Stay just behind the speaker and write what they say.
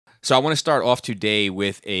So I want to start off today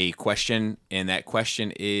with a question, and that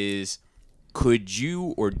question is, could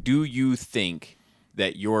you or do you think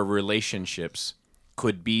that your relationships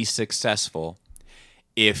could be successful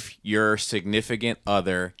if your significant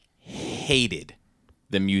other hated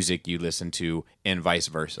the music you listen to and vice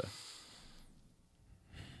versa?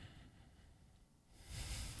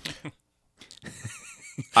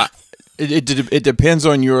 It depends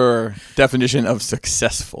on your definition of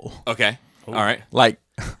successful. Okay. All right. Like,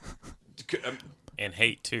 And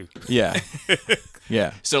hate too. yeah.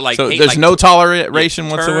 Yeah. So, like, so hate, there's like, no toleration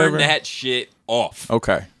Turn whatsoever. that shit off.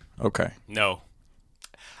 Okay. No,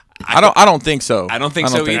 I don't think so. I don't think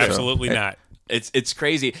so either. absolutely not. It's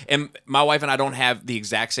crazy. And my wife and I don't have the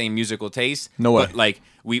exact same musical taste. No way. But like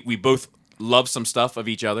we both love some stuff of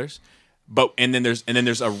each other's. But and then there's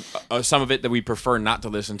a some of it that we prefer not to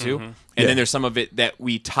listen to, and then there's some of it that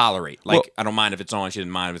we tolerate. Like, Well, I don't mind if it's on, she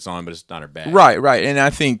doesn't mind if it's on, but it's not her bag. Right. And I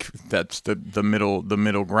think that's the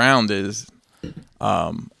middle ground is,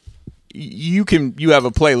 you have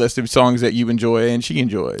a playlist of songs that you enjoy and she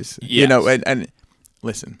enjoys. You know, and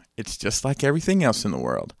listen, it's just like everything else in the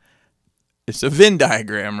world. It's a Venn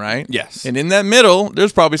diagram, right? Yes. And in that middle,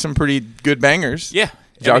 there's probably some pretty good bangers. Yeah.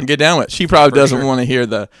 Y'all can get down with. She probably doesn't sure. want to hear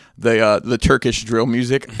the Turkish drill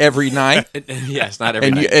music every night. Yes, not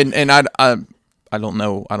every night. And I don't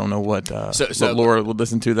know what So- Laura would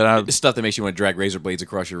listen to that I It's stuff that makes you want to drag razor blades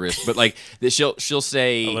across your wrist. But like she'll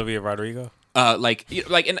say Olivia Rodrigo.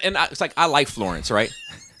 it's like I like Florence, right?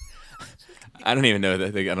 I don't even know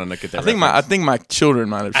that. I don't know. Get that. I think my children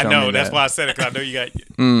might have I shown know me that's that. why I said it, because I know you got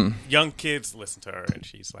young kids listen to her, and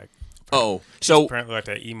she's like, Oh, so apparently like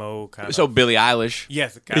that emo kind of. so Billie Eilish.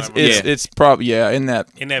 Yes, kind of. It's probably in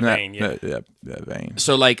that vein, yeah. that vein.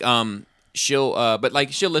 So like she'll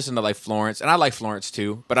she'll listen to like Florence, and I like Florence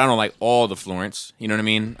too, but I don't like all the Florence. You know what I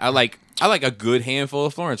mean? I like a good handful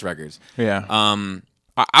of Florence records. Yeah.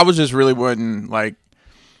 I was just really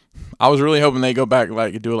I was really hoping they go back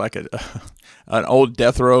do like an old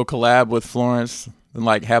Death Row collab with Florence and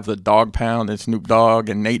like have the Dog Pound and Snoop Dogg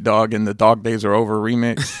and Nate Dogg and the Dog Days Are Over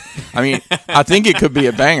remix. I mean, I think it could be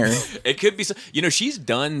a banger. It could be. She's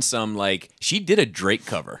done some she did a Drake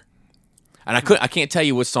cover, and I can't tell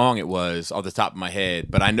you what song it was off the top of my head,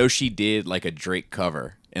 but I know she did like a Drake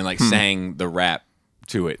cover and sang the rap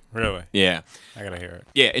to it. Really? Yeah. I gotta hear it.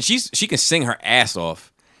 Yeah, and she can sing her ass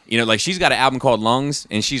off. She's got an album called Lungs,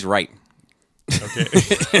 and she's right. Okay.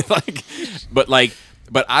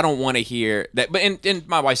 But I don't want to hear that. But and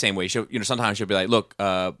my wife's same way. She'll sometimes she'll be like, look,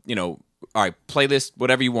 all right, playlist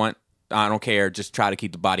whatever you want. I don't care. Just try to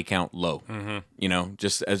keep the body count low. Mm-hmm.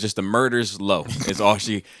 Just the murders low is all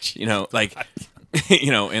she. But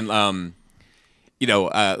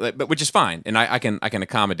which is fine, and I can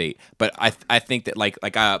accommodate. But I think that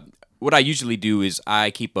what I usually do is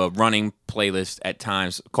I keep a running playlist at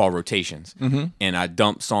times called rotations, and I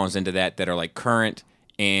dump songs into that are like current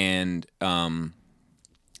and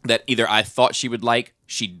that either I thought she would like,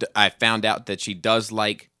 I found out that she does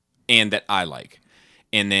like, and that I like,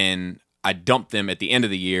 and then I dump them at the end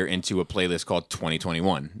of the year into a playlist called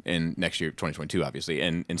 2021, and next year 2022, obviously,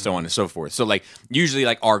 and so on and so forth. So usually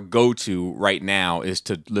our go-to right now is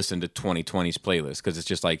to listen to 2020's playlist, because it's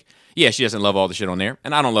just she doesn't love all the shit on there,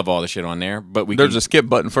 and I don't love all the shit on there, but There's a skip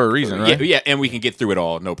button for a reason, right? Yeah, and we can get through it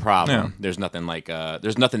all, no problem. Yeah. There's nothing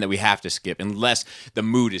there's nothing that we have to skip unless the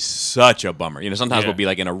mood is such a bummer. Sometimes we'll be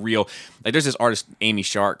in a real there's this artist Amy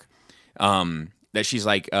Shark, that she's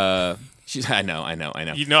I know.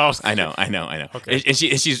 You know, I know. Okay. And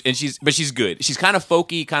she's good. She's kind of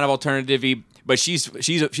folky, kind of alternative-y, but she's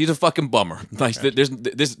a fucking bummer.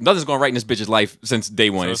 There's nothing's going right in this bitch's life since day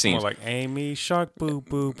one. so It it's seems more like Amy Shark, boo,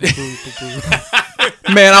 boo, boo, boo, boo, boo.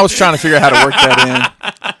 Man, I was trying to figure out how to work that in.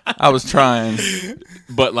 I was trying.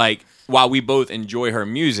 But while we both enjoy her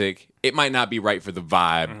music, it might not be right for the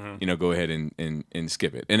vibe. Go ahead and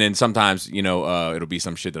skip it. And then sometimes it'll be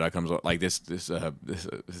some shit that comes up like this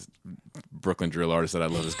Brooklyn drill artist that I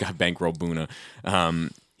love. This guy Bankroll Boona.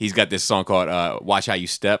 He's got this song called "Watch How You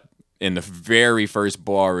Step," and the very first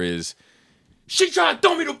bar is, "She tried to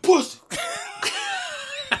throw me the pussy."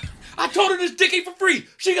 I told her this dick ain't for free.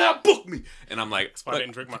 She gotta book me, and I'm like, I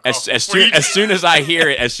didn't drink my as coffee. soon as I hear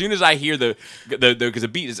it, because the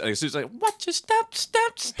beat is as soon as watch your step,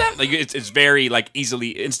 it's very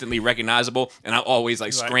instantly recognizable, and I'm always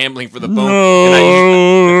scrambling for the phone,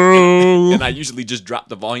 and I usually just drop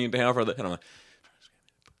the volume down for the, and I'm like,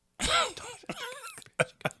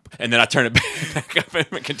 and then I turn it back up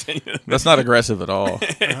and continue. That's not aggressive at all.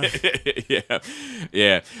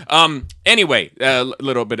 Yeah. Anyway, a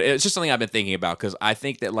little bit. It's just something I've been thinking about, because I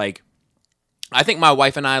think that I think my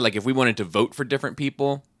wife and I, if we wanted to vote for different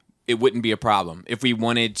people, it wouldn't be a problem. If we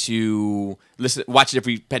wanted to watch it, if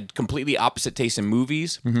we had completely opposite taste in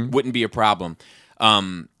movies, wouldn't be a problem.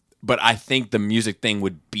 But I think the music thing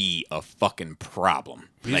would be a fucking problem.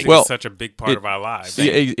 Music Well, is such a big part of our lives.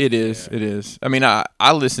 Yeah, it is. It is. I mean,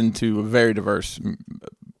 I listen to a very diverse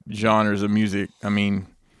genres of music. I mean,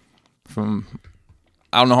 from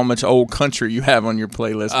I don't know how much old country you have on your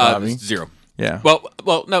playlist, Bobby. 0. Yeah.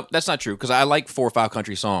 Well, no, that's not true because I like 4 or 5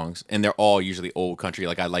 country songs, and they're all usually old country.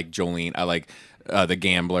 Like I like Jolene, I like The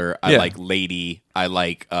Gambler, I like Lady, I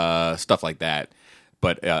like stuff like that.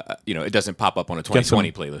 But it doesndon't pop up on a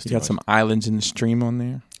 2020 playlist. You got some Islands in the Stream on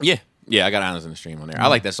there. Yeah, I got Islands in the Stream on there. I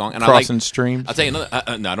like that song, and Crossing I like Streams. I'll tell you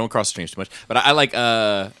another. No, I don't cross the streams too much, but I like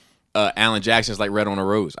Alan Jackson's like Red on a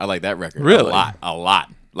Rose. I like that record Really? a lot.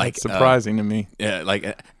 Like That's surprising to me.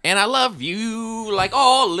 Yeah, and I love you like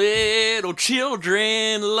all little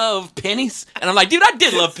children love pennies. And I'm like, dude, I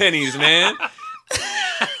did love pennies, man.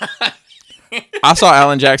 I saw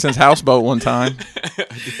Alan Jackson's Houseboat one time.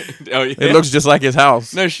 Oh, yeah. It looks just like his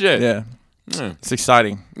house. No shit. Yeah. It's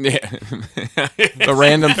exciting. Yeah. The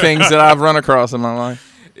random things that I've run across in my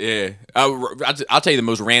life. Yeah. I'll tell you the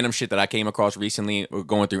most random shit that I came across recently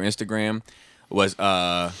going through Instagram was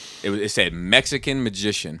it said Mexican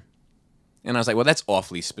magician. And I was like, well, that's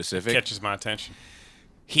awfully specific. Catches my attention.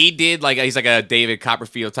 He did he's like a David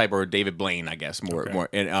Copperfield type or a David Blaine, I guess, more.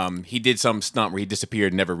 And he did some stunt where he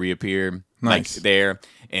disappeared, never reappeared, Nice. like there.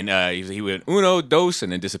 And he went uno, dos,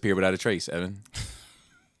 and then disappeared without a trace. Evan,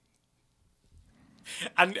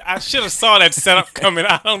 I should have saw that setup coming.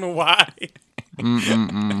 I don't know why.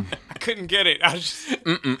 I couldn't get it. I just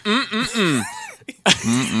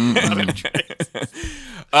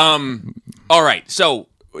all right, so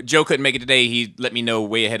Joe couldn't make it today. He let me know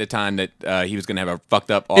way ahead of time that he was going to have a fucked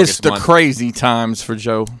up August It's the month. crazy times for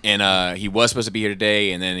Joe. And he was supposed to be here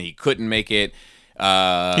today, and then he couldn't make it.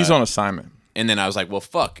 He's on assignment. And then I was like, well,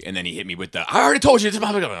 fuck. And then he hit me with the, I already told you. This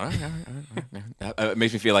it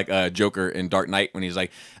makes me feel like Joker in Dark Knight when he's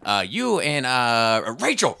like, you and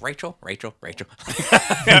Rachel.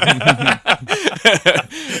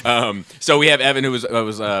 So we have Evan, who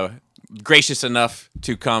was gracious enough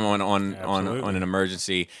to come on an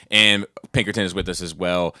emergency, and Pinkerton is with us as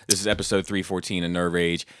well. This is episode 314 of Nerd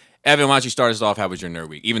Rage. Evan, why don't you start us off? How was your nerd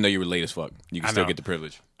week? Even though you were late as fuck, you can still get the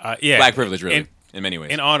privilege. Yeah, Black privilege, really, in many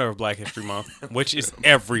ways. In honor of Black History Month, which is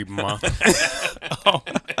every month.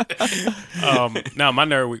 No, my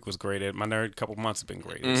nerd week was great. My nerd couple months have been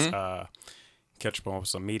great. Catch up on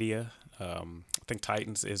some media. I think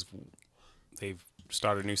Titans they've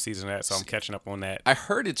started a new season of that, so I'm catching up on that. I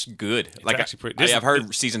heard it's good. Actually pretty. I've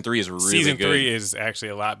heard season 3 is really good. Season 3 is actually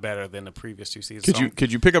a lot better than the previous 2 seasons.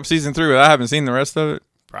 Could you pick up season 3? I haven't seen the rest of it.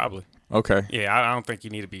 Probably. Okay. Yeah, I don't think you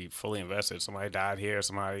need to be fully invested. Somebody died here,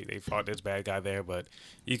 they fought this bad guy there, but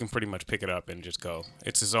you can pretty much pick it up and just go.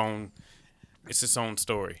 It's its own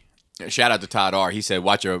story. Shout out to Todd R. He said,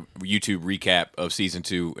 watch a YouTube recap of season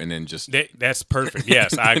 2 and then just... That's perfect.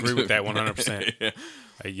 Yes, I agree with that 100%. Yeah.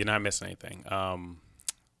 You're not missing anything.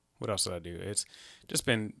 What else did I do? It's just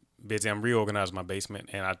been busy. I'm reorganizing my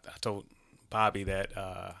basement, and I told Bobby that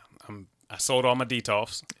I sold all my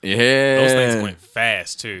Detolfs. Yeah. Those things went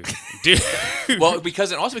fast, too. Dude. Well,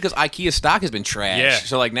 because IKEA stock has been trashed. Yeah.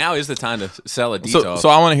 So, now is the time to sell a Detolf. So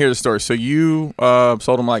I want to hear the story. So you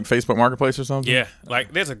sold them like Facebook Marketplace or something? Yeah.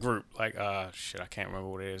 There's a group. I can't remember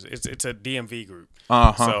what it is. It's a DMV group.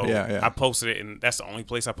 Uh-huh. So yeah. I posted it, and that's the only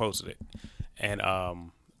place I posted it. And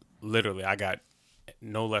literally, I got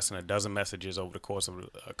no less than a dozen messages over the course of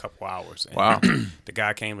a couple hours. And Wow. The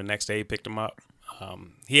guy came the next day, picked him up.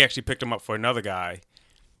 He actually picked him up for another guy,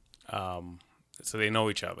 so they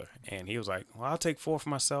know each other. And he was like, well, I'll take 4 for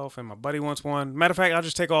myself, and my buddy wants 1. Matter of fact, I'll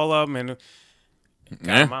just take all of them and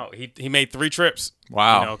got him out. He made 3 trips.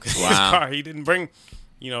 Wow. 'Cause his car, he didn't bring,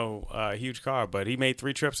 a huge car, but he made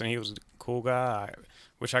 3 trips, and he was a cool guy. I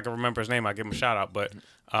wish I could remember his name. I'd give him a shout out, but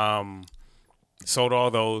sold all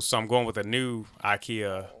those. So I'm going with a new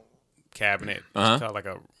IKEA cabinet. It's called like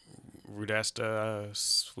a Rudesta,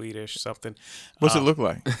 Swedish something. What's it look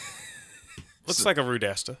like? Looks like a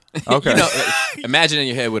Rudesta. Okay. Imagine in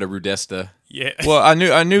your head with a Rudesta. Yeah. Well, I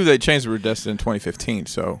knew they changed the Rudesta in 2015,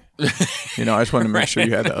 so I just wanted to make sure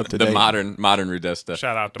you had that up to date. The modern Rudesta.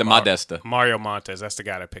 Shout out to the Modesta. Mario Montes. That's the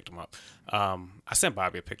guy that picked him up. I sent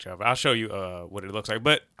Bobby a picture of it. I'll show you what it looks like.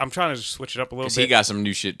 But I'm trying to switch it up a little bit. He got some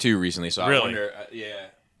new shit too recently, so Really? I wonder.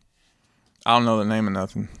 I don't know the name of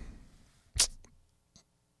nothing.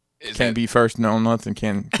 Is Can't be first, no nothing.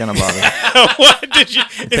 Can I bother? What did you?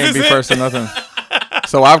 Can't be first or nothing.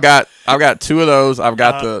 So I've got 2 of those. I've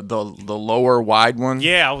got the lower wide one.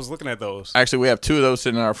 Yeah, I was looking at those. Actually, we have 2 of those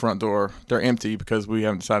sitting in our front door. They're empty because we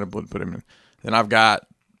haven't decided what to put them in. Then I've got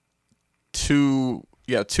 2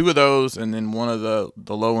 of those, and then one of the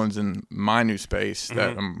low ones in my new space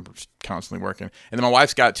that I'm constantly working. And then my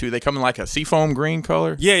wife's got 2. They come in like a seafoam green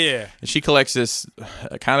color. Yeah. And she collects this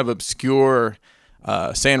kind of obscure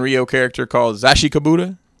Sanrio character called Zashi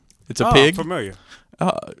Kabuta. It's a pig. Familiar.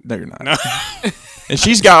 No, you're not. No. And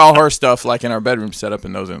she's got all her stuff like in our bedroom set up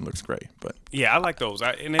in those, and it looks great. But yeah, I like those.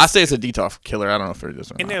 I say it's a detox killer. I don't know if it is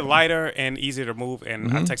or not. And they're lighter and easier to move.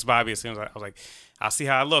 And I text Bobby as soon as I was like, I'll see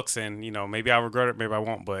how it looks, and maybe I'll regret it, maybe I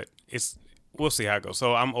won't, but we'll see how it goes.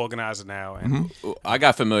 So I'm organizing now. And I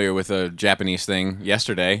got familiar with a Japanese thing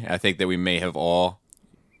yesterday. I think that we may have all.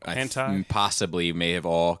 Hentai? Possibly may have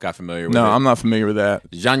all got familiar with it. No, I'm not familiar with that.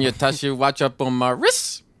 Janya Tashi, watch up on my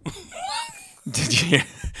wrist. Did you hear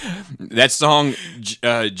that song,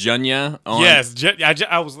 Junya? Yes,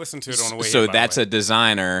 I was listening to it on the way. So here, that's a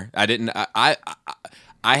designer. I didn't. I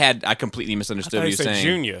completely misunderstood what he was saying.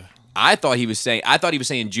 Junior. I thought he was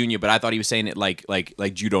saying junior, but I thought he was saying it like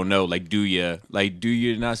you don't know, like do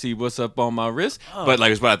you not see what's up on my wrist? Oh. But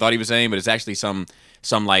like it's what I thought he was saying, but it's actually some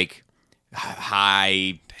like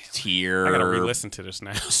high tier. I gotta re-listen to this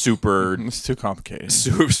now. Super. It's too complicated.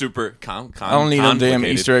 Super. I don't need them damn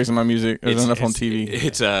Easter eggs in my music. There's enough on TV.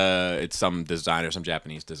 It's some designer, some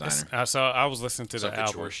Japanese designer. So I was listening to the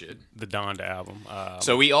album, shit. the Donda album.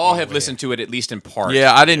 So we all have listened to it at least in part.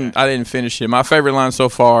 Yeah, I didn't finish it. My favorite line so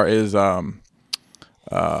far is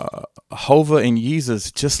Hova and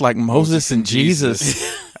Jesus, just like Moses and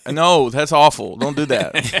Jesus. No, that's awful. Don't do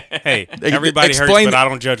that. Hey, everybody hurts, but I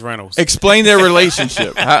don't judge Reynolds. Explain their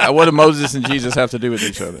relationship. What do Moses and Jesus have to do with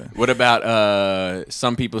each other? What about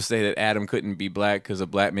some people say that Adam couldn't be black because a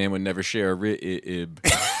black man would never share a rib?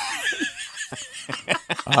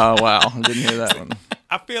 Oh, wow. I didn't hear that one.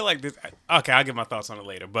 I feel like this. Okay, I'll give my thoughts on it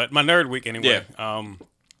later. But my nerd week anyway. Yeah.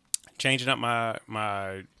 Changing up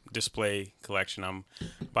my display collection. I'm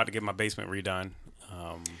about to get my basement redone.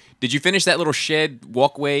 Did you finish that little shed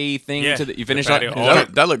walkway thing? Yeah, You finished the that? patio.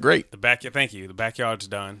 That looked great. Thank you. The backyard's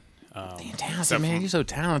done. Talented, man. You're so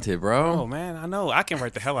talented, bro. Oh man, I know. I can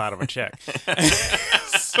write the hell out of a check.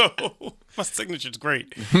 So my signature's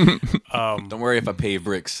great. Don't worry if I pave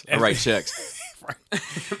bricks. I write checks.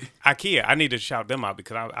 IKEA, I need to shout them out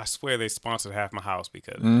because I swear they sponsored half my house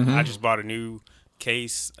because I just bought a new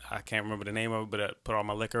case. I can't remember the name of it, but I put all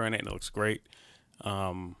my liquor in it and it looks great.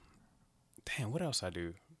 Damn, what else I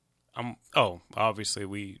do? Obviously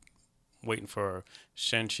we waiting for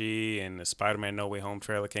Shang-Chi and the Spider-Man No Way Home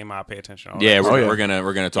trailer came out. Pay attention to all that. We're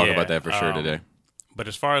gonna talk about that for sure today. But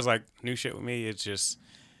as far as like new shit with me, it's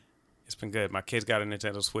been good. My kids got a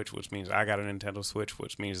Nintendo Switch, which means I got a Nintendo Switch,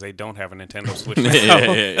 which means they don't have a Nintendo Switch now.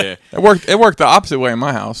 yeah. It worked the opposite way in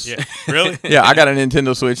my house. Yeah, really? Yeah, I got a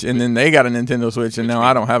Nintendo Switch, and then they got a Nintendo Switch, and now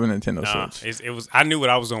I don't have a Nintendo Switch. It was. I knew what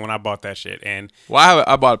I was doing when I bought that shit, and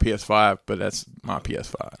I bought a PS5, but that's my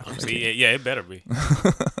PS5. see, yeah, it better be.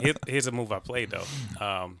 Here's a move I played though.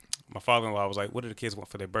 My father-in-law was like, "What do the kids want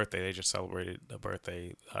for their birthday?" They just celebrated a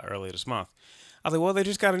birthday earlier this month. I was like, well, they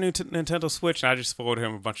just got a new Nintendo Switch, and I just forwarded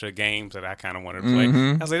him a bunch of games that I kind of wanted to play.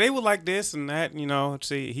 I was like, they would like this and that,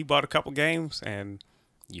 See, he bought a couple games, and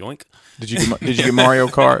yoink. Did you get Mario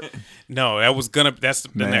Kart? No, that's the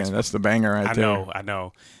next one. That's the banger right there. I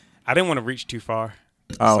know. I didn't want to reach too far.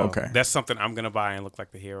 Oh, so okay. That's something I'm gonna buy and look like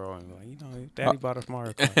the hero, and like, Daddy bought us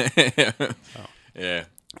Mario Kart. Yeah.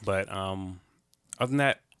 But other than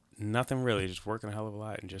that, nothing really. Just working a hell of a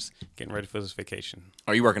lot and just getting ready for this vacation.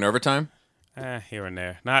 Are you working overtime? Here and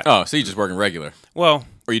there. Not. Oh, so you're just working regular? Well, or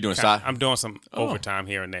are you doing side? I'm doing some overtime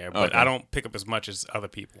here and there, but Okay. I don't pick up as much as other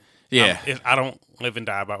people. Yeah. I don't live and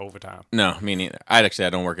die by overtime. No, me neither. I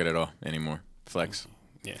don't work it at all anymore. Flex.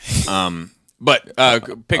 Yeah. But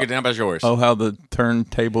pick it down about yours. Oh, how the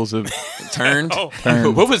turntables have Turned.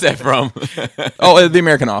 turned. What was that from? The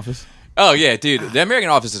American Office. Oh yeah, dude. The American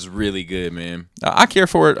Office is really good, man. I care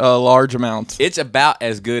for it large amounts. It's about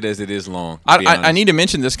as good as it is long. I need to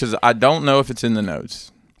mention this because I don't know if it's in the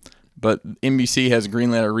notes, but NBC has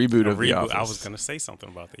greenlit a reboot of The Office. I was going to say something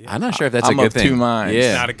about that. Yeah. I'm not sure if that's I'm a good of thing. two minds. Yeah,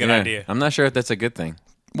 It's not a good idea. I'm not sure if that's a good thing.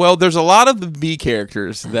 Well, there's a lot of the B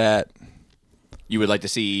characters that You would like to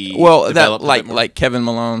see. that develop a bit more? like Kevin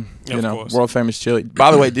Malone, Of course. world famous chili.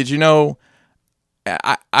 By the way, did you know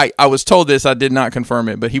I was told this. I did not confirm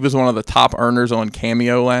it, but he was one of the top earners on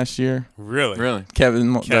Cameo last year. Really?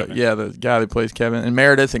 Kevin. The guy that plays Kevin and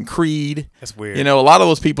Meredith and Creed. That's weird. You know, a lot of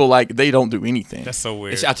those people they don't do anything. That's so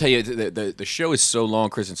weird. I'll tell you, the show is so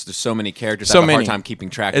long, Chris. There's so many characters. So I have a hard many. time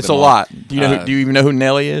keeping track. It's of a them lot. all. Do you know? Do you even know who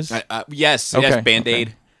Nelly is? Yes. Okay, Yes.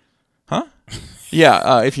 Band-Aid. Huh?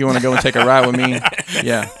 Yeah. If you want to go and take a ride with me.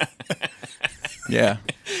 Yeah. Yeah.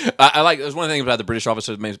 I like. There's one thing about the British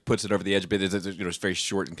officer that puts it over the edge a bit. Is it's very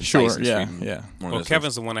short and concise. Sure. And Yeah. sweet and Yeah. one of Well, those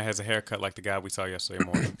Kevin's the one that has a haircut like the guy we saw yesterday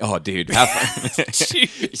morning. Oh, dude. Have fun.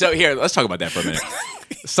 So here, let's talk about that for a minute.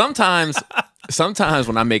 Sometimes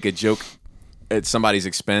when I make a joke at somebody's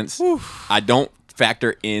expense, I don't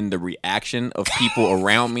factor in the reaction of people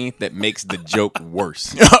around me that makes the joke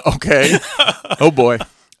worse. Okay. Oh boy.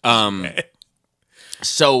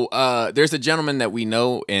 So there's a gentleman that we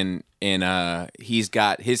know, and he's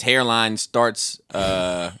got his hairline starts.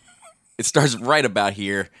 It starts right about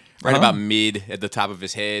here, right about mid at the top of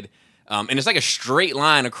his head. And it's like a straight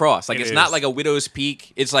line across. Like, it's not like a widow's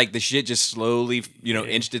peak. It's like the shit just slowly,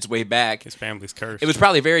 inched its way back. His family's cursed. It was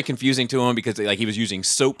probably very confusing to him because he was using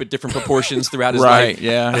soap at different proportions throughout his Right. life.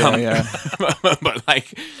 Yeah. But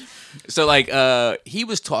he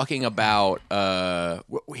was talking about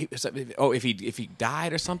if he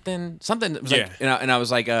died or something that was and I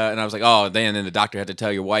was like oh, then the doctor had to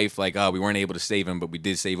tell your wife we weren't able to save him, but we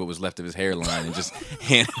did save what was left of his hairline and just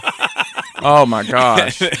Oh my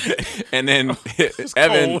gosh. And then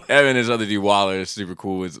Evan, his other dude Waller, is super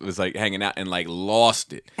cool, was like hanging out and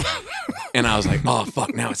lost it. And I was like, oh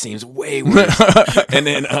fuck, now it seems way worse. And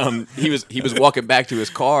then he was walking back to his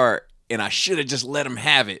car, and I should have just let him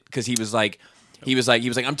have it because he was like,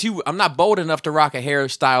 I'm not bold enough to rock a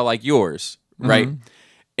hairstyle like yours, right?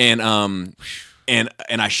 And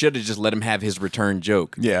I should have just let him have his return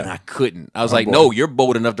joke. Yeah. And I couldn't. I was boy. no, you're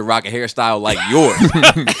bold enough to rock a hairstyle like yours.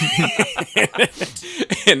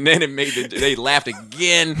 And then they laughed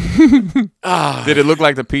again. Did it look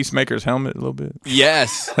like the Peacemaker's helmet a little bit?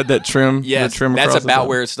 Yes. Had that trim? Yes. The trim That's across the about top?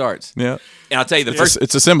 where it starts. Yeah. And I'll tell you the first.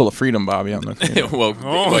 It's a symbol of freedom, Bobby. I don't know if you know.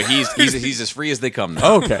 well, he's as free as they come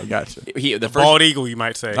now. Okay, gotcha. The first Bald eagle, you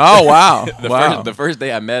might say. Oh wow. the first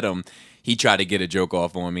day I met him, he tried to get a joke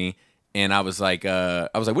off on me, and I was like, what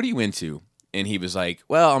are you into? And he was like,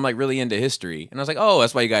 well, I'm really into history. And I was like, oh,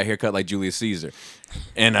 that's why you got a haircut like Julius Caesar.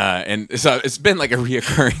 And so it's been a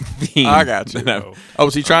reoccurring theme. I got you.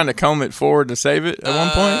 Was he trying to comb it forward to save it at one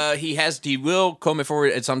point? He will comb it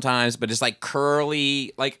forward at sometimes, but it's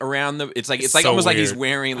curly around the. It's so almost like he's weird.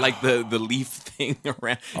 wearing the leaf thing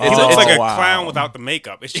around. He looks like a wow. clown without the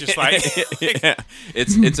makeup. It's just like Yeah.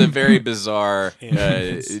 It's a very bizarre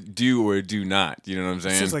do or do not. You know what I'm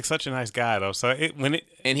saying? seems like such a nice guy though. So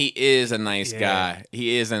And he is a nice guy.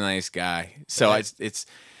 He is a nice guy. So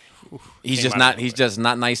he's just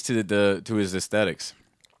not nice to his aesthetics.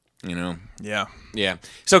 Yeah. Yeah.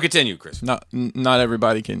 So continue, Chris. Not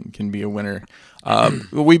everybody can be a winner. I've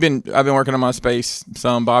been working on my space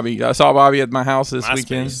some, Bobby. I saw Bobby at my house this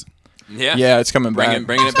weekend. Space. Yeah. Yeah, it's coming back.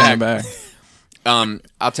 Bringing it It's coming back.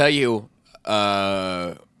 I'll tell you.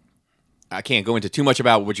 I can't go into too much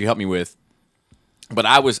about what you helped me with, but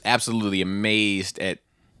I was absolutely amazed at.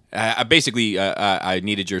 I basically I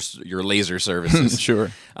needed your laser services.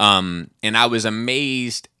 Sure. And I was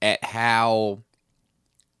amazed at how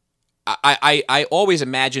I always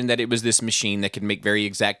imagined that it was this machine that could make very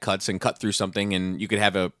exact cuts and cut through something, and you could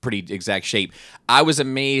have a pretty exact shape. I was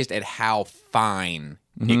amazed at how fine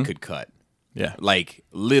it could cut. Yeah. Like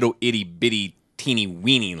little itty bitty teeny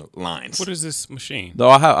weeny lines. What is this machine? Though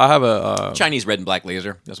I have a Chinese red and black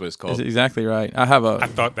laser. That's what it's called. exactly right. I have a I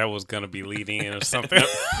thought that was gonna be leading in or something.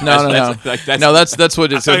 no. That's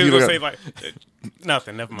what I it's. thought he you was look gonna up- say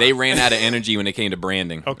nothing. Never mind. They ran out of energy when it came to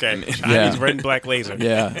branding. Okay. Yeah. Chinese red and black laser.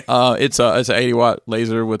 Yeah, it's a 80-watt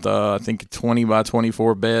laser with I think 20 by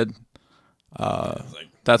 24 bed.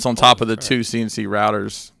 That's on top of the 2 CNC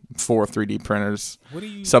routers, 4 3D printers, What do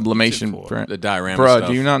you sublimation use it for? print. The diorama Bruh, stuff.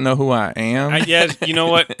 do you not know who I am? Yeah, you know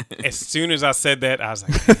what? As soon as I said that, I was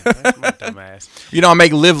like, that's my dumbass. I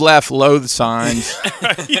make live, laugh, loathe signs.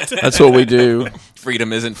 That's what we do.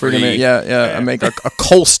 Freedom isn't free. Yeah. I make a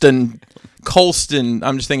Colston.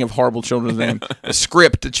 I'm just thinking of horrible children's name. A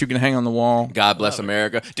script that you can hang on the wall. God bless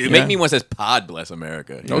America. Dude, Yeah. make me one that says Pod bless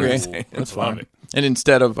America. You know what I'm Okay, saying? that's Love fine. it. And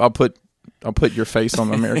instead of I'll put your face on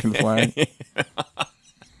the American flag.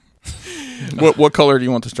 What color do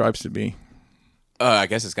you want the stripes to be? I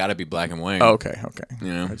guess it's got to be black and white. Oh, okay.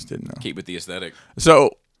 You know, I just didn't know. keep with the aesthetic.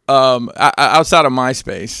 So, outside of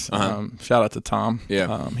MySpace, shout out to Tom.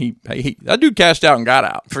 Yeah. He that dude cashed out and got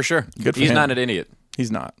out. For sure. Good for He's him. not an idiot.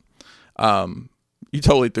 He's not. You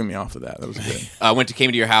totally threw me off of that. That was good.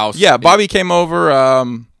 Came to your house. Yeah, Bobby came over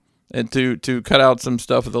and to cut out some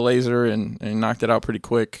stuff with the laser and knocked it out pretty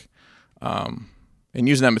quick. And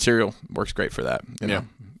using that material works great for that. You know,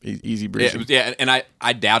 easy breezy. Yeah, and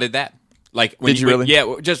I doubted that. Like, Did you really?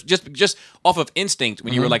 Yeah, just off of instinct.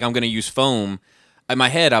 When you were like, I'm going to use foam. In my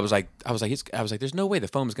head, I was like, there's no way the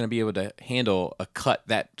foam is going to be able to handle a cut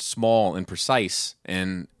that small and precise.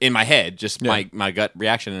 And in my head, just my gut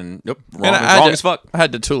reaction, and nope, wrong as fuck. I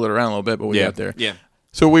had to tool it around a little bit, but we got there. Yeah.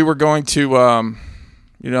 So we were going to,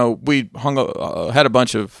 we had a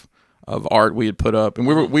bunch of art we had put up, and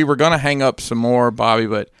we were going to hang up some more, Bobby,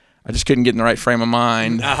 but I just couldn't get in the right frame of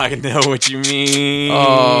mind. I know what you mean.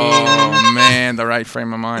 Oh, man, the right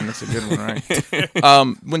frame of mind. That's a good one, right?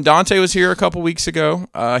 When Dante was here a couple weeks ago,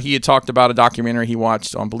 he had talked about a documentary he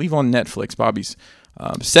watched on Netflix, Bobby's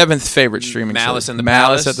seventh favorite streaming Malice show. at the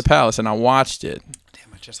Malice Palace? at the Palace, and I watched it.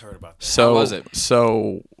 Damn, I just heard about that. So, How was it?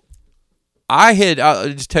 So I'll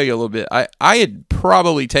just tell you a little bit. I had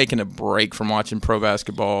probably taken a break from watching pro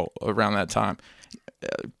basketball around that time.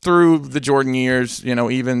 Through the Jordan years,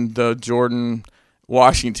 even the Jordan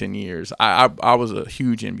Washington years, I was a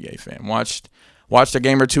huge NBA fan. Watched a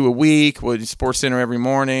game or two a week with SportsCenter every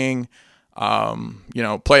morning.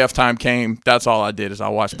 Playoff time came. That's all I did is I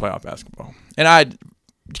watched playoff basketball, and I'd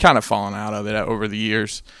kind of fallen out of it over the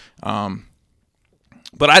years.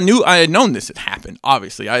 But I had known this had happened,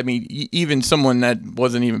 obviously. I mean, even someone that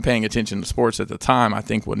wasn't even paying attention to sports at the time, I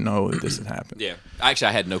think, would know that this had happened. Yeah. Actually,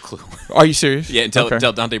 I had no clue. Are you serious? Yeah,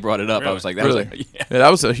 until Dante brought it up. Really? I was like,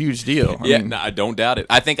 That was a huge deal. I don't doubt it.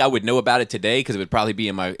 I think I would know about it today because it would probably be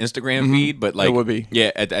in my Instagram feed. But like, it would be.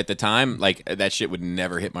 Yeah, at the time, like that shit would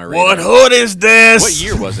never hit my radar. What hood is this? What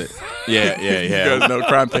year was it? Yeah. You guys know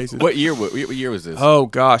Crime Faces. What year was this? Oh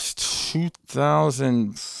gosh,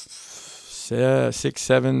 2006,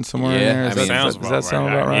 7, somewhere in there. I mean, does that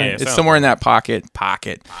sound about right? Yeah, It's somewhere in that pocket.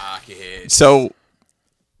 So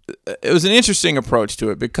it was an interesting approach to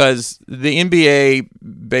it because the NBA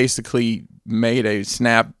basically made a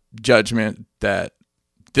snap judgment that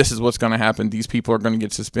this is what's going to happen. These people are going to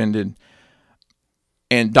get suspended.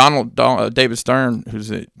 And David Stern, who's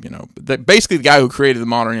basically the guy who created the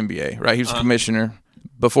modern NBA, right? He was a commissioner.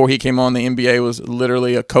 Before he came on, the NBA was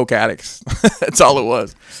literally a coke addicts. That's all it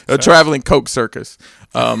was. A traveling coke circus.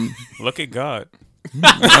 Look at God.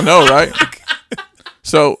 I know, right?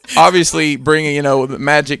 So obviously, bringing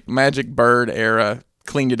the Magic Bird era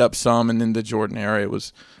cleaned it up some, and then the Jordan era, it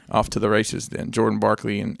was off to the races. Then Jordan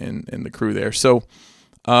Barkley and the crew there. So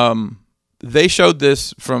they showed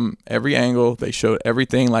this from every angle. They showed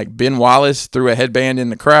everything. Like Ben Wallace threw a headband in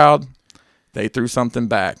the crowd. They threw something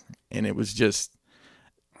back, and it was just.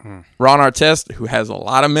 Ron Artest, who has a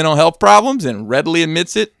lot of mental health problems and readily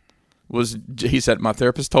admits it, he said, my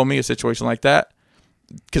therapist told me a situation like that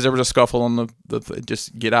because there was a scuffle on the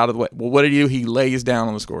just get out of the way. Well, what did he do? He lays down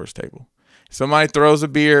on the scorer's table. Somebody throws a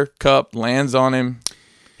beer cup, lands on him.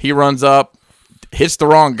 He runs up, hits the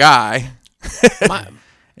wrong guy,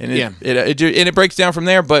 and it breaks down from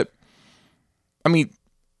there. But I mean,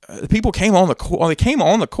 people came on the court. They came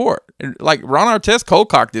on the court. Like Ron Artest cold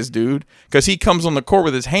cocked this dude because he comes on the court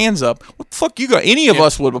with his hands up. What the fuck you got? Any of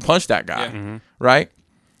us would have punched that guy, right?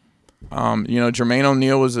 Jermaine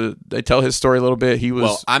O'Neal they tell his story a little bit. He was.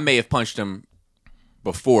 Well, I may have punched him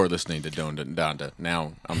before listening to Donda.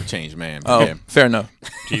 Now I'm a changed man. Oh, yeah. Fair enough.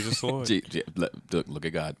 Jesus Lord. Look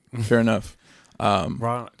at God. Fair enough.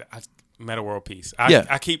 Ron, Meta World Peace. I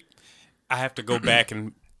have to go back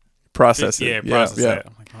and process it. Process that.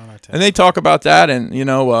 I'm like, and they talk about that, and they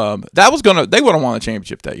would have won the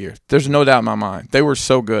championship that year. There's no doubt in my mind. They were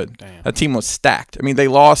so good. Damn. That team was stacked. I mean, they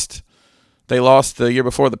lost the year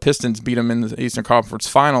before. The Pistons beat them in the Eastern Conference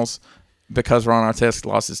Finals because Ron Artest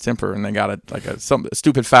lost his temper, and they got some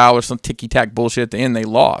stupid foul or some ticky-tack bullshit at the end. They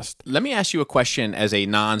lost. Let me ask you a question as a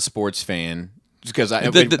non-sports fan, because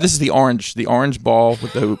this is the orange ball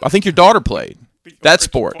with the hoop. I think your daughter played that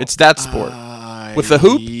sport. It's that sport. With the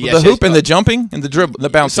hoop, and the jumping and the dribble, the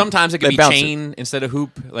bouncing. Sometimes it can be chain instead of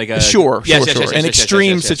hoop, like a sure. Yes, in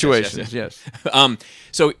extreme situations. Yes.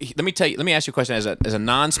 So let me ask you a question as a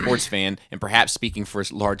non-sports fan, and perhaps speaking for a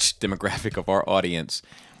large demographic of our audience.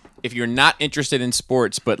 If you're not interested in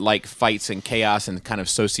sports, but like fights and chaos and kind of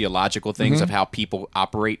sociological things of how people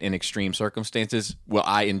operate in extreme circumstances, will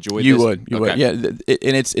I enjoy this? You would, yeah. And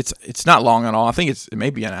it's not long at all. I think it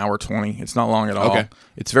may be an hour 20. It's not long at all. Okay.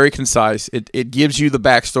 It's very concise. It gives you the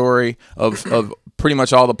backstory of pretty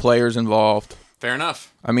much all the players involved. Fair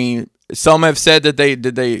enough. I mean, Some have said that they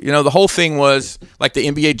the whole thing was like the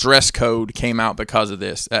NBA dress code came out because of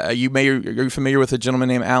this. Are you familiar with a gentleman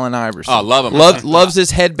named Allen Iverson? Oh, I love him. Loves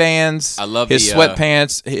his headbands. I love his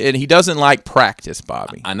sweatpants, and he doesn't like practice,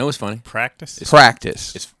 Bobby. I know it's funny. Practice?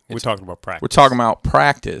 Practice. We're talking about practice. We're talking about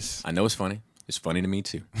practice. I know it's funny. It's funny to me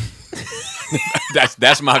too.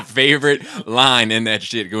 That's my favorite line in that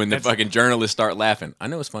shit. When the fucking journalists start laughing, I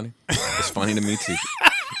know it's funny. It's funny to me too.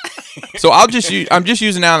 So I'm just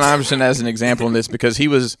using Allen Iverson as an example in this because he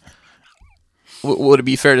was. Would it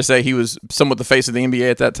be fair to say he was somewhat the face of the NBA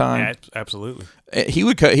at that time? Yeah, absolutely. He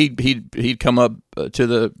would he'd come up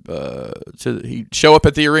he'd show up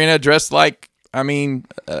at the arena dressed like. I mean,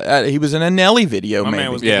 he was in a Nelly video. My maybe.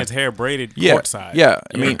 man was getting his hair braided courtside. Yeah.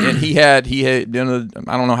 I mean, and he had I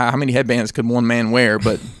don't know how many headbands could one man wear,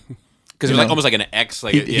 but because it was like almost like an X.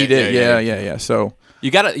 Like he did. Yeah. So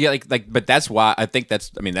you gotta but that's why I think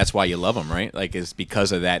that's why you love him, right? Like it's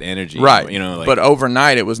because of that energy, right? You know, like, but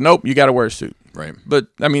overnight it was nope. You got to wear a suit, right? But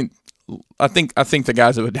I mean, I think the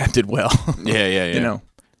guys have adapted well. Yeah. You know,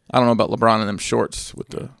 I don't know about LeBron and them shorts with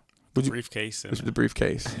the briefcase. The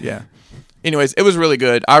briefcase, yeah. Anyways, it was really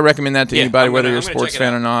good. I recommend that to anybody, whether you're a sports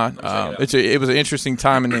fan or not. It was an interesting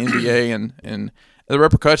time in the NBA, and the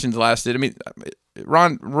repercussions lasted. I mean,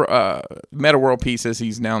 Ron Metta World Peace, as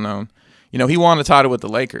he's now known, he won a title with the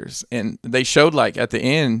Lakers, and they showed like at the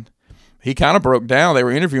end, he kind of broke down. They were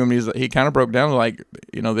interviewing him. He kind of broke down like,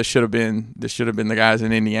 this should have been the guys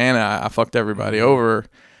in Indiana. I fucked everybody over.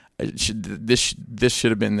 This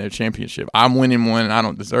should have been their championship. I'm winning one, and I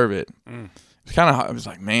don't deserve it. It's kind of. I was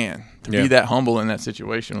like, man, to be that humble in that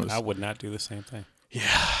situation was. I would not do the same thing. Yeah,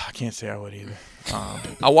 I can't say I would either.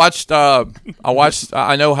 I watched.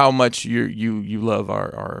 I know how much you love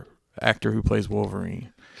our actor who plays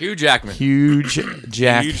Wolverine. Hugh Jackman. Huge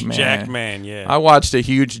Jackman. Yeah. I watched a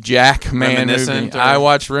huge Jackman movie. Or... I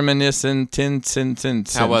watched Reminiscent.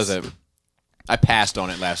 How was it? I passed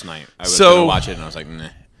on it last night. I was going to watch it, and I was like, nah.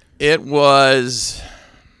 It was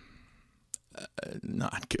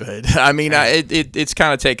not good. I mean, it's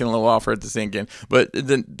kind of taken a little while for it to sink in. But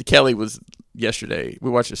then Kelly was yesterday.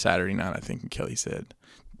 We watched it Saturday night, I think, and Kelly said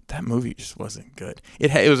that movie just wasn't good.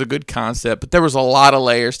 It was a good concept, but there was a lot of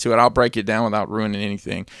layers to it. I'll break it down without ruining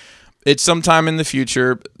anything. It's sometime in the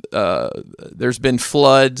future. There's been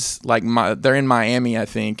floods, like they're in Miami, I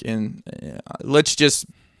think, and let's just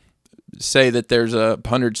say that there's a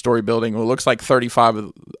 100-story building. Well, it looks like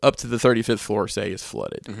 35 up to the 35th floor, say, is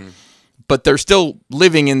flooded. Mm-hmm. But they're still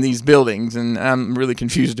living in these buildings, and I'm really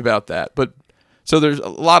confused about that. But so there's a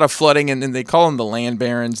lot of flooding, and then they call them the land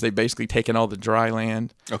barons. They basically taken all the dry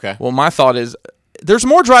land. Okay. Well, my thought is there's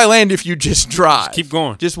more dry land if you just drive. Just keep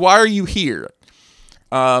going. Just why are you here?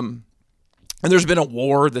 And there's been a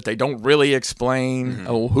war that they don't really explain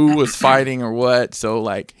who was fighting or what. So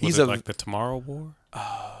like was it like the Tomorrow War?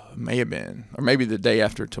 May have been, or maybe the day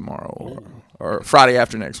after tomorrow, or Friday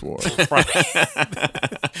after next war.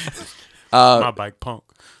 My bike punk.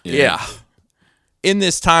 Yeah. In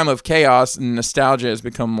this time of chaos, nostalgia has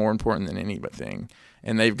become more important than anything.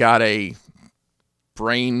 And they've got a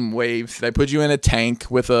brain wave. They put you in a tank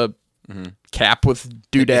with a cap with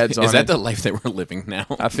doodads on it. Is that the life that we're living now?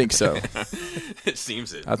 I think so. It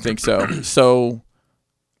seems it. I think so. So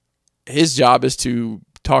his job is to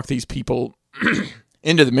talk these people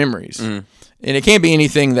into the memories. And it can't be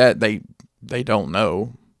anything that they don't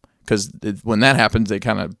know, because when that happens, they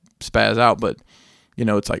kind of spaz out. But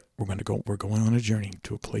it's like we're going on a journey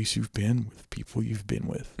to a place you've been with people you've been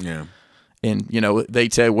with. Yeah. And they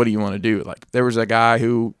say, what do you want to do? Like there was a guy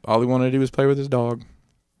who all he wanted to do was play with his dog.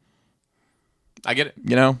 I get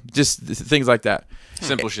it. Just things like that.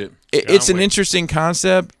 Simple shit. It's an interesting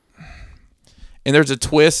concept. And there's a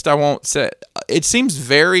twist. I won't say. It seems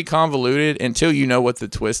very convoluted until you know what the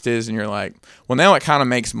twist is, and you're like, well, now it kind of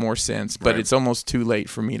makes more sense. But it's almost too late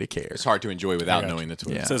for me to care. It's hard to enjoy without knowing the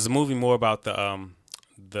twist. Yeah. So is the movie more about the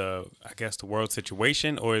I guess the world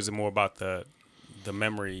situation, or is it more about the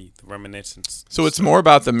memory, the reminiscence? So it's more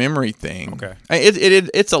about the memory thing. Okay.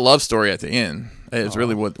 It's a love story at the end. It's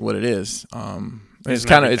really what it is.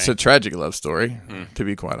 It's a tragic love story, to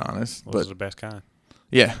be quite honest. Those are the best kind.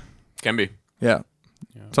 Yeah. Can be. Yeah.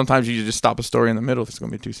 Sometimes you just stop a story in the middle if it's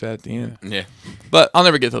going to be too sad at the end. Yeah. But I'll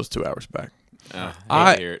never get those 2 hours back.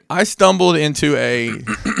 I stumbled into this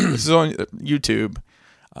is on YouTube,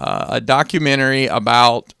 a documentary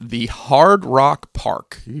about the Hard Rock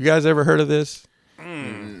Park. You guys ever heard of this?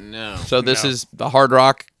 No. So this is the Hard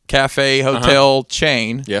Rock Cafe Hotel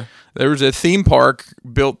chain. Yeah. There was a theme park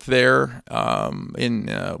built there in,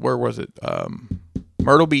 where was it?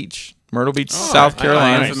 Myrtle Beach, South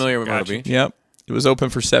Carolina. I'm familiar with Myrtle Beach. Yep. It was open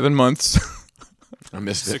for 7 months. I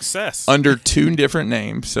missed it. Success. under 2 different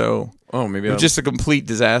names. So Oh, maybe it was just a complete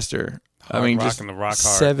disaster. Hard I mean, rock just and the rock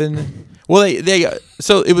hard. 7. Well, they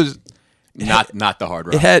so it was. not the hard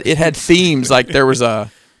rock. It had themes like there was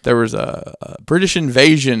a British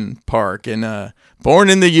invasion park and a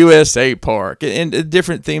Born in the USA park and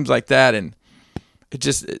different themes like that, and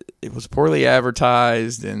it was poorly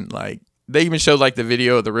advertised, and like they even showed like the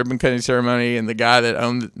video of the ribbon cutting ceremony, and the guy that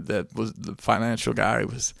owned that was the financial guy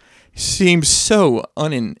seemed so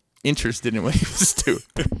uninterested in what he was doing.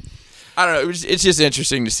 I don't know. It's just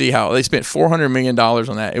interesting to see how they spent $400 million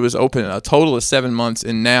on that. It was open a total of 7 months,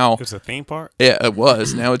 and now It was a theme park. it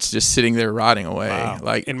was. Now it's just sitting there rotting away. Wow.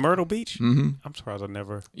 Like in Myrtle Beach. Mm-hmm. I'm surprised I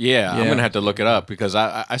never. Yeah, I'm Yeah. gonna have to look it up because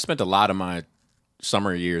I spent a lot of my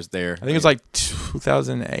summer years there. I think it was like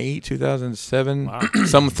 2008, 2007, Wow.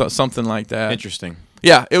 something like that. Interesting.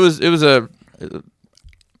 Yeah, it was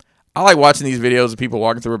I like watching these videos of people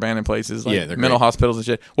walking through abandoned places, like Yeah, they're mental great. hospitals and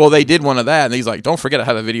shit. Well, they did one of that, and he's like, "Don't forget I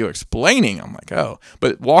have a video explaining." I'm like, "Oh,"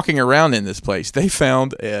 but walking around in this place, they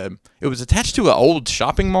found it was attached to an old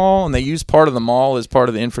shopping mall, and they used part of the mall as part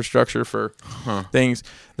of the infrastructure for things.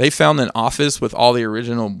 They found an office with all the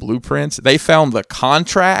original blueprints. They found the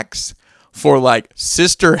contracts for like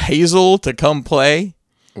Sister Hazel to come play.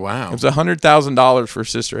 Wow. It was $100,000 for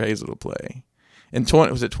Sister Hazel to play, and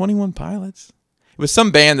was it 21 Pilots? It was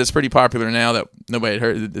some band that's pretty popular now that nobody had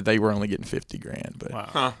heard. That they were only getting $50,000, but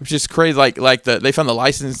Wow. it was just crazy. Like they found the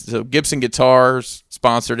license. So Gibson Guitars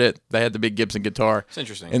sponsored it. They had the big Gibson guitar. It's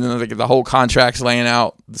interesting. And then the whole contract's laying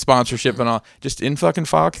out, the sponsorship and all, just in fucking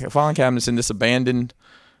filing cabinets in this abandoned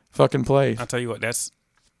fucking place. I'll tell you what. That's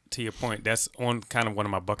to your point. That's on kind of one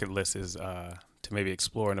of my bucket lists is to maybe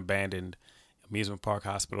explore an abandoned amusement park,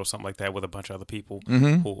 hospital, something like that, with a bunch of other people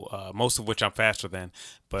who, most of which I'm faster than.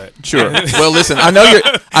 But Sure. Well, listen, I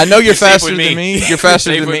know you're faster with than me. me. You're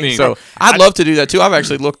faster Safe than with me. me. So I'd love to do that too. I've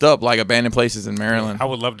actually looked up like abandoned places in Maryland. I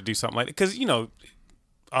would love to do something like that because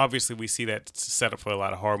obviously we see that set up for a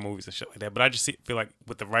lot of horror movies and shit like that. But I just feel like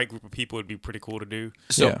with the right group of people, it'd be pretty cool to do.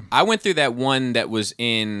 So Yeah. I went through that one that was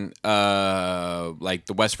in like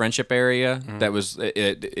the West Friendship area. That was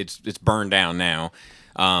it's burned down now,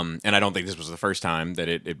 and I don't think this was the first time that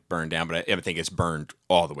it burned down, but I think it's burned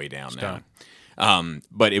all the way down now.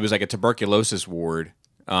 But it was like a tuberculosis ward.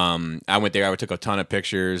 I went there. I took a ton of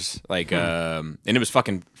pictures, and it was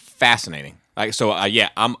fucking fascinating. Like so, yeah,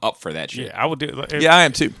 I'm up for that shit. Yeah, I would do it. Yeah, I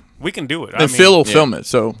am too. We can do it. And Phil will film it.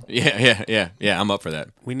 So Yeah, I'm up for that.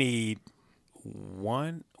 We need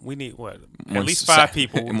one. We need what? At One least sa- 5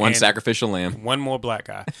 people and one sacrificial lamb. One more black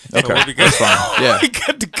guy. So Okay, we'll be good. Yeah. we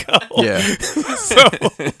good to go. yeah, So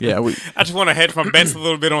yeah. I just want to head from Ben's a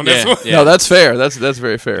little bit on this Yeah, one. yeah. No, that's fair. That's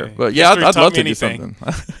very fair. But yeah, History I'd taught love me to do anything.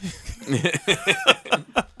 something.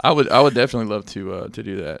 I would definitely love to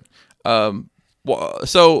do that. Well,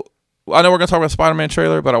 so I know we're gonna talk about Spider-Man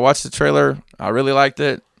trailer, but I watched the trailer. I really liked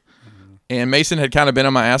it. And Mason had kind of been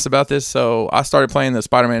on my ass about this, so I started playing the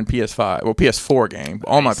Spider-Man PS4 game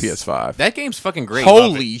on my PS5. That game's fucking great.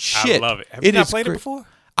 Holy shit! I love it. Have you not is played great. it before?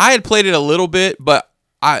 I had played it a little bit, but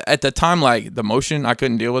at the time, like the motion, I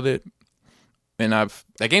couldn't deal with it. And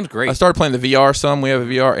That game's great. I started playing the VR some. We have a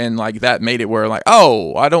VR, and like that made it where like,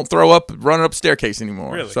 oh, I don't throw up running up staircase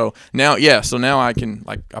anymore. Really? So now I can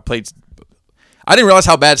I didn't realize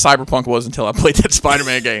how bad Cyberpunk was until I played that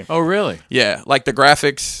Spider-Man game. Oh, really? Yeah, like the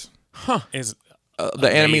graphics, Is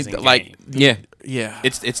the enemies, amazing like game. Yeah. yeah,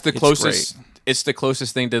 It's the closest. It's the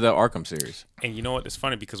closest thing to the Arkham series. And you know what? It's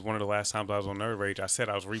funny because one of the last times I was on Nerd Rage, I said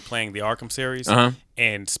I was replaying the Arkham series, Uh-huh.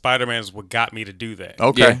 and Spider-Man is what got me to do that.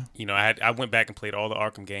 okay. Yeah. I went back and played all the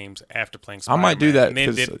Arkham games after playing I Spider-Man. might do that and then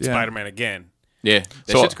 'cause, did yeah. Spider-Man again. Yeah,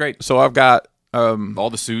 that So shit's great. So I've got All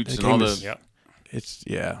the suits The and all game the. is-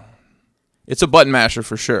 Yep. it's a button masher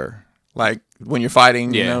for sure. Like when you're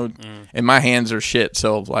fighting, you Yeah. know, and my hands are shit.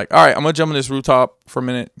 So like, all right, I'm gonna jump on this rooftop for a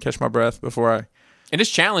minute, catch my breath before I. And it's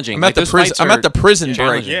challenging. I'm at the prison. I'm at the prison break.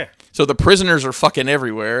 challenging. Yeah. So the prisoners are fucking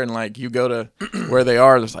everywhere, and like you go to where they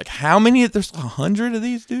are. There's like how many? There's 100 of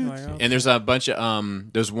these dudes. And there's a bunch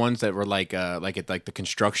of those ones that were like at like the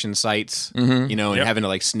construction sites, you know, and Yep. having to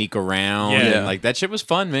like sneak around. Yeah. And, like that shit was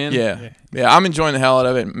fun, man. Yeah. I'm enjoying the hell out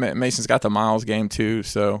of it. Mason's got the Miles game too,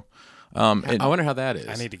 so I wonder how that is.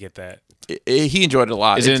 I need to get that. he enjoyed it a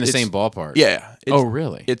lot. Is it in the It's- same ballpark? Yeah. Oh,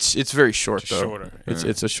 really? It's very short though. shorter.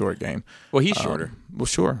 It's a short game. Well, he's shorter. Well,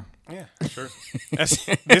 sure. Yeah, sure.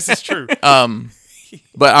 This is true.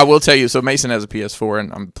 But I will tell you, so Mason has a PS4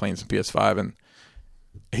 and I'm playing some PS5, and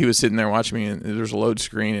he was sitting there watching me, and there's a load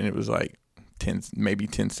screen, and it was like 10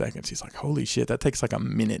 seconds. He's like, holy shit, that takes like a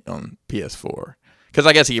minute on PS4. Because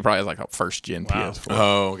I guess he probably has like a first gen Wow. PS4.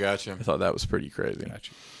 Oh, gotcha. I thought that was pretty crazy.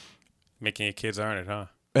 Gotcha. Making your kids earn it, huh?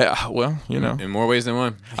 Yeah, well, you know, In more ways than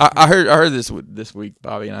one. I heard this week,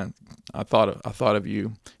 Bobby, and I thought of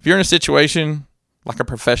you. If you're in a situation like a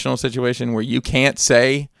professional situation where you can't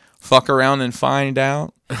say "fuck around and find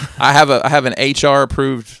out," I have an HR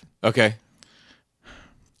approved. Okay.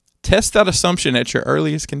 Test that assumption at your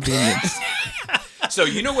earliest convenience. So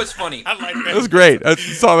you know what's funny? I like It that. was great. I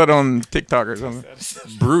saw that on TikTok or something.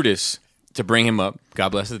 Brutus, to bring him up, God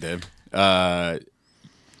bless the dead,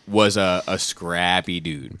 was a scrappy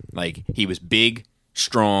dude. Like, he was big,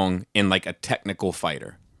 strong, and like a technical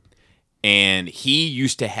fighter. And he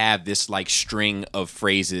used to have this like string of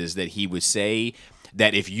phrases that he would say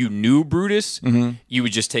that if you knew Brutus, you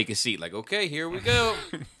would just take a seat. Like, okay, here we go.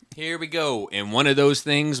 Here we go. And one of those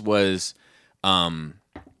things was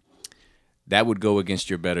that would go against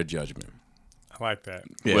your better judgment. I like that.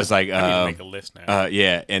 Yeah. Was like, I need to make a list now.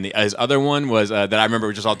 yeah, and his other one was that I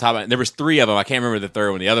remember just on top of it. There was 3 of them. I can't remember the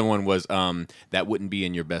third one. The other one was that wouldn't be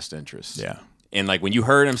in your best interest. Yeah. And like when you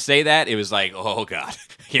heard him say that, it was like, oh God.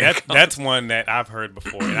 Here it comes. That's one that I've heard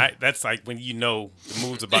before. And that's like when you know the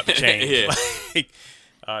mood's about to change. Yeah.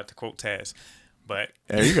 Like, to quote Taz. But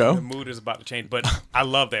There you go. the mood is about to change. But I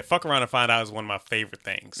love that. Fuck around and find out is one of my favorite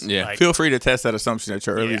things. Yeah. Like, Feel free to test that assumption at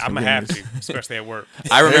your yeah, earliest I'm gonna have convenience. to, especially at work.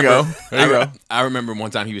 I remember. There you go. There you go. I remember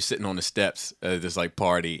one time he was sitting on the steps of this like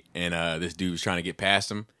party, and this dude was trying to get past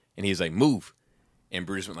him, and he was like, "Move," and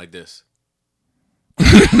Bruce went like this.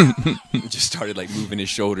 Just started like moving his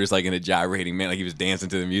shoulders like in a gyrating man, like he was dancing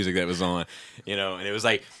to the music that was on, you know. And it was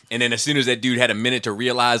like, and then as soon as that dude had a minute to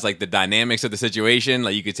realize like the dynamics of the situation,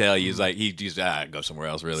 like you could tell he was like, he just go somewhere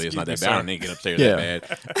else. Really, it's not that Excuse bad. me, I don't need to get upstairs Yeah. that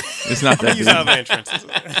bad. It's not that Use deep. other entrances.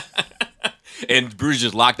 And Bruce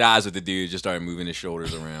just locked eyes with the dude, just started moving his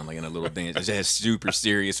shoulders around like in a little dance. Just had a super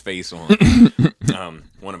serious face on.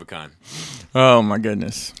 One of a kind. Oh my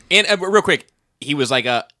goodness. And real quick, he was like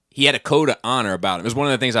he had a code of honor about him. It was one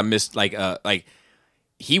of the things I missed. Like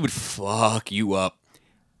he would fuck you up,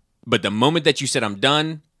 but the moment that you said I'm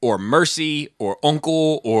done, or mercy, or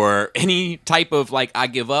uncle, or any type of like I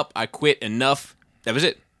give up, I quit, enough, that was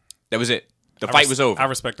it. That was it. The fight was over. I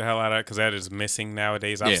respect the hell out of that because that is missing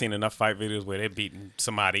nowadays. I've Yeah. seen enough fight videos where they're beating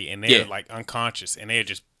somebody and they're Yeah. like unconscious and they're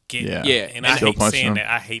just getting Yeah. Yeah. And And I still hate punching saying them. that.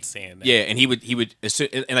 I hate saying that. Yeah, and he would,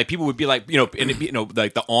 and like people would be like, you know, and it'd be, you know,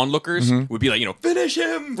 like the onlookers would be like, you know, finish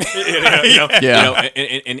him, you know, Yeah. you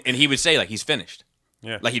know, and he would say like he's finished,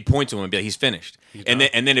 Yeah. like he'd point to him and be like he's finished, and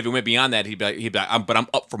then if it went beyond that, he'd be like, but I'm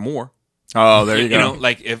up for more, Oh, there you go. you know,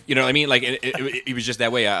 like if you know what I mean, like it was just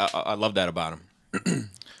that way. I love that about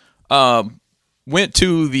him. Went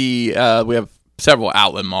to we have several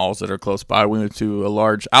outlet malls that are close by. We went to a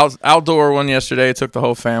large outdoor one yesterday. Took the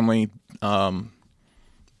whole family. Balled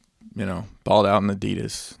out in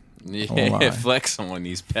Adidas. Yeah, my. flex on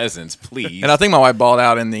these peasants, please. And I think my wife balled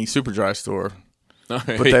out in the Superdry store, but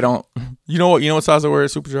they don't. You know what size I wear at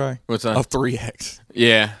Superdry? What's that? A 3X.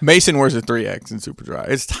 Yeah, Mason wears a 3X in Superdry.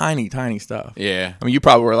 It's tiny stuff. yeah. I mean, you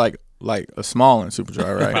probably wear like a small in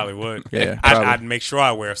Superdry, right? Probably would. Yeah, I'd probably. make sure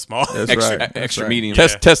I wear a small. That's Extra- right. That's extra right. medium.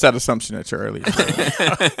 Test that assumption at your earliest.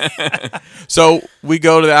 So we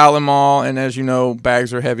go to the outlet mall, and as you know,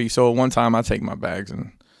 bags are heavy. So one time I take my bags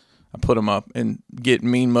and I put them up and get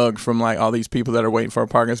mean mugged from like all these people that are waiting for a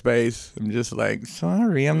parking space. I'm just like,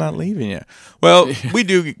 sorry, I'm not leaving yet. Well,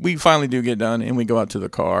 we finally do get done, and we go out to the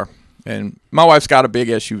car. And my wife's got a big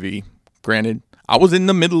SUV. Granted, I was in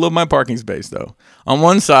the middle of my parking space though. On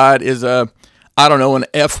one side is an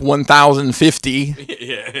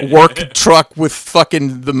F-1050 work truck with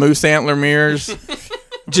fucking the moose antler mirrors.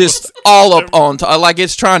 Just all up on top. Like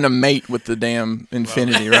it's trying to mate with the damn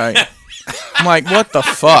Infinity, right? I'm like, what the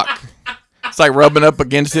fuck? It's like rubbing up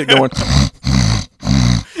against it, going.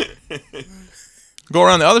 Go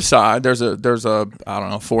around the other side. There's a I don't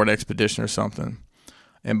know, Ford Expedition or something.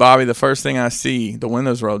 And Bobby, the first thing I see, the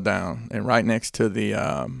windows rolled down, and right next to the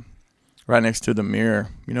mirror,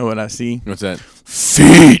 you know what I see? What's that?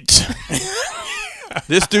 Feet.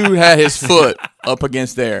 This dude had his foot up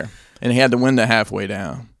against there, and he had the window halfway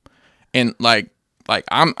down. And like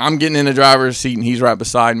I'm getting in the driver's seat, and he's right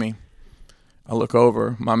beside me. I look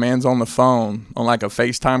over, my man's on the phone on like a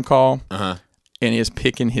FaceTime call, and is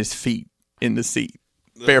picking his feet in the seat,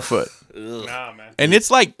 barefoot. Nah, man. And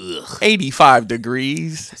it's like 85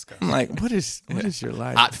 degrees. I'm like, what is your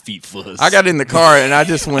life? Hot feet fuzz. I got in the car and I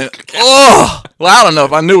just went, oh. Well, I don't know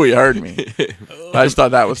if I knew he heard me. I just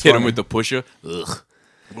thought that was hit funny. him with the pusher. Ugh.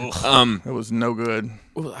 It was no good.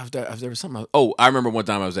 Well, there was something. Oh, I remember one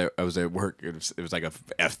time I was at work. It was like a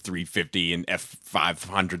F350 and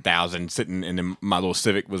F500,000 sitting, and then my little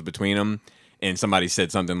Civic was between them. And somebody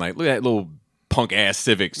said something like, "Look at that little punk ass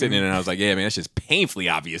Civic sitting in it. And I was like, yeah, man, that's just painfully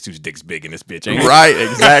obvious whose dick's big in this bitch. Ain't it? Right,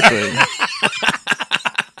 exactly.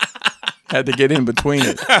 Had to get in between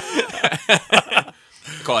it.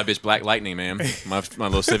 Call that bitch Black Lightning, man. My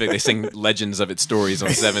little Civic. They sing legends of its stories on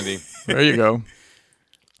 70. There you go.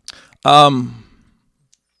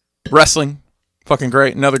 Wrestling, fucking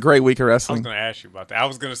great. Another great week of I was wrestling. going to ask you about that. I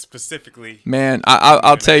was going to specifically. Man,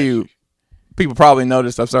 I'll tell you. People probably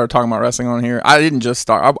noticed I've started talking about wrestling on here. I didn't just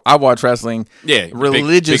start. I watch wrestling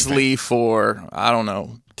religiously for, I don't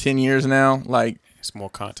know, 10 years now. Like, It's more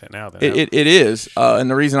content now than it is.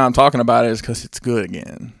 And the reason I'm talking about it is because it's good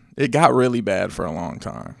again. It got really bad for a long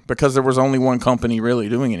time because there was only one company really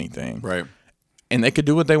doing anything. Right. And they could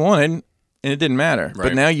do what they wanted, and it didn't matter. Right.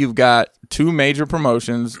 But now you've got two major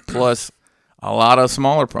promotions plus a lot of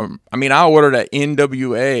smaller. I ordered an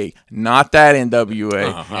NWA, not that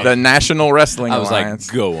NWA, the National Wrestling I was Alliance.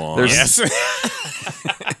 like, go on. Yes.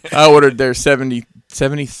 I ordered their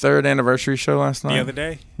 73rd anniversary show last night. The other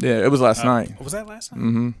day? Yeah, it was last night. Was that last night?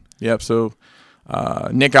 Mm-hmm. Yep. So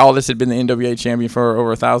Nick Aldis had been the NWA champion for over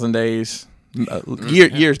 1,000 days.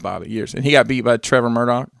 Years, Bobby, years. And he got beat by Trevor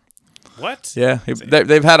Murdoch. What? Yeah,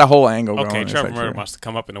 they've had a whole angle going. Okay, Trevor actually. Murdoch must have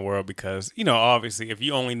come up in the world because, obviously, if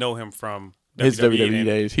you only know him from His WWE, WWE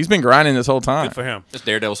days. He's been grinding this whole time. good for him. That's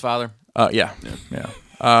Daredevil's father. Yeah.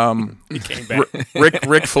 He came back.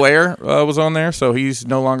 Ric Flair was on there, so he's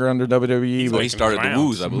no longer under WWE. Well, But he started the Crowns.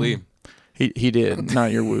 woos, I believe. he did.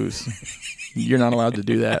 Not your woos. You're not allowed to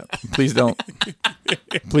do that. Please don't.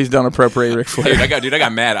 Please don't appropriate Ric Flair. Dude, I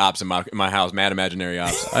got mad ops in my house, mad imaginary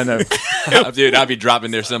ops. I know. Dude, I'd be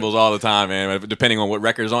dropping their symbols all the time, man. Depending on what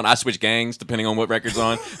record's on, I switch gangs. Depending on what record's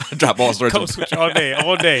on, I drop all sorts Code of. switch all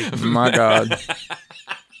day. My God.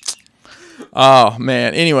 Oh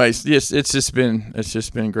man. Anyways, yes, it's just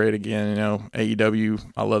been great again. AEW.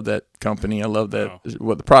 I love that company. I love that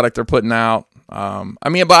what the product they're putting out.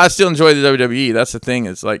 But I still enjoy the WWE. That's the thing.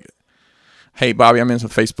 It's like, hey, Bobby, I'm in some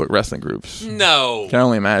Facebook wrestling groups. No. Can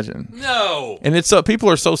only imagine. No. And it's people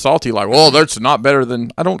are so salty, like, well, that's not better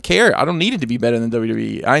than. I don't care. I don't need it to be better than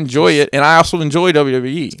WWE. I enjoy it, and I also enjoy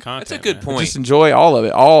WWE. That's a good I point. just enjoy all of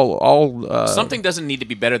it. All Something doesn't need to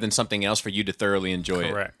be better than something else for you to thoroughly enjoy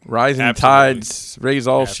it. Correct. rising Absolutely. tides raise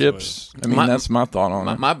all Absolutely. ships. That's my thought on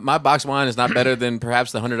it. My box wine is not better than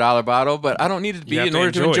perhaps the $100 bottle, but I don't need it to be You have in to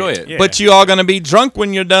order to enjoy enjoy it. it. Yeah. But you all gonna be drunk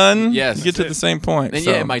when you're done. Yes, you get to that's the same point. And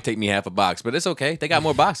so, yeah, it might take me half a box, but it's okay. They got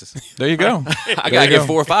more boxes. there you go. I gotta you get go.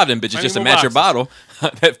 4 or 5 of them bitches Plenty just to more match your boxes.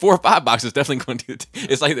 bottle. That 4 or 5 boxes is definitely going to do it.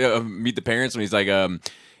 It's like Meet the Parents when he's like, do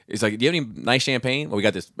you have any nice champagne? Well, we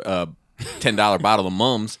got this $10 bottle of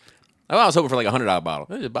Mums. Oh, I was hoping for like a $100 bottle.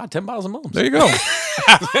 Just buy 10 bottles of Mums. There you go.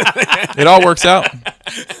 It all works out.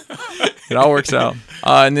 It all works out.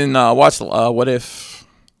 And then watch What If.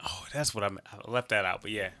 Oh, that's what I left that out, but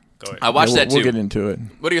yeah, go ahead. I watched that too. We'll get into it.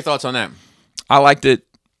 What are your thoughts on that? I liked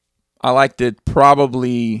it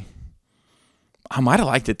probably. I might have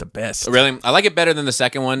liked it the best. Really? I like it better than the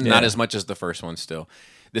second one, not Yeah. as much as the first one still.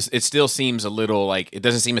 It still seems a little like it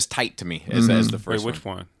doesn't seem as tight to me as the Wait, first which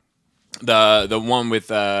one. one? The one with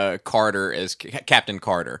Carter as Captain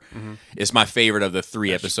Carter is my favorite of the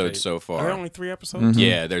 3 episodes so Are far. there only 3 episodes?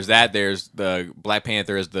 Yeah, there's that. There's the Black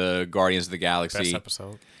Panther as the Guardians of the Best Galaxy.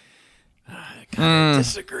 episode.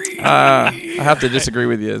 Disagree. I have to disagree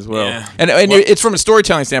with you as well. Yeah. And it's from a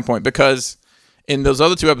storytelling standpoint because in those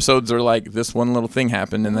other 2 episodes are like this one little thing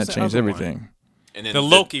happened and What Oh, that was the changed other one? everything. And then The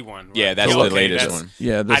Loki one. Right? Yeah, that's the latest one.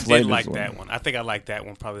 Yeah, I this did latest like one. that one. I think I like that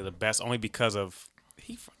one probably the best, only because of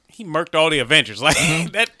he murked all the Avengers. Like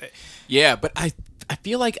that. Yeah, but I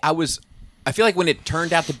feel like when it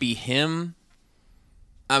turned out to be him,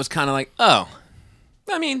 I was kind of like, oh,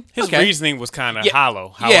 I mean, His okay. reasoning was kind of Yeah.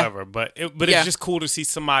 hollow, Yeah. however, but Yeah. it's just cool to see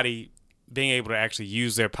somebody being able to actually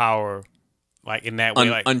use their power, like in that way.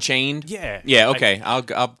 Like, Unchained. yeah, Yeah. like, Okay.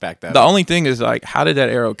 I'll back that. The up. only thing is like, how did that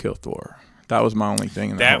arrow kill Thor? That was my only thing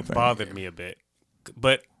in the whole that thing. bothered me a bit.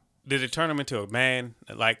 But did it turn him into a man?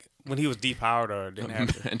 Like when he was depowered, or didn't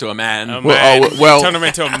have to? Into a man. A Well, man. well- turn him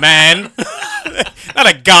into a man,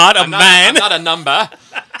 not a god, a man. I'm not a number.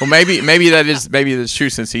 Well, maybe that's true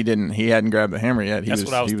since he hadn't grabbed the hammer yet. That's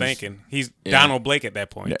what I was thinking. He's Yeah. Donald Blake at that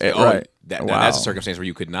point. Yeah, Oh, right. Now Wow. that's a circumstance where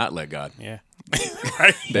you could not let God. Yeah.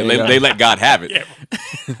 Right? They, you go. they let God have it. Yeah.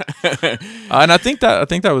 And I think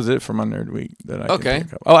that was it for my nerd week that I could Okay.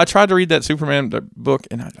 think of. Oh, I tried to read that Superman book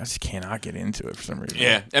and I just cannot get into it for some reason.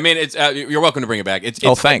 Yeah, I mean, it's you're welcome to bring it back. It's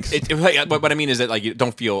Oh, thanks. What I mean is that like you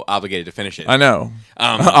don't feel obligated to finish it. I know.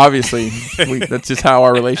 Um, Obviously, that's just how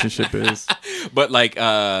our relationship is. But like,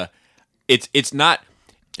 it's not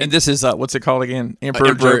And this is what's it called again?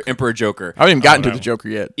 Emperor Joker. Emperor Joker. I haven't even gotten to no. the Joker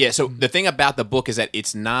yet. Yeah. So the thing about the book is that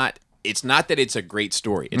it's not it's not that it's a great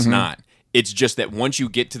story. It's not. It's just that once you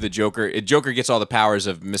get to the Joker, Joker gets all the powers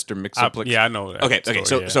of Mr. Mxyzptlk. Yeah, I know that. Okay.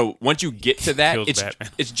 Story, So once you get to that, Kills it's Batman.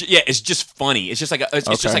 it's just funny. It's just like it's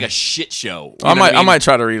just like a shit show. You I know might what I might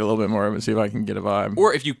try to read a little bit more of it, see if I can get a vibe.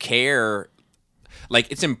 Or if you care, like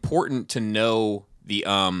it's important to know the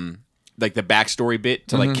like the backstory bit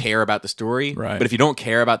to like care about the story. Right. But if you don't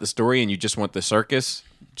care about the story and you just want the circus,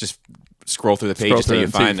 just scroll through the page Scroll until you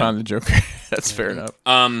through it find them. the Joker. That's fair enough.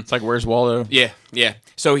 It's like, where's Waldo? Yeah.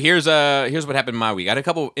 So here's what happened my week. I had a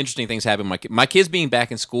couple interesting things happen. My kids being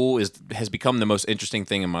back in school has become the most interesting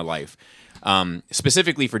thing in my life.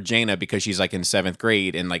 Specifically for Jaina, because she's like in 7th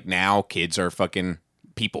grade, and like now kids are fucking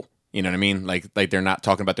people. You know what I mean? Like they're not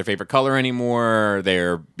talking about their favorite color anymore.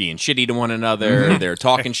 They're being shitty to one another. They're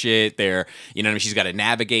talking shit. They're, you know what I mean? She's got to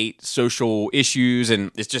navigate social issues,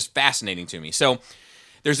 and it's just fascinating to me. So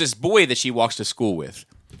there's this boy that she walks to school with.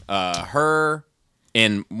 Her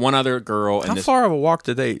and one other girl. How and this, far of a walk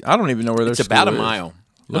did they? I don't even know where their it's about a school is. mile.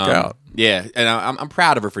 Look out. Yeah, and I'm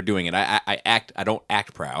proud of her for doing it. I don't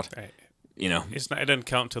act proud. Right. You know, It doesn't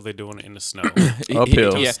count until they're doing it in the snow. Uphill.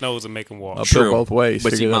 Until Yeah. it snows and make them walk. Uphill both ways.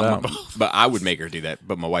 But, Figure that out. but I would make her do that,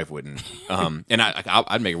 but my wife wouldn't. And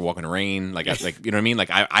I'd make her walk in the rain, like you know what I mean? Like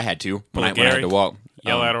I had to when I had Gary, to walk.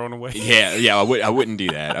 Yell at her on the way. Yeah. I wouldn't do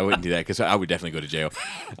that. I wouldn't do that because I would definitely go to jail.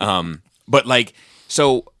 But like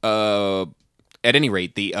so, at any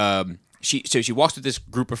rate, she walks with this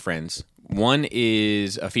group of friends. One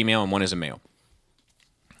is a female and one is a male.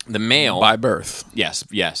 The male By birth. Yes,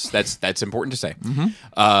 that's important to say.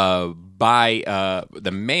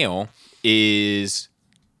 The male is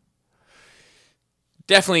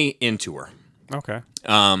definitely into her. Okay.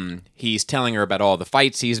 He's telling her about all the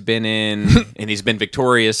fights he's been in, and he's been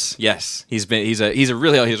victorious. Yes, he's a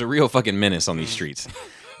real fucking menace on these streets.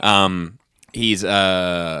 He's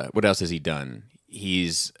what else has he done? He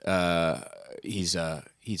has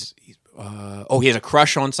a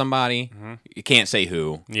crush on somebody. You can't say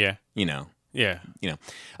who. Yeah. You know. Yeah. You know.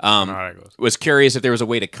 I know how that goes. Was curious if there was a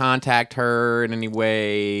way to contact her in any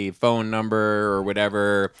way, phone number or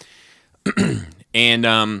whatever.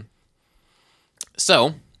 And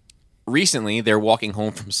so recently they're walking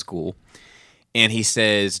home from school, and he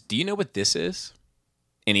says, "Do you know what this is?"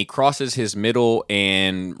 And he crosses his middle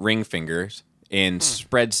and ring fingers and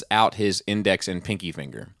spreads out his index and pinky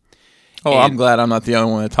finger. Oh, And- I'm glad I'm not the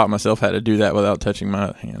only one that taught myself how to do that without touching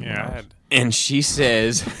my hand. Yeah. I had, And she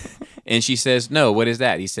says, "No, what is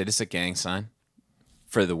that?" He said, "It's a gang sign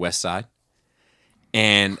for the West Side."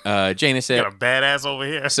 And Jaina said, got a badass over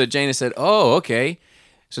here. so Jaina said, "Oh, okay."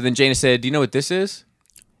 So then Jaina said, "Do you know what this is?"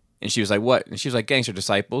 And she was like, "What?" And she was like, "Gangster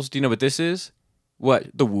Disciples. Do you know what this is?" "What?"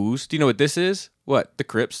 "The Woos. Do you know what this is?" "What?" "The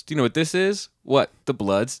Crips. Do you know what this is?" "What?" "The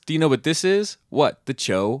Bloods. Do you know what this is?" "What?" "The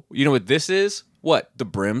Cho. You know what this is?" "What?" "The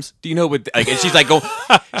Brims. Do you know what?" Like, and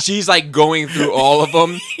she's like going through all of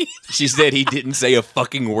them. She said he didn't say a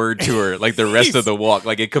fucking word to her like the rest of the walk.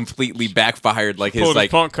 Like it completely backfired. Like his Pulled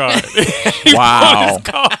like his punk card. Wow.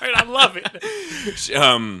 card. I love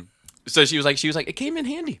it. So she was like, it came in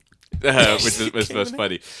handy, which was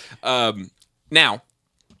funny. Now,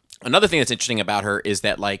 another thing that's interesting about her is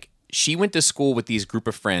that like she went to school with these group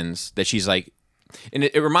of friends that she's like, and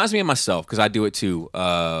it reminds me of myself because I do it too.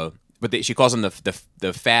 But she calls them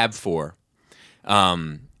the Fab Four.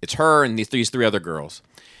 It's her and these three other girls.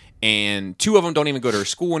 And two of them don't even go to her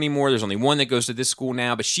school anymore. There's only one that goes to this school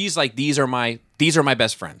now. But she's like, these are my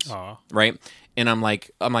best friends, Aw. right? And I'm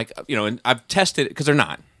like, you know, and I've tested it because they're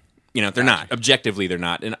not, you know, they're not objectively they're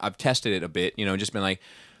not. And I've tested it a bit, you know, just been like,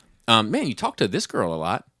 man, you talk to this girl a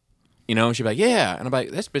lot, you know. And she'd be like, yeah, and I'm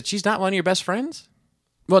like, but she's not one of your best friends.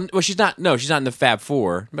 Well, she's not. No, she's not in the Fab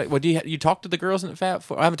Four. But well, do you talk to the girls in the Fab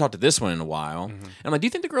Four? I haven't talked to this one in a while. And I'm like, do you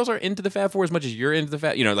think the girls are into the Fab Four as much as you're into the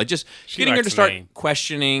Fab? You know, like just getting her likes to the start name.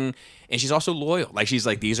 questioning. And she's also loyal. Like she's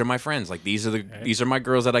like, these are my friends. Like these are my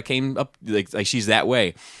girls that I came up. Like she's that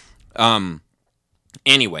way.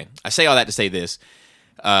 Anyway, I say all that to say this.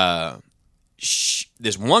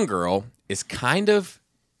 This one girl is kind of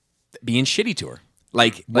being shitty to her.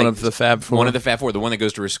 Like One of the Fab Four? One of the Fab Four, the one that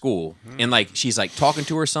goes to her school. And like she's like talking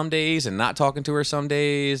to her some days and not talking to her some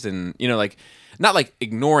days, and you know, like not like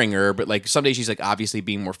ignoring her, but like some days she's like obviously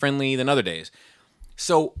being more friendly than other days.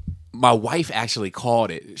 So my wife actually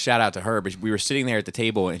called it. Shout out to her, but we were sitting there at the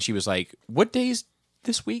table and she was like, "What days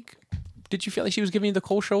this week did you feel like she was giving you the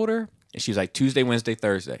cold shoulder?" And she was like, "Tuesday, Wednesday,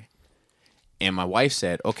 Thursday." And my wife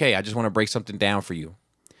said, "Okay, I just want to break something down for you.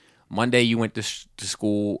 Monday, you went to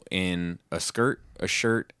school in a skirt, a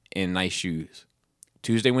shirt, and nice shoes.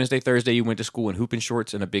 Tuesday, Wednesday, Thursday, you went to school in hooping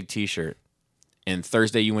shorts and a big T-shirt. and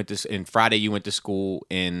Thursday you went to, and Friday you went to school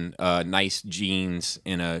in nice jeans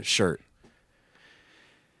and a shirt.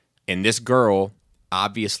 And this girl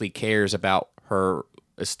obviously cares about her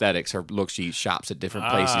aesthetics, her look. She shops at different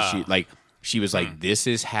places. She was like, this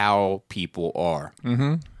is how people are.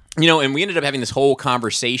 Mm-hmm. You know, and we ended up having this whole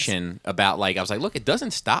conversation about, like, I was like, look, it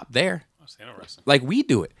doesn't stop there. That's interesting. Like, we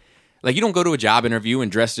do it. Like, you don't go to a job interview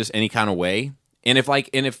and dress just any kind of way. And if I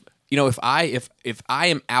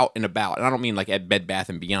am out and about, and I don't mean like at Bed Bath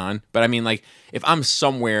and Beyond, but I mean like if I'm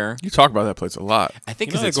somewhere. You talk about that place a lot. I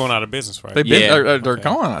think they're going out of business, right? They're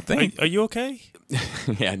gone, I think. Are you okay?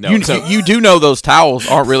 Yeah, no. You do know those towels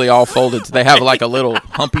aren't really all folded. They have like a little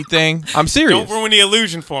humpy thing. I'm serious. Don't ruin the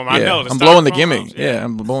illusion for them. I know. I'm blowing the gimmick. Yeah,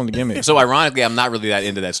 I'm blowing the gimmick. So ironically, I'm not really that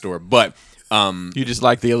into that store, but you just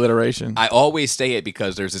like the alliteration. I always say it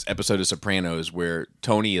because there's this episode of Sopranos where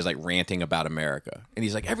Tony is like ranting about America, and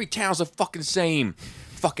he's like, every town's the fucking same,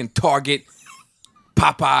 fucking Target,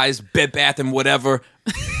 Popeyes, Bed Bath, and whatever.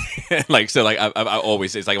 I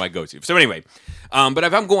always say it's like my go-to. So anyway, but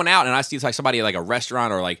if I'm going out and I see like somebody at like a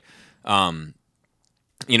restaurant or like, at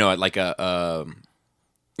like a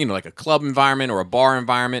like a club environment or a bar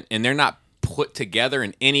environment, and they're not put together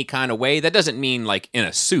in any kind of way, that doesn't mean like in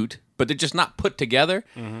a suit, but they're just not put together,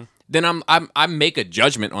 then I make a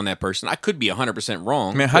judgment on that person. I could be 100%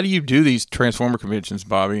 wrong. Man, how do you do these Transformer conventions,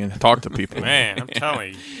 Bobby, and talk to people? Man, I'm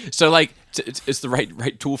telling you. So like, it's the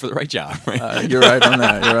right tool for the right job. Right? You're right on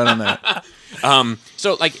that.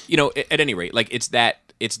 So like, at any rate, like it's that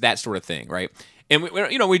sort of thing, right? And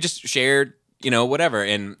we just shared, whatever,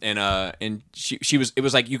 and she was. It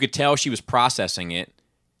was like you could tell she was processing it.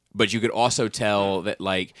 But you could also tell that,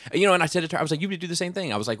 like, and I said to her, I was like, you would do the same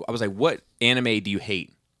thing. I was like, what anime do you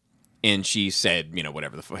hate? And she said,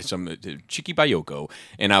 whatever the fuck, some Chiki Bayoko.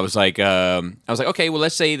 And I was like, okay, well,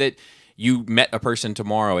 let's say that you met a person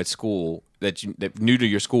tomorrow at school that new to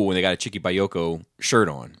your school and they got a Chiki Bayoko shirt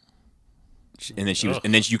on. And then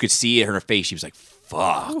and then you could see it in her face. She was like,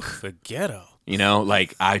 fuck. Oof, the ghetto.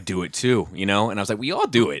 Like, I do it too, And I was like, we all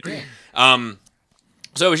do it.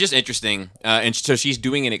 So it was just interesting, and so she's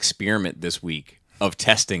doing an experiment this week of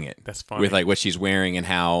testing it. That's funny. With like what she's wearing and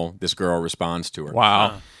how this girl responds to her.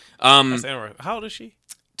 Wow. That's interesting. How old is she?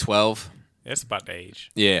 12. That's about the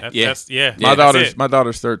age. Yeah. My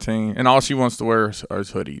daughter's 13, and all she wants to wear is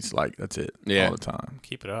hoodies. Like that's it. Yeah. All the time.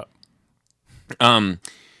 Keep it up.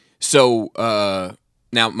 So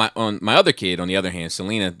now my other kid, on the other hand,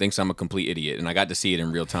 Selena, thinks I'm a complete idiot, and I got to see it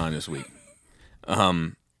in real time this week.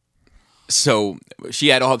 So she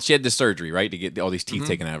had this surgery, right, to get all these teeth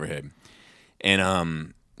taken out of her head,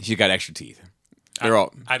 and she got extra teeth.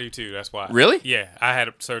 I do too. That's why. Really? Yeah, I had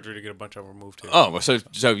surgery to get a bunch of them removed too. Oh, well,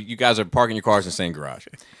 so you guys are parking your cars in the same garage,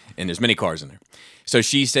 and there's many cars in there. So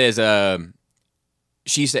she says, I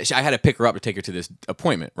had to pick her up to take her to this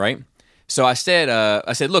appointment, right? So I said,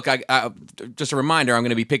 look, I just a reminder, I'm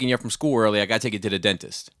going to be picking you up from school early. I got to take you to the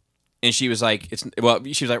dentist, and she was like,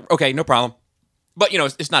 she was like, okay, no problem. But,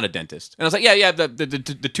 it's not a dentist. And I was like, yeah,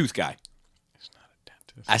 the tooth guy. It's not a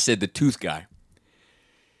dentist. I said the tooth guy.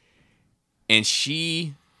 And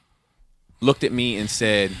she looked at me and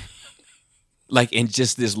said, like, and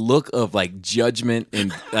just this look of, like, judgment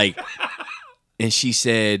and, like, and she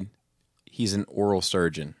said, he's an oral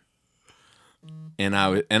surgeon. And I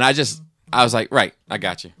was like, right, I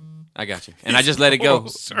got you. And I just let it go.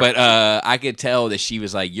 But I could tell that she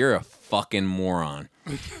was like, you're a fucking moron.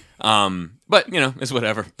 But it's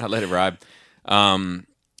whatever. I let it ride.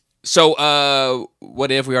 So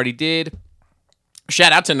what if we already did?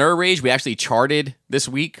 Shout out to Nerd Rage. We actually charted this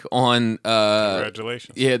week on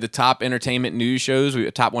Congratulations. Yeah, the top entertainment news shows. We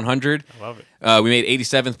top 100. I love it. We made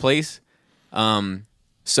 87th place.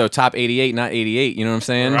 So top 88, not 88. You know what I'm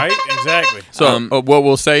saying? Right? Exactly. So what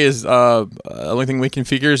we'll say is, only thing we can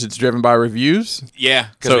figure is it's driven by reviews. Yeah,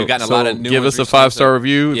 because we've gotten a lot of new give ones us a 5-star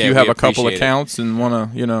review if Yeah, you we have a couple appreciate it. accounts and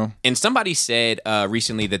want to, And somebody said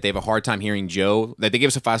recently that they have a hard time hearing Joe. That they give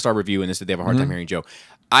us a 5-star review and they said they have a hard time hearing Joe.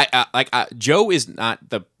 Joe is not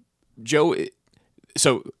the Joe.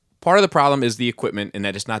 So part of the problem is the equipment, and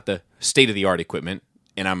that it's not the state of the art equipment.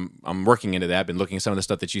 And I'm working into that. I've been looking at some of the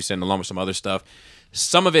stuff that you send along with some other stuff.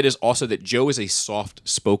 Some of it is also that Joe is a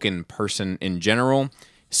soft-spoken person in general.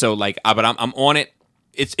 So but I'm on it.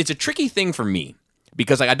 It's a tricky thing for me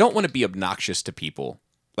because I don't want to be obnoxious to people.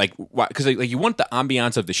 Because you want the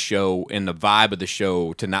ambiance of the show and the vibe of the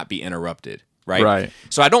show to not be interrupted, right? Right.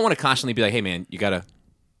 So I don't want to constantly be like, hey man, you gotta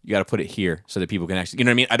put it here so that people can actually, you know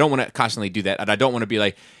what I mean? I don't want to constantly do that, and I don't want to be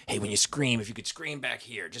like, hey, when you scream, if you could scream back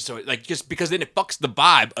here, just because then it fucks the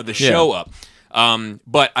vibe of the show up.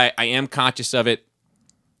 But I am conscious of it.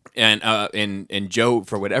 And Joe,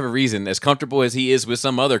 for whatever reason, as comfortable as he is with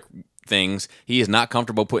some other things, he is not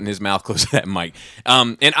comfortable putting his mouth close to that mic.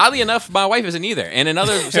 And oddly enough, my wife isn't either. And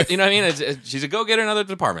another, you know what I mean? She's a go-getter in another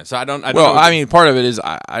department. So I don't. Well, I mean, part of it is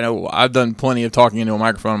I know I've done plenty of talking into a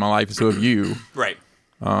microphone in my life, and so have you. Right.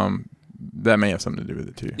 That may have something to do with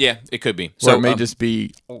it too. Yeah, it could be. So So it may just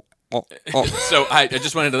be. So I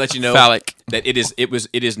just wanted to let you know Phallic. that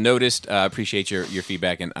it is noticed. I appreciate your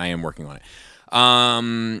feedback, and I am working on it.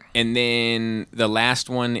 And then the last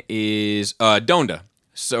one is Donda.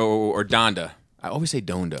 Or Donda. I always say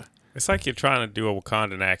Donda. It's like you're trying to do a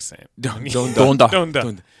Wakandan accent.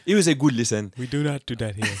 Donda. It was a good listen. We do not do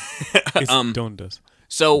that here. It's Dondas.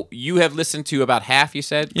 So you have listened to about half, you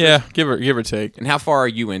said? Yeah, give or take. And how far are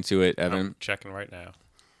you into it, Evan? I'm checking right now.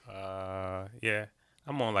 Yeah,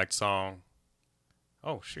 I'm on like song.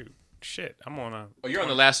 Oh shit! I'm on a. Oh, you're on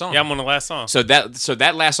the last song. Yeah, I'm on the last song. So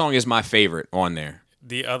that last song is my favorite on there.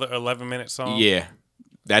 The other 11-minute song. Yeah,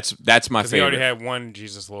 that's my Because we already favorite. had one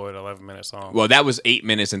Jesus Lord 11-minute song. Well, that was 8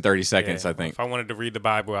 minutes and 30 seconds, Yeah, I think. If I wanted to read the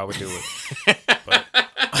Bible, I would do it.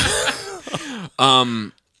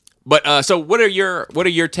 But So what are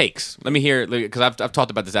your takes? Let me hear, because I've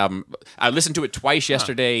talked about this album. I listened to it twice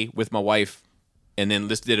yesterday with my wife, and then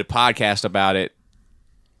did a podcast about it,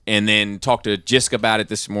 and then talked to Jisk about it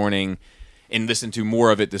this morning, and listened to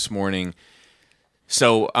more of it this morning.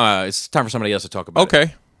 So it's time for somebody else to talk about it.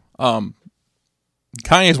 Okay.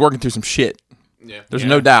 Kanye's working through some shit. Yeah. There's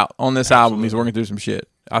no doubt on this album he's working through some shit.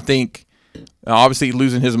 I think obviously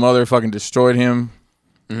losing his mother fucking destroyed him,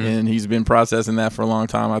 and he's been processing that for a long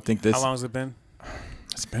time. I think this. how long has it been?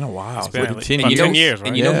 It's been a while. It's been like like 10 about years. 10 years, right?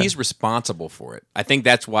 And you know Yeah. he's responsible for it. I think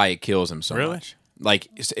that's why it kills him so Really? much. Like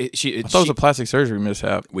I thought it was a plastic surgery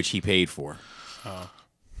mishap. which he paid for.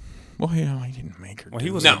 Well, yeah, he didn't make her. Well, he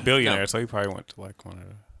was No, a billionaire, no. so he probably went to like one of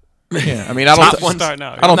the. Yeah, I mean, I Top don't. one. Starting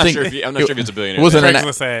out. I don't I'm think. not sure if he's a billionaire. Was it an?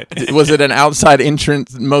 Craigslist ad. Was it an outside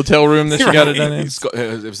entrance motel room that she got it done in?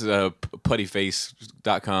 It was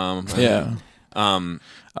puttyface.com. Yeah.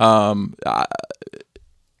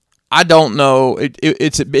 I don't know.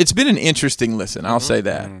 It's been an interesting listen. I'll say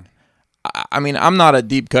that. I mean, I'm not a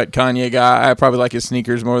deep cut Kanye guy. I probably like his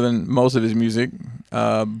sneakers more than most of his music.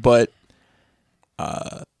 But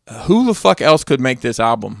who the fuck else could make this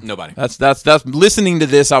album? Nobody. That's listening to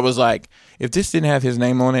this. I was like, if this didn't have his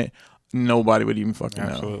name on it, nobody would even fucking know.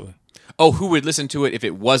 Absolutely. Oh, who would listen to it if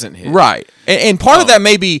it wasn't his? Right. And part of that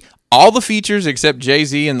may be all the features except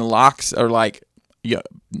Jay-Z and the Locks are like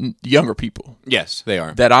younger people Yes, they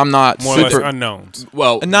are. that I'm not More or less super. unknowns.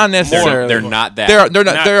 Well, Not necessarily. They're not that. They're not.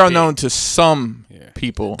 Not They're big. unknown to some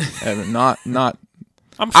people. Evan. Not.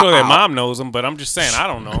 I'm sure their mom knows them, but I'm just saying I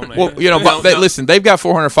don't know them. Well, you know. No, But no. listen, they've got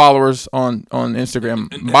 400 followers on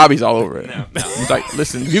Instagram. Bobby's all over it. He's like,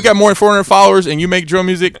 listen, if you got more than 400 followers and you make drill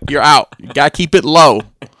music, you're out. You gotta keep it low.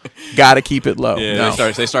 Gotta keep it low. Yeah,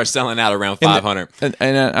 No. they start selling out around 500.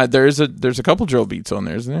 And there's a couple drill beats on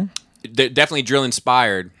there, isn't there? They're definitely drill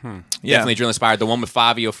inspired. Yeah. Definitely drill inspired. The one with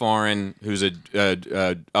Fabio Foreign, who's a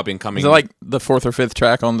up and coming. Is it like the fourth or fifth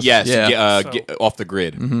track on the? yes, Yeah. get off the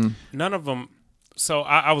grid. None of them. So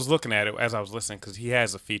I was looking at it as I was listening because he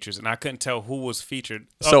has the features, and I couldn't tell who was featured.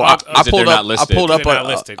 So I I pulled they're not up. I listed. pulled up. They're not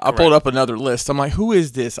listed, I pulled correct. up another list. I'm like, who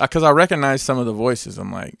is this? Because I recognize some of the voices.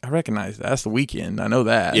 I'm like, I recognize that. That's The Weeknd. I know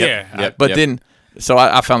that. Yeah. Yep, But yep. then, so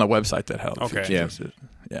I found a website that helped. Okay. features it.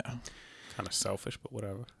 Yeah. kind of selfish, but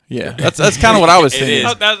whatever. Yeah. That's kind of what I was It thinking.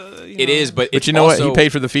 is. It is, but But it's you know also, what? He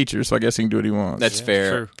paid for the features, so I guess he can do what he wants. That's fair.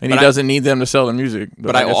 true. and But he doesn't need them to sell their music.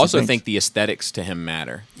 But I guess he also thinks- think the aesthetics to him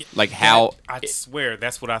matter. Like how. I swear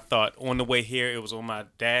that's what I thought on the way here. It was on my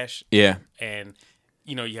dash, Yeah. and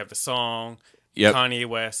you have the song, Yep. Kanye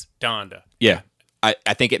West, Donda. Yeah. I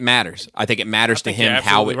think it matters. I think it matters to think him you're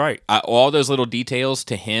how absolutely it. right. All those little details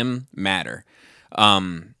to him matter.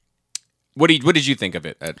 What did you think of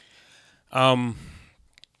it?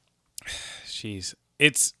 Jeez,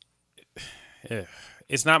 it's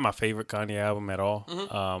not my favorite Kanye album at all.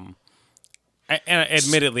 And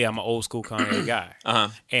admittedly, I'm an old school Kanye guy.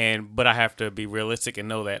 But I have to be realistic and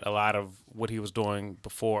know that a lot of what he was doing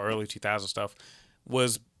before early 2000 stuff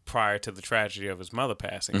was prior to the tragedy of his mother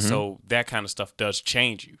passing. So that kind of stuff does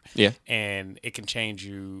change you. Yeah. And it can change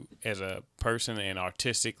you as a person and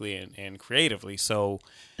artistically and creatively. So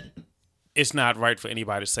it's not right for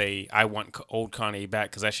anybody to say, I want old Kanye back,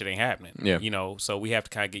 because that shit ain't happening. Yeah. So we have to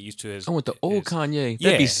kind of get used to his. I want the old his- Kanye.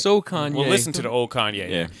 Yeah. That'd be so Kanye. Well, listen to the old Kanye.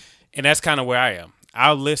 Yeah. And that's kind of where I am.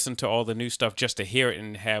 I'll listen to all the new stuff just to hear it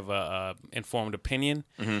and have a informed opinion.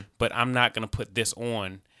 But I'm not going to put this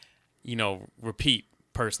on, repeat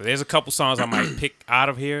personally. There's a couple songs I might pick out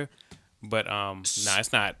of here. But,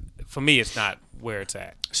 it's not for me, it's not where it's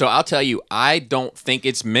at. So I'll tell you, I don't think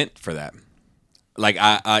it's meant for that. Like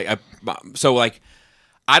I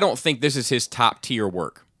don't think this is his top tier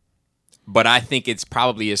work, but I think it's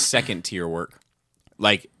probably his second tier work.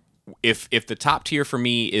 Like if the top tier for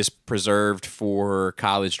me is Preserved for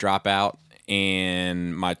College Dropout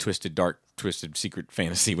and my Twisted Secret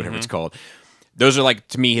Fantasy, whatever it's called, those are like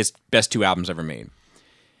to me his best two albums ever made.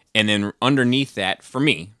 And then underneath that, for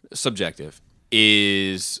me, subjective,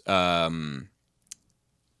 is 808s,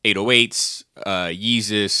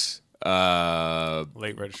 Yeezus.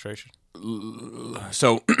 Late Registration.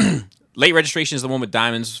 So, Late Registration is the one with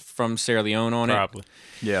Diamonds from Sierra Leone on it. Probably.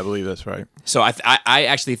 Yeah, I believe that's right. So I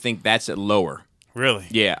actually think that's at lower. Really?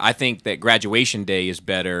 Yeah, I think that Graduation Day is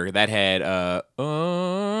better. That had I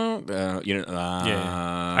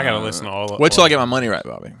gotta listen to all of Wait till I get my money right,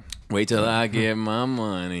 Bobby. Wait till I get my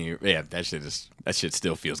money. Yeah, that shit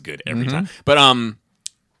still feels good every time. But I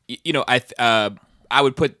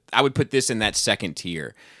would put this in that second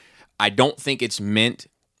tier. I don't think it's meant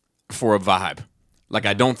for a vibe. Like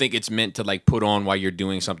I don't think it's meant to like put on while you're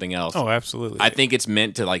doing something else. Oh, absolutely. I think it's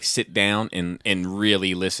meant to like sit down and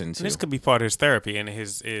really listen to. This could be part of his therapy and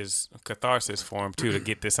his catharsis for him too to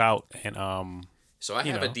get this out. And so I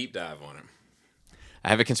have a deep dive on it. I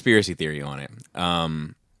have a conspiracy theory on it.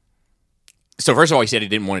 So first of all, he said he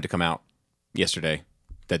didn't want it to come out yesterday.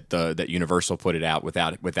 That Universal put it out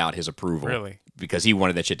without his approval. Really? Because he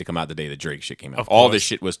wanted that shit to come out the day that Drake shit came out. Of All course. this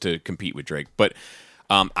shit was to compete with Drake. But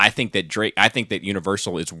I think that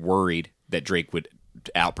Universal is worried that Drake would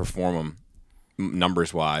outperform him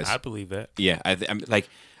numbers wise. I believe that. Yeah, I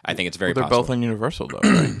think it's very They're possible. both on Universal, though,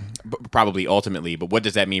 right? Probably ultimately, but what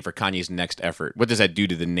does that mean for Kanye's next effort? What does that do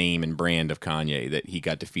to the name and brand of Kanye that he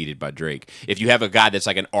got defeated by Drake? If you have a guy that's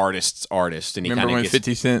like an artist's artist, and he Remember kind when of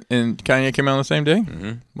 50 Cent and Kanye came out on the same day?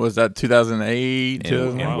 Mm-hmm. Was that 2008?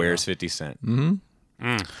 and where's 50 Cent?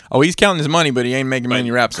 Oh, he's counting his money, but he ain't making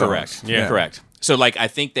many rap songs. Correct. Yeah. Correct. So like I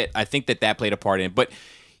think that played a part in it. But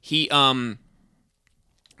he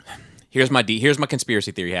here's my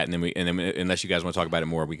conspiracy theory hat, and then unless you guys want to talk about it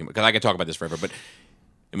more, we can, because I can talk about this forever,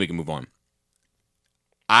 and we can move on.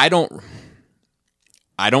 I don't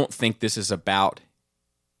think this is about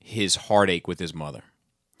his heartache with his mother.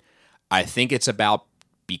 I think it's about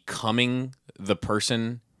becoming the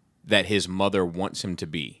person that his mother wants him to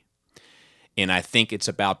be. And I think it's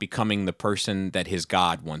about becoming the person that his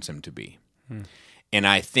God wants him to be. And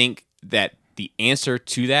I think that the answer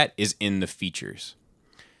to that is in the features.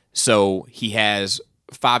 So he has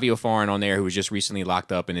Fabio Foreign on there, who was just recently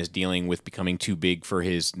locked up and is dealing with becoming too big for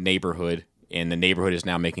his neighborhood, and the neighborhood is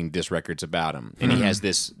now making diss records about him. And he has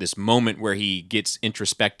this moment where he gets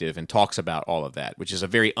introspective and talks about all of that, which is a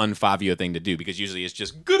very un-Fabio thing to do, because usually it's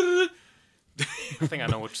just I think I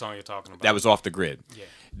know which song you're talking about. that was off the grid. Yeah.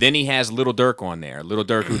 Then he has Little Durk on there. Little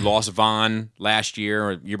Durk, who lost Von last year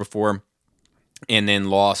or year before, and then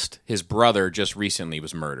lost his brother just recently,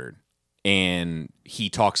 was murdered. And he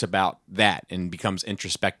talks about that and becomes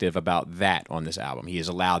introspective about that on this album. He has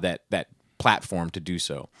allowed that platform to do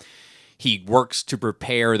so. He works to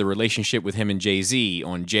prepare the relationship with him and Jay-Z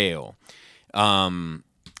on Jail.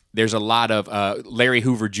 There's a lot of Larry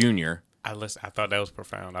Hoover Jr., I thought that was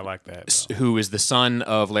profound. I like that. who is the son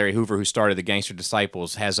of Larry Hoover, who started the Gangster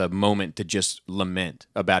Disciples, has a moment to just lament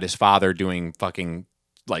about his father doing fucking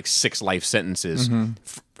like 6 life sentences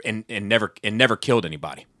and never killed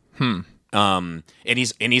anybody. And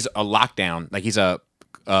he's a lockdown, like he's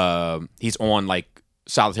on like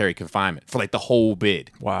solitary confinement for like the whole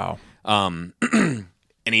bid. Wow. And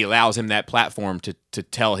he allows him that platform to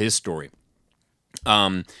tell his story.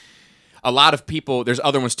 A lot of people, there's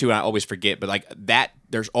other ones too, I always forget, but like that,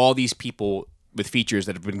 there's all these people with features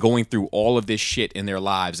that have been going through all of this shit in their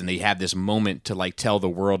lives, and they have this moment to like tell the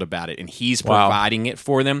world about it, and he's providing it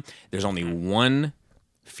for them. There's only one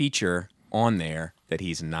feature on there that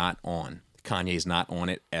he's not on. Kanye's not on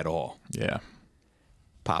it at all. Yeah.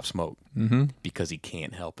 Pop Smoke. Because he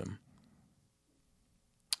can't help him.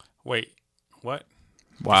 Wait, what?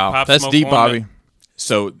 Wow. Pop That's Smoke deep, on Bobby.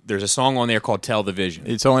 So there's a song on there called Tell the Vision.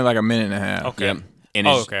 It's only like a minute and a half. Okay. Yep. And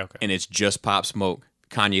Okay. And it's just Pop Smoke.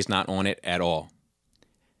 Kanye's not on it at all.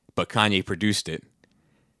 But Kanye produced it.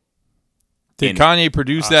 Did Kanye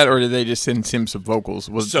produce that, or did they just send him some vocals?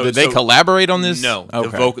 Did they so- collaborate on this? No.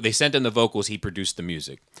 Okay. They sent him the vocals. He produced the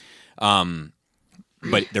music. But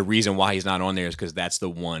the reason why he's not on there is because that's the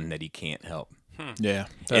one that he can't help. Yeah.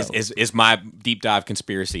 Is my deep dive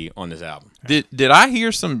conspiracy on this album. Did I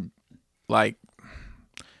hear some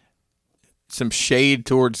shade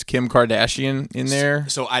towards Kim Kardashian in there?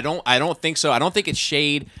 So I don't think so. I don't think it's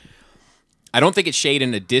shade. I don't think it's shade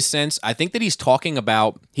in a diss sense. I think that he's talking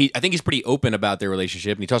about I think he's pretty open about their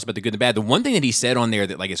relationship, and he talks about the good and the bad. The one thing that he said on there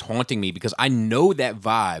that like is haunting me because I know that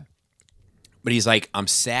vibe, but he's like, I'm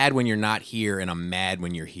sad when you're not here, and I'm mad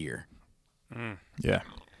when you're here. Yeah.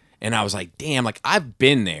 And I was like, damn, like I've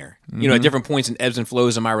been there, you know, at different points and ebbs and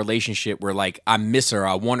flows in my relationship where like I miss her,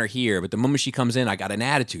 I want her here, but the moment she comes in, I got an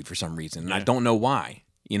attitude for some reason, and I don't know why,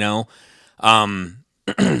 you know.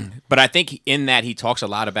 But I think in that he talks a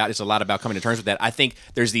lot about coming to terms with that. I think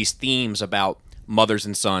there's these themes about mothers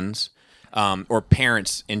and sons, or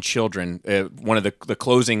parents and children. One of the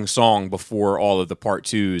closing song before all of the part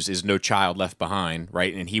twos is "No Child Left Behind,"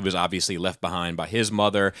 right? And he was obviously left behind by his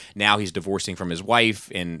mother. Now he's divorcing from his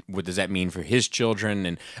wife, and what does that mean for his children?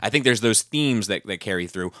 And I think there's those themes that carry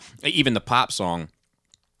through. Even the pop song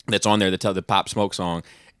that's on there, the Pop Smoke song.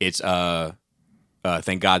 It's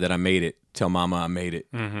 "Thank God That I Made It." Tell Mama I made it.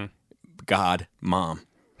 Mm-hmm. God, Mom.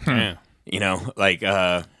 Yeah. You know, like,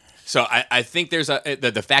 so I think there's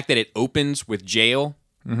the fact that it opens with jail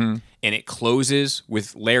and it closes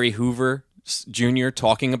with Larry Hoover Jr.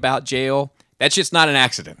 talking about jail. That's just not an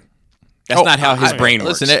accident. That's not how his brain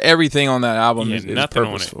works. Listen, everything on that album is nothing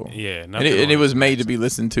purposeful. on it. Yeah, and it was made to be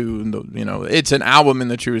listened to. And you know, it's an album in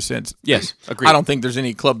the truest sense. Yes, agreed. I don't think there's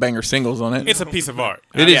any club banger singles on it. It's a piece of art.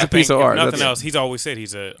 It is a piece of art. Nothing else. He's always said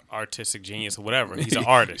he's an artistic genius or whatever. He's an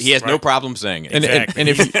artist. He has right? no problem saying it. Exactly. And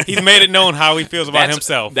if he's made it known how he feels about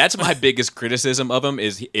himself. That's my biggest criticism of him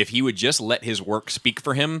is if he would just let his work speak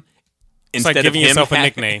for him. It's like giving yourself a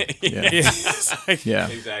nickname. Yeah. Yeah.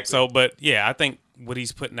 Exactly. So, but yeah, I think what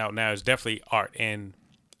he's putting out now is definitely art, and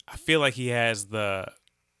I feel like he has the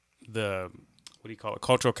what do you call it,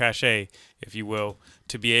 cultural cachet, if you will,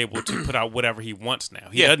 to be able to put out whatever he wants now.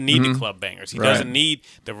 He doesn't need the club bangers. He doesn't need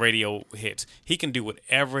the radio hits. He can do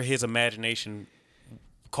whatever his imagination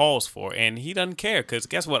calls for, and he doesn't care because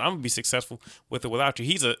guess what? I'm gonna be successful with or without you.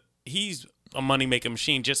 He's a money making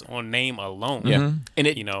machine just on name alone. Yeah, and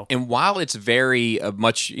it, you know, and while it's very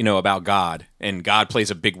much, you know, about God, and God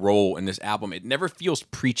plays a big role in this album, it never feels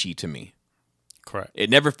preachy to me. correct. It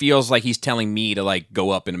never feels like he's telling me to like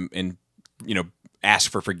go up and you know,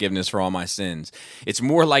 ask for forgiveness for all my sins. It's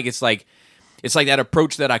more like it's like that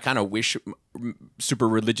approach that I kind of wish super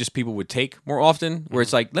religious people would take more often, where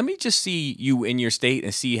it's like, let me just see you in your state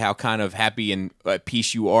and see how kind of happy and at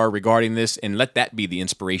peace you are regarding this, and let that be the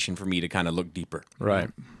inspiration for me to kind of look deeper. Right.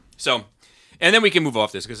 So, and then we can move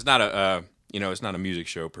off this because it's not a it's not a music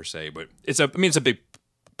show per se, but it's a big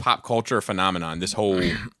pop culture phenomenon, this whole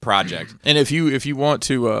project. And if you want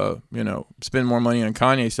to spend more money on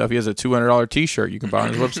Kanye stuff, he has a $200 T-shirt you can buy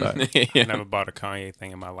on his website. I never bought a Kanye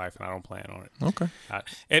thing in my life, and I don't plan on it.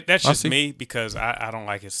 Okay. That's just me because I don't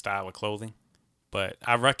like his style of clothing. But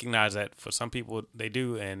I recognize that for some people they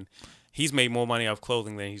do, and he's made more money off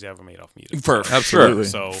clothing than he's ever made off music. Absolutely.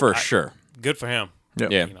 So For sure. Good for him.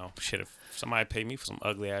 Yep. Yeah. You know, shit. If somebody paid me for some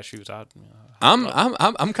ugly ass shoes, I'm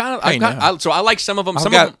kind of so I like some of them.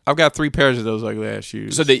 I've got 3 pairs of those ugly ass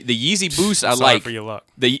shoes. So the Yeezy Boost I sorry like. for your luck.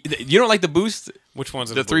 You don't like the Boost? Which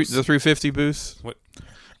ones are the Boosts? 350 Boost.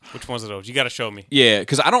 Which ones are those? You got to show me. Yeah,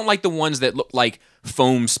 because I don't like the ones that look like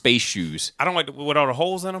foam space shoes. I don't like with all the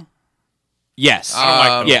holes in them. Yes. I don't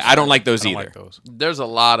like those. Yeah, I don't like those I don't either. like those. There's a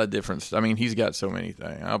lot of different. I mean, he's got so many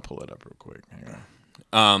things. I'll pull it up real quick. Hang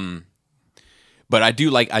on. But I do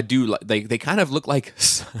like they kind of look like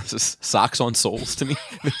socks on soles to me.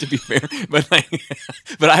 To be fair, but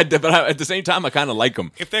I at the same time I kind of like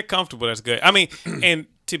them. If they're comfortable, that's good. I mean, and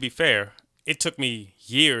to be fair, it took me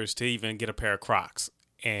years to even get a pair of Crocs.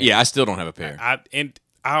 And Yeah, I still don't have a pair.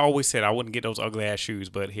 I always said I wouldn't get those ugly ass shoes,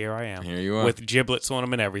 but here I am. Here you are with giblets on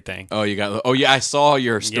them and everything. Oh, you got. Oh, yeah, I saw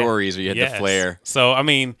your stories where you had the flare. So I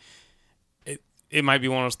mean, it might be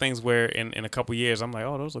one of those things where in a couple years I'm like,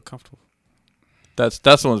 oh, those look comfortable. That's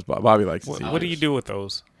the ones Bobby likes to see. What do you do with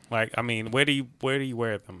those? Like, I mean, where do you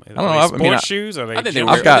wear them? I don't know. Are they I mean, sports shoes? Are they? I think they gym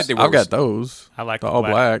were- shoes? I've got those. I like the all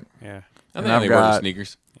black. Yeah. I And think I've they wear got-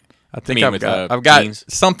 sneakers. I think mean, with, I've got jeans.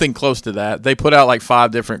 something close to that. They put out like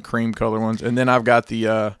 5 different cream color ones, and then I've got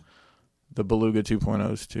the Beluga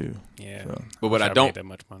 2.0s too. Yeah. So. But what Wish I made don't that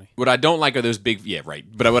much money. What I don't like are those big,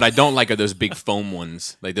 But what I don't like are those big foam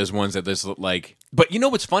ones, like those ones that just look like. But you know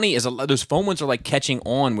what's funny is those foam ones are like catching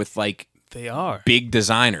on with like They are. big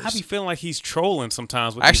designers. I be feeling like he's trolling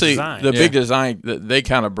sometimes with Actually, these designs. the big design they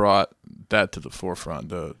kind of brought that to the forefront,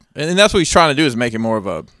 and that's what he's trying to do is make it more of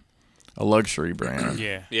a luxury brand.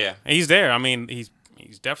 Yeah. Yeah. And he's there. I mean, he's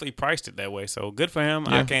definitely priced it that way. So good for him.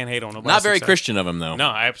 I can't hate on nobody. Not very Christian of him though. No,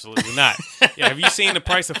 absolutely not. Yeah, have you seen the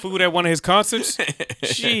price of food at one of his concerts?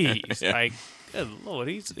 Jeez. Like, good Lord,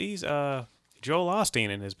 he's Joel Osteen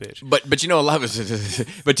in this bitch. But you know, a lot of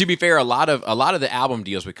but to be fair, a lot of the album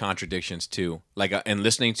deals with contradictions too. Like and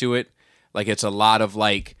listening to it, like it's a lot of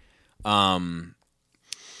like,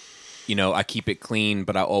 you know, I keep it clean,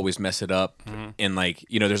 but I always mess it up, and like,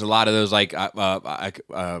 you know, there's a lot of those like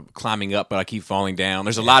climbing up, but I keep falling down.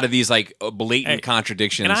 There's a lot of these like blatant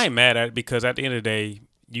contradictions, and I ain't mad at it because at the end of the day,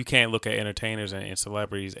 you can't look at entertainers and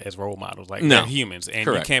celebrities as role models. Like, No. they're humans, and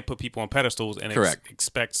Correct. you can't put people on pedestals and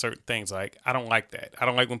expect certain things. Like, I don't like that. I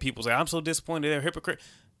don't like when people say, I'm so disappointed they're a hypocrite.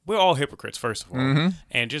 We're all hypocrites, first of all.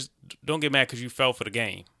 And just don't get mad because you fell for the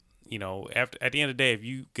game. You know, at the end of the day, if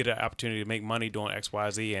you get an opportunity to make money doing X, Y,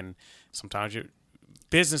 Z, and sometimes your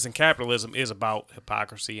business and capitalism is about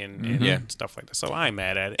hypocrisy and stuff like that. So I ain't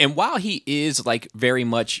mad at it. And while he is like very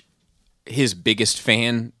much his biggest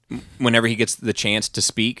fan whenever he gets the chance to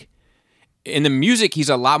speak, in the music he's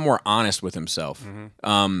a lot more honest with himself.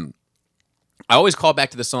 I always call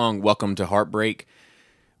back to the song Welcome to Heartbreak,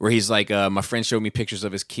 where he's like, my friend showed me pictures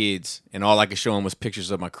of his kids and all I could show him was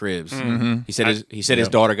pictures of my cribs. He said his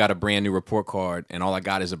daughter got a brand new report card and all I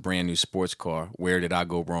got is a brand new sports car. Where did I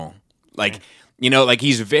go wrong? Like, you know, like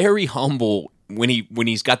he's very humble when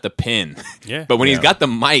he's got the pen. Yeah. But when he's got the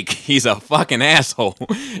mic, he's a fucking asshole.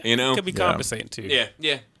 You know? Could be compensating too. Yeah.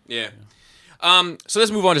 So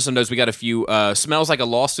let's move on to some notes. We got a few. Smells Like a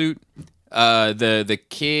Lawsuit. The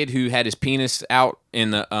kid who had his penis out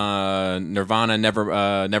in the Nirvana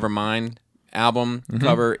Nevermind album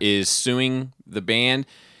cover is suing the band.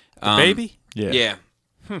 Baby? Yeah.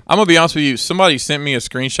 I'm gonna be honest with you. Somebody sent me a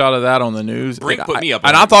screenshot of that on the news. Brink put me up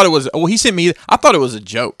and on I it. thought it was. Well, he sent me. I thought it was a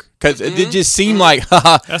joke because it just seemed like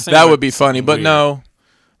that would be funny. But weird.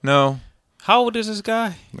 no. How old is this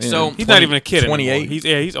guy? So He's not even a kid 28.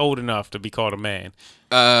 anymore. He's old enough to be called a man.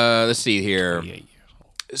 Let's see here. 28 years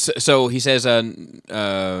old. So he says,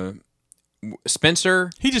 Spencer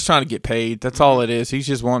He's just trying to get paid. That's all it is. He's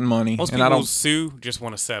just wanting money. Most and people I who don't. sue just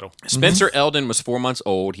want to settle. Spencer Eldon was 4 months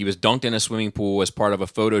old. He was dunked in a swimming pool as part of a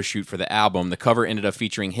photo shoot for the album. The cover ended up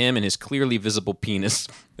featuring him and his clearly visible penis.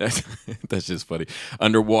 That's just funny.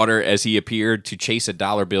 Underwater as he appeared to chase a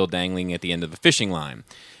dollar bill dangling at the end of a fishing line.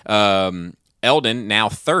 Eldon, now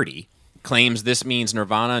 30, claims this means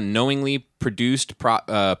Nirvana knowingly produced,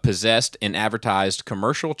 possessed, and advertised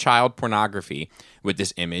commercial child pornography with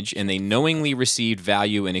this image, and they knowingly received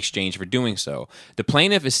value in exchange for doing so. The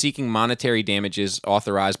plaintiff is seeking monetary damages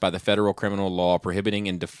authorized by the federal criminal law prohibiting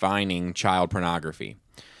and defining child pornography.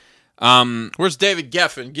 Where's David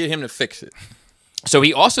Geffen? Get him to fix it. So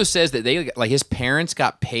he also says that his parents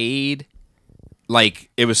got paid.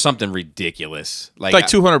 Like, it was something ridiculous. It's like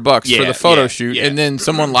 $200 for the photo shoot, yeah. and then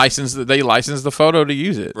someone licensed the photo to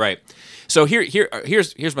use it. Right. So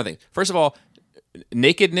here's my thing. First of all,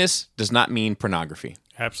 nakedness does not mean pornography.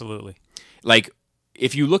 Absolutely. Like,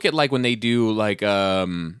 if you look at like when they do like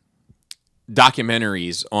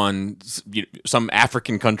documentaries on some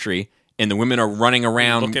African country and the women are running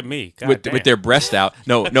around, Look at me. with their breast out.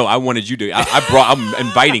 No, I wanted you to. I'm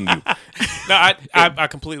inviting you. No, I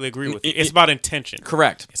completely agree with you. It's about intention.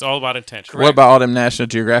 Correct. It's all about intention. What about all them National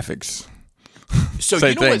Geographics? So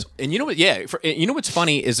Same thing. you know what? Yeah, you know what's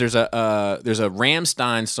funny is there's a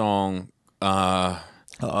Rammstein song.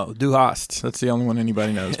 Du Hast. That's the only one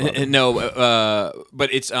anybody knows. No,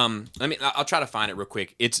 but it's I'll try to find it real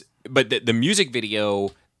quick. But the music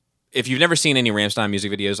video. If you've never seen any Rammstein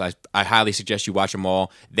music videos, I highly suggest you watch them all.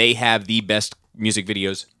 They have the best music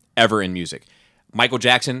videos ever in music. Michael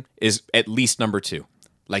Jackson is at least number 2.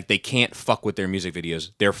 Like, they can't fuck with their music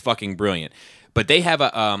videos. They're fucking brilliant. But they have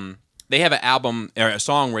an album or a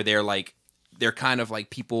song where they're kind of like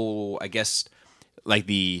people, I guess, like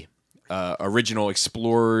the original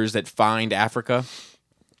explorers that find Africa.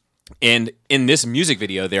 And in this music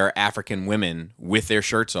video, there are African women with their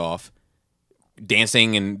shirts off,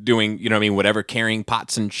 dancing and doing, whatever, carrying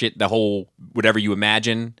pots and shit, the whole whatever you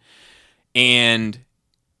imagine. And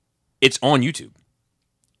it's on YouTube.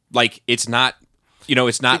 Like, it's not,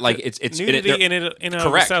 it's not like it's nudity in and of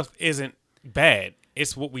correct. itself isn't bad.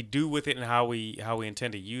 It's what we do with it and how we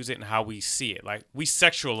intend to use it and how we see it. Like, we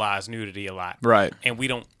sexualize nudity a lot, Right. And we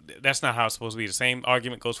don't. That's not how it's supposed to be. The same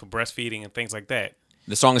argument goes for breastfeeding and things like that.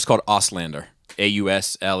 The song is called Auslander.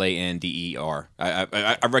 Auslander.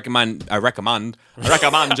 I recommend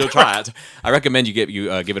you try it. I recommend you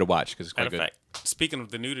give it a watch because it's quite Matter good. of fact, speaking of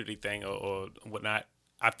the nudity thing or whatnot,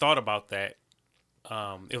 I thought about that.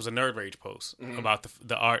 It was a Nerd Rage post about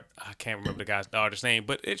the art. I can't remember the artist's name,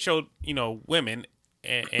 but it showed women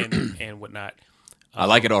and whatnot. I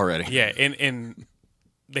like it already. Yeah, and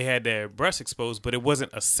they had their breasts exposed, but it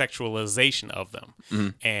wasn't a sexualization of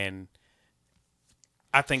them. And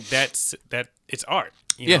I think that it's art.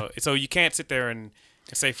 You know, so you can't sit there and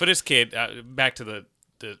say for this kid. Back to the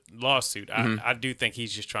lawsuit. I do think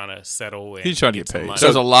he's just trying to settle. And He's trying to get paid. money. So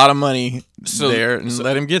there's a lot of money there, and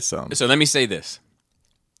let him get some. So let me say this.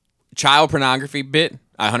 Child pornography bit,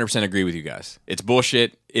 I 100% agree with you guys. It's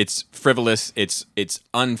bullshit. It's frivolous. It's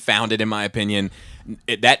unfounded in my opinion.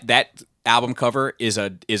 That album cover is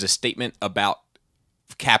a statement about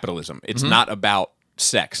capitalism. It's not about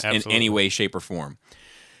sex in any way, shape, or form.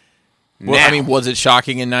 Well, Now, I mean, was it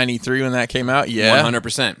shocking in '93 when that came out? Yeah,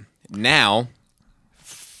 100%. Now,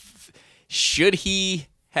 does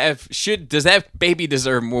that baby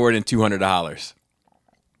deserve more than $200?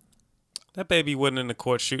 That baby wasn't in the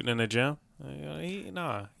court shooting in the gym. He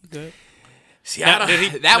good. See, Now,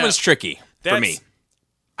 that one's tricky for me.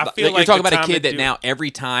 I feel like you're talking the about a time kid to that do- now every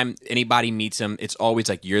time anybody meets him, it's always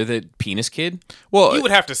like, you're the penis kid? well, You would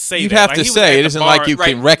have to say you'd that. have Like, to he was say at it the isn't bar- like you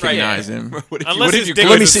right, can recognize him. What if Unless what if his you dick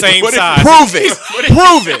could- was the same What if- size. Prove it.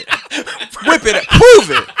 Prove it. Whip it. Prove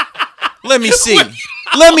it. Let me see.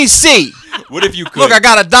 Let me see. What if you could? Look, I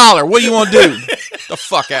got $1. What do you want to do? The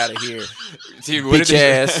fuck out of here. Dude, what if bitch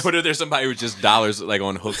there's- ass. What if there's somebody with just dollars like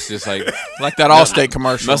on hooks, just like Like that Allstate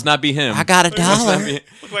commercial. must not be him. I got Must not $1. be-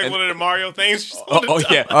 Look like one of the Mario things. Oh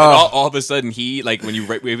yeah! And all of a sudden, he like when you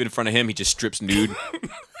wave it in front of him, he just strips nude.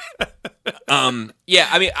 Yeah.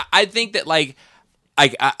 I mean, I think that like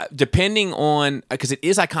depending on because it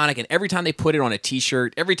is iconic, and every time they put it on a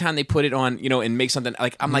T-shirt, every time they put it on, and make something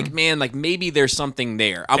like I'm like, man, like maybe there's something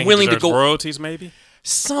there. I'm willing to go royalties, maybe.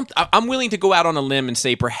 I'm willing to go out on a limb and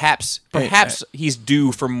say perhaps he's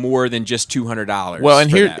due for more than just $200. Well, and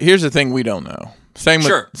for that. here's the thing we don't know.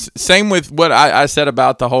 Sure. Same with what I said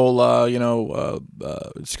about the whole,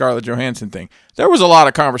 Scarlett Johansson thing. There was a lot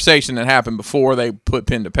of conversation that happened before they put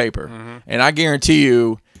pen to paper. And I guarantee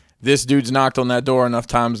you, this dude's knocked on that door enough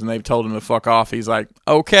times and they've told him to fuck off. He's like,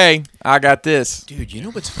 okay, I got this. Dude, you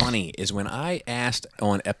know what's funny is when I asked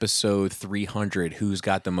on episode 300 who's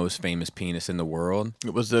got the most famous penis in the world.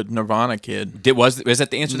 It was the Nirvana kid. Was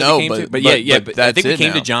that the answer No, that we came but- to? But but I that's think we it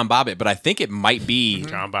came to now. John Bobbitt, but I think it might be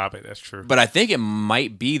John Bobbitt, that's true. but I think it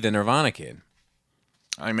might be the Nirvana kid.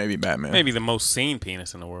 I maybe Batman. Maybe the most seen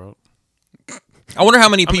penis in the world. I wonder how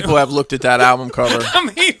many people have looked at that album cover. I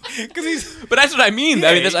mean, because he's But that's what I mean.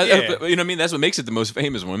 I mean, that's, Yeah. you know what I mean? That's what makes it the most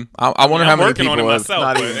famous one. I wonder how I'm many working people on it have myself.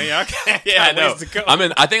 not But, even. yeah, I know. ways to go.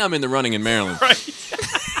 I think I'm in the running in Maryland.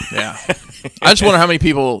 Yeah, I just wonder how many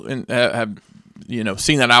people have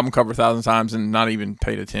seen that album cover 1,000 times and not even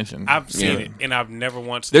paid attention. I've seen Yeah. it, and I've never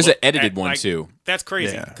once. There's an looked edited at, one, like, too. That's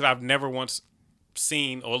crazy Yeah. because I've never once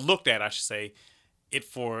seen or looked at, I should say, it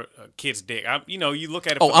for a kid's dick. You look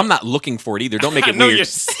at it. Oh, for I'm not looking for it either. Don't make I it know weird.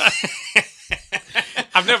 you're.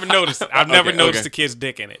 I've never noticed. I've never Okay, noticed okay. the kid's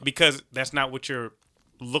dick in it because that's not what you're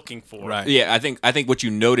looking for. Right. Yeah, I think what you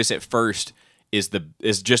notice at first is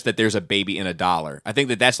just that there's a baby in $1. I think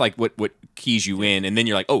that's like what keys you in, and then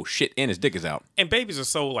you're like, oh shit, and his dick is out. And babies are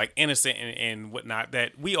so like innocent and whatnot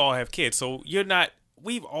that we all have kids. So you're not.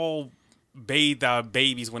 We've all bathed our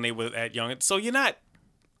babies when they were that young. So you're not.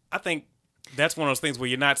 I think that's one of those things where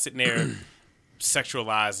you're not sitting there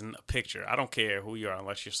sexualizing a picture. I don't care who you are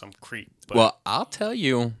unless you're some creep. But Well, I'll tell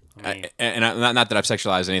you, I mean- not that I've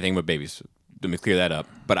sexualized anything with babies. Let me clear that up.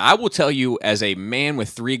 But I will tell you, as a man with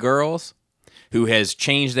 3 girls who has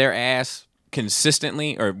changed their ass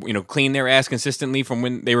consistently, or cleaned their ass consistently from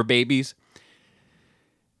when they were babies,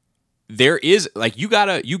 there is like you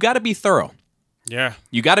gotta be thorough. yeah,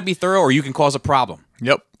 You gotta be thorough, or you can cause a problem.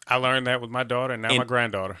 Yep. I learned that with my daughter and now my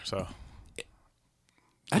granddaughter. So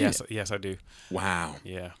yes, I do. Wow,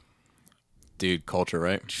 Yeah. dude, culture,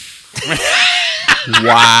 right?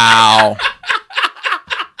 Wow.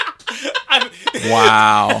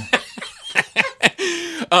 Wow.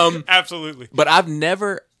 Absolutely. But I've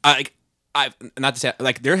never I've not to say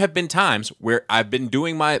like there have been times where I've been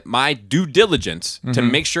doing my due diligence to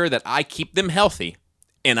make sure that I keep them healthy,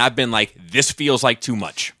 and I've been like, this feels like too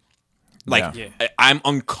much. Like Yeah. I'm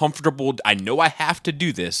uncomfortable. I know I have to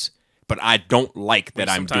do this, but I don't like that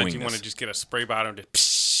I'm Sometimes doing you this. want to just get a spray bottle and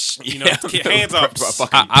just, Yeah. get hands up.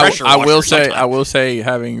 I will say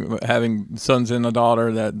having sons and a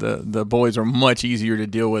daughter that the boys are much easier to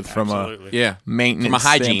deal with from Absolutely. Yeah, maintenance from a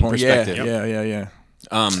hygiene standpoint. perspective. Yeah.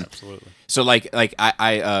 Absolutely. So like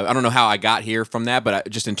I don't know how I got here from that, but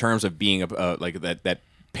just in terms of being like that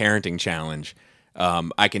parenting challenge,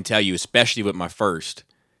 I can tell you, especially with my first,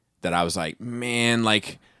 that I was like, man,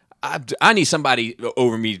 like I need somebody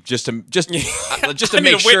over me just to I need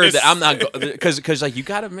make a sure witness. that I'm not because like you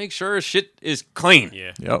got to make sure shit is clean.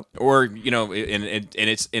 Yeah. Yep. Or and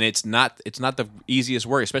it's not the easiest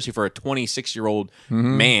work, especially for a 26-year-old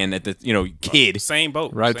man at the kid. Same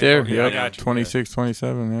boat. Right Same there. boat. Yeah, I Yep. got you. 26,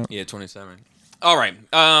 27. Yep. Yeah, 27. All right.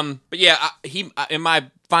 But yeah, in my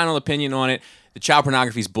final opinion on it, the child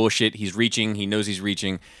pornography is bullshit. He's reaching. He knows he's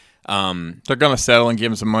reaching. They're gonna settle and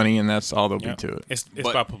give him some money, and that's all there'll Yeah. be to it. It's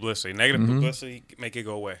But- about publicity. Negative publicity, make it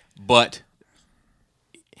go away. But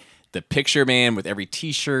the picture, man, with every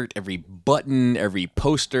T-shirt, every button, every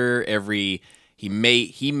poster, he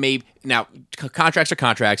may now contracts are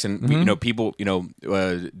contracts, and people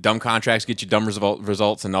dumb contracts get you dumb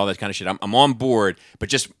results and all that kind of shit. I'm on board, but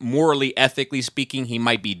just morally, ethically speaking, he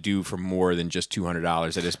might be due for more than just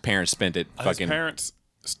 $200 that his parents spent it. His Fucking. parents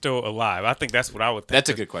still alive? I think that's what I would think. That's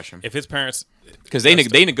a good question If his parents, because they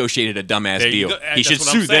negotiated a dumbass there you deal. go. He That's should what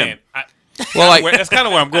sue I'm saying. them. Well, like That's kind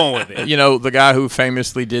of where I'm going with it. the guy who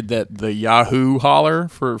famously did the Yahoo holler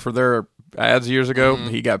for their ads years ago,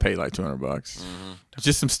 he got paid like $200.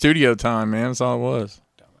 Just some studio time, man. That's all it was.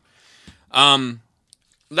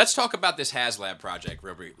 Let's talk about this HasLab project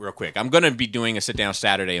real quick. I'm going to be doing a sit down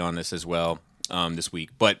Saturday on this as well this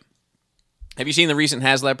week. But have you seen the recent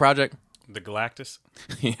HasLab project? The Galactus.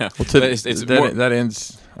 Yeah, Well, it's more- that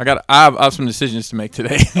ends. I have some decisions to make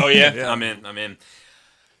today. Oh yeah? I'm in.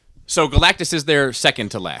 So Galactus is their second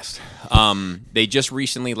to last. They just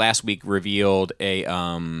recently last week revealed a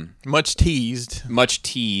Much teased.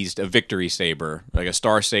 a Victory Saber, like a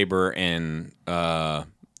Star Saber and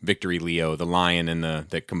Victory Leo, the lion and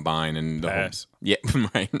that combine and the Pass. yeah,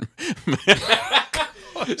 right.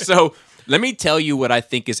 So let me tell you what I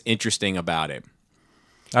think is interesting about it.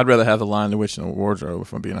 I'd rather have the Lion, the Witch, and the Wardrobe,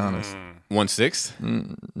 if I'm being honest.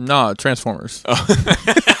 1/6. No, Transformers.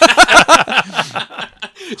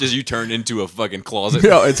 Just you turned into a fucking closet.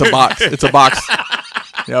 No, it's a box. It's a box.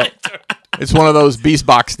 Yep. It's one of those Beast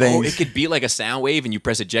Box Oh, things. it could be like a sound wave, and you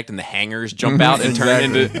press eject, and the hangers jump out and turn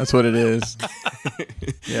Exactly. into. That's what it is.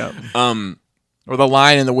 Yeah. Or the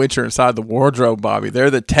Lion and the Witch are inside the wardrobe, Bobby. They're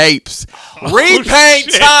the tapes.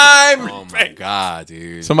 Repaint shit. time. Oh my god,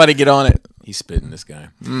 dude! Somebody get on it. He's spitting this guy.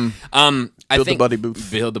 I Build the think buddy booth.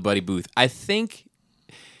 Build the buddy booth. I think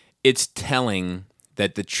it's telling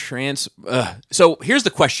that the so here's the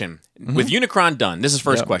question: with Unicron done, this is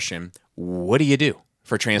first Yep. question. What do you do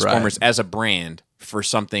for Transformers as a brand for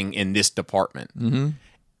something in this department?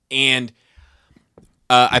 And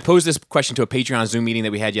I posed this question to a Patreon Zoom meeting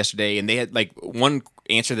that we had yesterday, and they had like one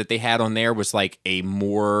answer that they had on there was like a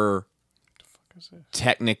more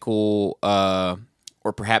technical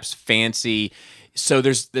or perhaps fancy. So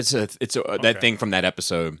there's that thing from that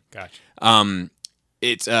episode. Gotcha.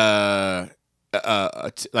 It's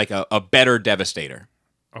like a better Devastator.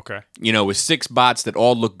 Okay. With 6 bots that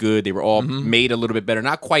all look good. They were all made a little bit better.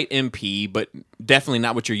 Not quite MP, but definitely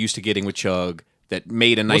not what you're used to getting with Chug. That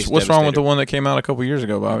made a nice. What's wrong with the Devastator. one that came out a couple years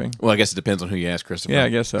ago, Bobby? Well, I guess it depends on who you ask, Christopher. Yeah, I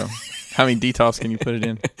guess so. How many detox can you put it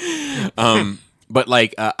in? But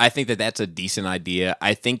like, I think that that's a decent idea.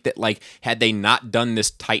 I think that like, had they not done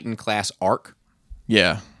this Titan class arc,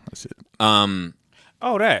 Yeah, that's it.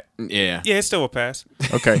 Oh, that. yeah, Yeah, it's still a pass.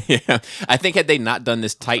 Okay. yeah. I think had they not done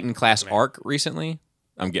this Titan class arc recently,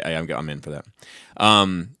 I'm in for that.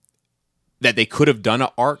 That they could have done an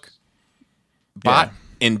arc bot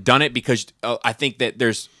and done it because I think that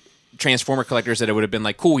there's Transformer collectors that it would have been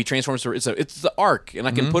like, cool, he transforms. It's the arc, and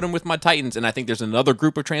I can put him with my Titans. And I think there's another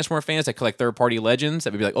group of Transformer fans that collect third-party legends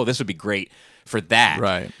that would be like, oh, this would be great for that.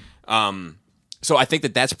 Right. So I think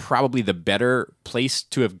that that's probably the better place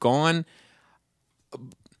to have gone.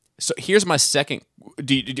 So here's my second.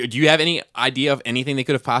 Do you have any idea of anything they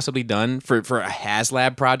could have possibly done for a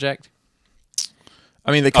HasLab project?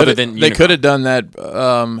 I mean, they Other could than they Unicron. could have done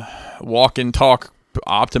that walk and talk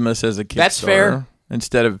Optimus as a Kickstarter. That's fair.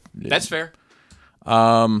 Instead of That's fair.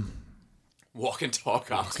 Walk and talk.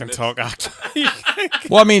 Can talk.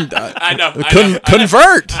 well, I mean, I know.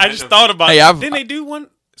 convert. I just thought about Hey, it. I've- Didn't they do one?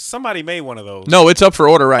 Somebody made one of those. No, it's up for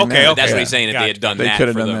order right Okay, now. okay. That's what Yeah. he's saying. If they had done They that, could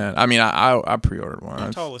have for done the- that. I mean, I pre-ordered one. How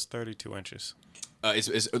That's- tall is 32 inches?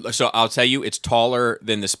 So I'll tell you, it's taller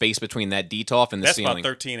than the space between that DTOF and the That's ceiling. about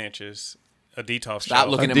 13 inches. A DTOF Stop shell.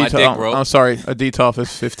 looking a at my DTOF dick, bro. I'm sorry. A DTOF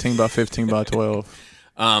is 15 by 15 by 12.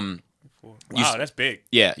 Wow, that's big.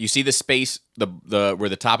 Yeah, you see the space, the where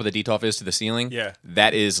the top of the DTOF is to the ceiling. Yeah.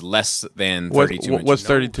 that is less than 32 inches. What's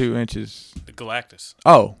 32 inches? The Galactus.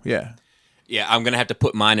 Oh, yeah. Yeah, I'm gonna have to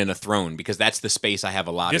put mine in a throne because that's the space I have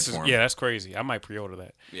allotted This is for him. yeah, that's crazy. I might pre-order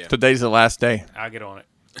that. Yeah. Today's the last day. I'll get on it.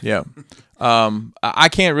 Yeah. I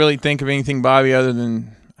can't really think of anything, Bobby, other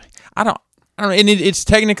than I don't know, and it's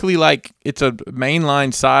technically like it's a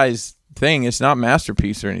mainline size thing. It's not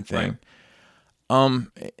Masterpiece or anything.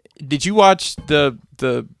 Did you watch the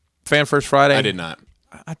Fan First Friday? I did not.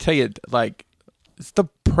 I tell you, like, it's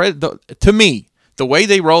to me, the way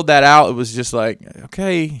they rolled that out, it was just like,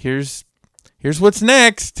 okay, here's what's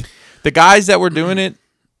next. The guys that were doing it,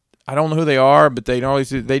 I don't know who they are, but they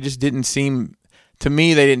just didn't seem, to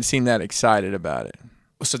me, they didn't seem that excited about it.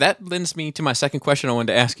 So that lends me to my second question I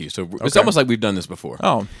wanted to ask you. So it's almost like we've done this before.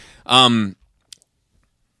 Oh,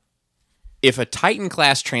 if a Titan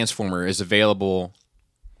class transformer is available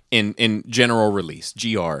in general release,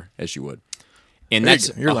 GR as you would, and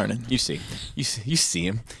that's you're learning. You see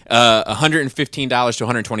him. $115 to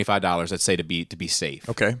 $125. Let's say to be safe.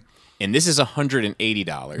 Okay. And this is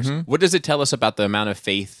 $180. What does it tell us about the amount of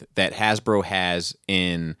faith that Hasbro has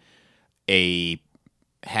in a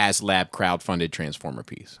HasLab crowdfunded transformer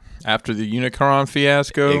piece? After the Unicron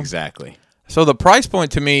fiasco, Exactly. So the price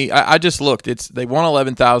point to me, I just looked. They won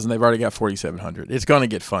 11,000. They've already got 4,700. It's going to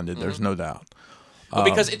get funded. There's no doubt. Well,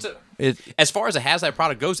 because as far as a HasLab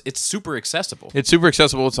product goes, it's super accessible. It's super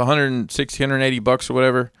accessible. It's $160, $180 or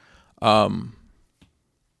whatever.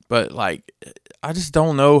 But like, I just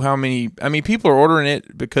don't know how many. I mean, people are ordering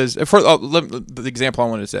it because the example I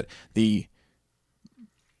wanted to set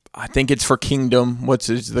I think it's for Kingdom. What's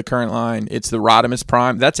the current line? It's the Rodimus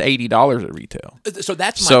Prime. That's $80 at retail. So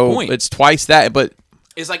that's my point. So it's twice that. But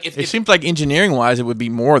it's like it seems like engineering wise, it would be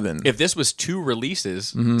more than. If this was two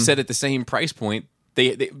releases set at the same price point,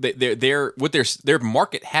 their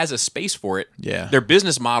market has a space for it. Yeah. Their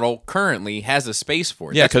business model currently has a space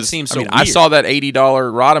for it. Yeah, because because it seems I weird. saw that $80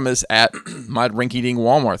 Rodimus at my rinky-dink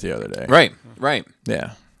Walmart the other day. Right.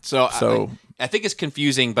 Yeah. So I think it's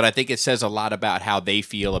confusing, but I think it says a lot about how they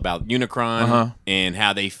feel about Unicron and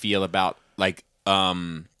how they feel about like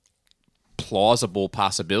plausible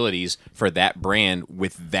possibilities for that brand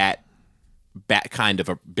with that kind of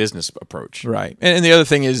a business approach. Right. And the other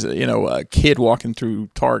thing is, a kid walking through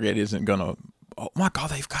Target isn't going to, oh my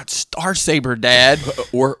God, they've got Star Saber, Dad.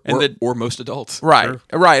 or most adults. Right.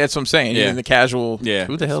 Right. That's what I'm saying. Yeah. Even the casual, Yeah.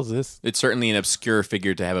 who the hell is this? It's certainly an obscure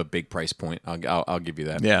figure to have a big price point. I'll give you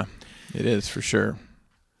that. Yeah, it is for sure.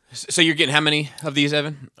 So you're getting how many of these,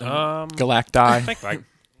 Evan? I Galacti. think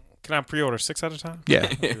can I pre-order 6 at a time?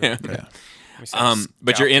 Yeah.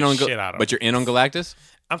 But you're in on shit out of you're in on Galactus?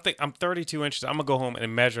 I'm 32 inches. I'm gonna go home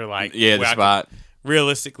and measure the where I spot.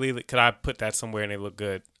 realistically, could I put that somewhere and they look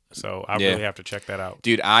good? So I really have to check that out.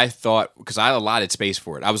 Dude, I thought because I allotted space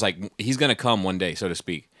for it. I was like, he's gonna come one day, so to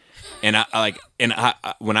speak. And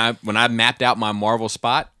when I mapped out my Marvel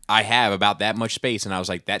spot, I have about that much space, and I was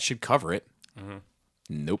like, that should cover it.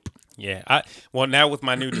 Nope. Yeah. Now with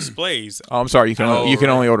my new displays, Oh, I'm sorry. You can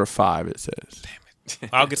only order 5. It says.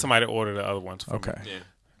 I'll get somebody to order the other ones for me. Okay. Yeah.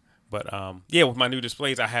 But with my new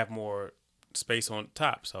displays, I have more space on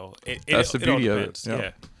top. So That's the beauty of it.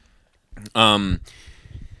 Depends. Yeah.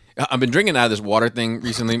 I've been drinking out of this water thing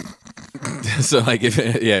recently. So like,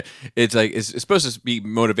 it's supposed to be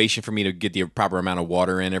motivation for me to get the proper amount of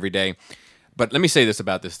water in every day. But let me say this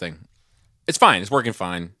about this thing: it's fine. It's working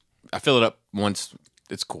fine. I fill it up once.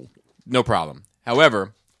 It's cool. No problem.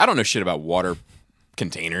 However, I don't know shit about water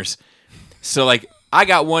containers. So like, I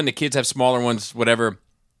got one. The kids have smaller ones. Whatever.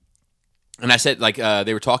 And I said, like,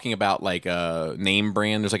 they were talking about, like, name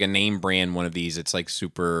brand. There's, like, a name brand one of these. It's, like,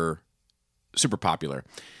 super, super popular.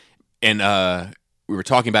 And we were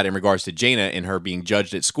talking about it in regards to Jaina and her being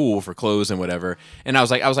judged at school for clothes and whatever. And I was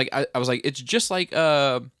like, it's just like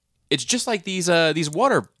these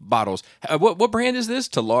water bottles. What brand is this?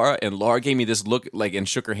 To Laura. And Laura gave me this look, like, and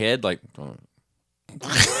shook her head, like.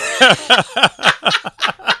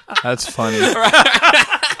 That's funny.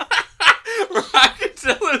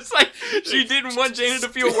 It's like she didn't want Jaina to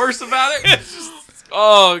feel worse about it.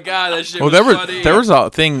 Oh God, that shit was funny. There was a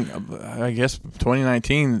thing, I guess,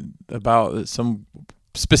 2019 about some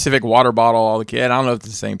specific water bottle all the kids. I don't know if it's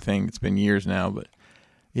the same thing. It's been years now, but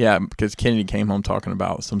yeah, because Kennedy came home talking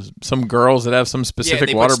about some girls that have some specific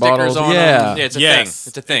they water put stickers bottles. on Yeah, them. Yeah, it's a Yes. thing.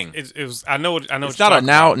 It's a thing. It was. I know. it's what not you're a talking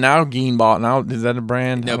about. Nalgene bottle. Now is that a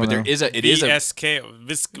brand? No, I but don't know. it is a VSK.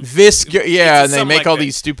 Visk. Yeah, and they something make like all that.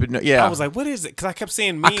 these stupid. Yeah, I was like, what is it? Because I kept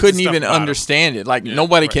seeing I memes couldn't and stuff even about 'em. understand it. Like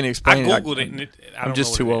nobody Right. can explain I it. googled it, and I don't I'm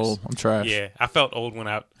just know too what it is. old. I'm trash. Yeah, I felt old when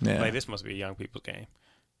I Yeah. like this. Must be a young people's game.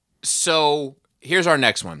 So here's our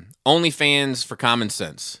next one. OnlyFans for common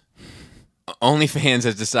sense. OnlyFans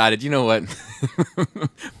has decided, you know what?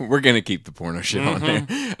 We're gonna keep the porno shit on there.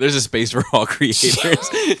 There's a space for all creators.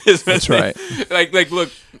 That's right. Like,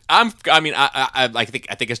 look, I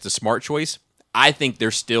think it's the smart choice. I think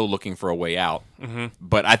they're still looking for a way out.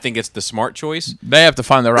 But I think it's the smart choice. They have to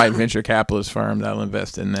find the right venture capitalist firm that'll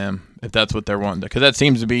invest in them if that's what they're wanting. Because that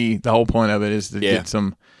seems to be the whole point of it is to get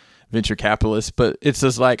some venture capitalists. But it's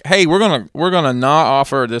just like, hey, we're gonna not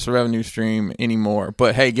offer this revenue stream anymore.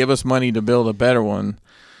 But hey, give us money to build a better one.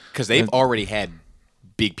 Because they've already had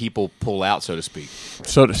big people pull out, so to speak.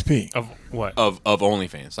 So to speak. Of what? Of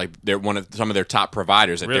OnlyFans. Like they're some of their top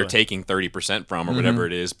providers that they're Really? taking 30% from or whatever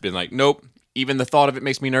it is. Been like, nope. Even the thought of it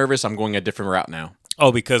makes me nervous. I'm going a different route now.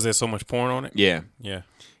 Oh, because there's so much porn on it? Yeah. Yeah.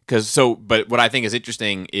 But what I think is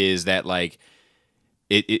interesting is that like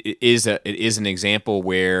it is an example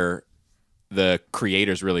where the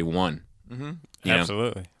creators really won. You know?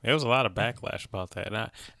 Absolutely. There was a lot of backlash about that. And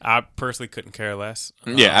I personally couldn't care less.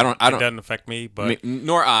 Yeah, I don't. It doesn't affect me, but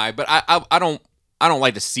Nor I. But I don't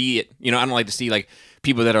like to see it. You know, I don't like to see like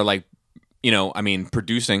people that are like, you know, I mean,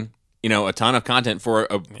 producing, you know, a ton of content for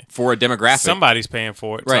a demographic. somebody's paying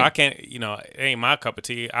for it. Right. So I can't, you know, it ain't my cup of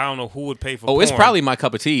tea. I don't know who would pay for Oh, porn. it's probably my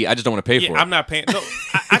cup of tea. I just don't want to pay for it. I'm not paying. No,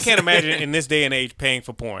 I can't imagine in this day and age paying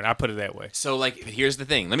for porn. I put it that way. So like, here's the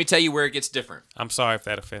thing. Let me tell you where it gets different. I'm sorry if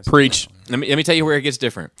that offends. Preach. Let me tell you where it gets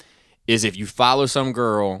different. Is if you follow some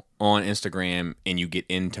girl on Instagram and you get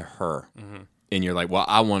into her, and you're like, well,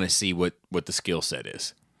 I want to see what the skill set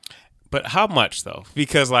is. But how much though?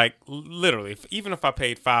 Because like literally, even if I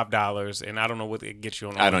paid $5 and I don't know what it gets you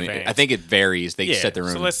on OnlyFans. I think it varies. They set their own.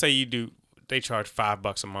 So let's say they charge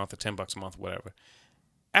 $5 a month or $10 a month, whatever.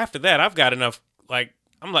 After that, I've got enough. Like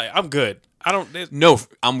I'm good. I don't. No,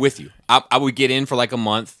 I'm with you. I would get in for like a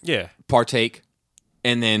month, Yeah. partake,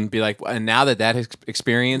 and then be like, and now that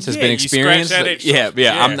experience has Yeah, been you scratch experienced, that like, itch. yeah.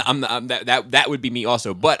 Yeah. I'm that would be me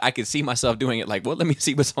also. But I could see myself doing it. Like, well, let me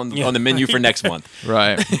see what's on the menu for next month.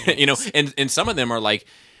 Right. You know, and some of them are like,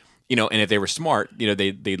 you know, and if they were smart, you know,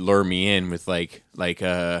 they lure me in with like you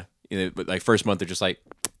know, like first month they're just like.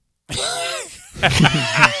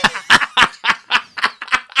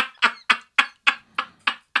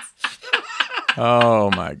 Oh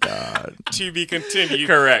my God. To be continued.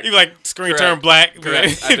 Correct. You like screen Correct. turn black.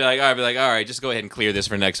 Correct. I'd be like, all right, just go ahead and clear this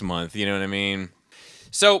for next month. You know what I mean?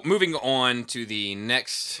 So moving on to the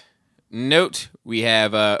next note, we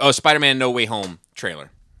have Spider-Man: No Way Home trailer.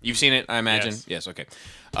 You've seen it, I imagine. Yes. Okay.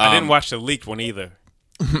 I didn't watch the leaked one either.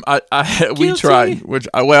 We tried,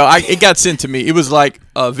 it got sent to me. It was like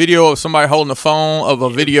a video of somebody holding a phone of a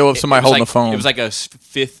video of somebody holding a phone. It was like a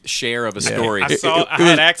fifth share of a story. I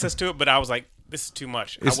had access to it, but I was like, this is too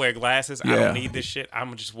much. I wear glasses. I yeah. don't need this shit. I'm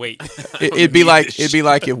gonna just wait. It'd be like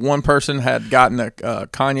if one person had gotten a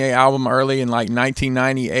Kanye album early in like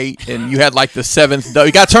 1998, and you had like the seventh. You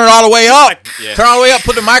got to turn it all the way up. Yeah. Turn all the way up.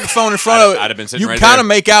 Put the microphone in front of it. I'd have been sitting You right kind there. of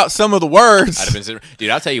make out some of the words. I'd have been sitting,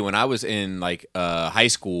 dude. I'll tell you, when I was in like high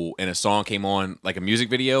school and a song came on, like a music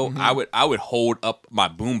video, I would hold up my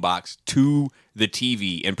boombox to the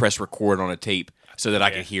TV and press record on a tape so that I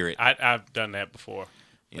could hear it. I've done that before.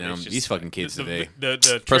 You know, It's just- these fucking kids the, today. The Press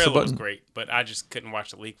the trailer was button. great, but I just couldn't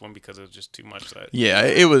watch the leaked one because it was just too much. Yeah,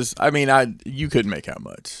 it was. I mean, you couldn't make out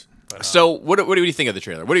much. So what do you think of the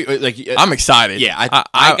trailer? What do you like? I'm excited. Yeah, I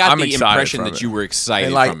got I'm the excited impression from that it. you were excited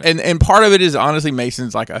And like, from it. and part of it is honestly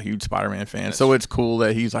Mason's like a huge Spider-Man fan, so it's cool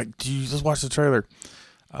that he's like, "Geez, let's watch the trailer."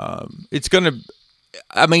 It's gonna.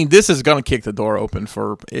 I mean, this is gonna kick the door open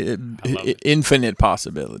for infinite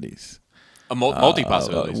possibilities. Multi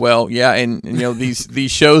possibilities. Well, yeah, and you know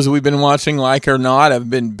these shows we've been watching, like or not, have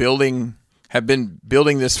been building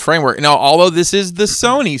this framework. Now, although this is the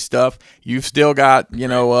Sony stuff, you've still got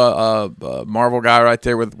a Marvel guy right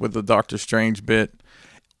there with the Doctor Strange bit.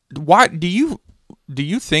 Why do you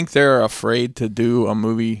think they're afraid to do a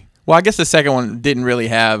movie? Well, I guess the second one didn't really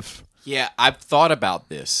have. Yeah, I've thought about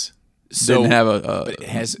this. So, Didn't have but it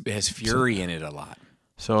has Fury in it a lot.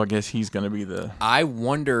 So I guess he's going to be the. I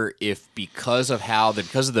wonder if because of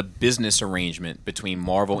the business arrangement between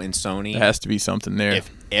Marvel and Sony, There has to be something there.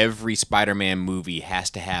 if every Spider-Man movie has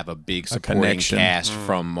to have a big supporting connection. cast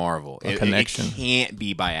from Marvel, it connection. can't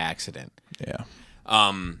be by accident. Yeah.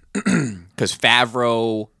 Because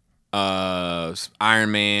Favreau,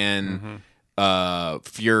 Iron Man,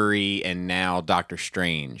 Fury, and now Doctor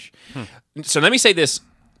Strange. So let me say this,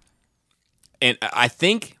 and I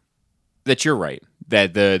think that you're right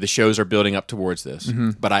that the shows are building up towards this,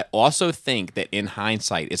 but I also think that in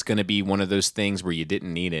hindsight, it's going to be one of those things where you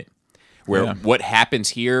didn't need it. Where what happens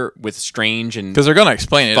here with Strange and Because they're going to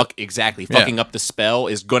explain it. fucking up the spell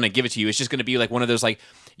is going to give it to you. It's just going to be like one of those like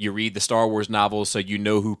you read the Star Wars novels so you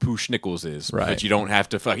know who Poosh Nichols is, Right. but you don't have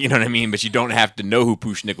to fuck. You know what I mean? But you don't have to know who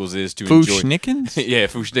Poosh Nichols is to Poosh enjoy. Nickens? Yeah,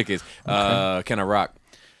 Poosh Nichols. Kenna Rock.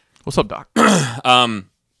 What's up, Doc?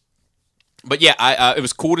 But yeah, it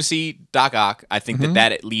was cool to see Doc Ock. I think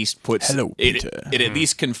that at least puts Hello, Peter. It at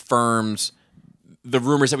least confirms the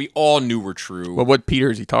rumors that we all knew were true. Well, what Peter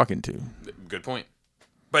is he talking to? Good point.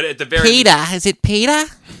 But at the very is it Peter?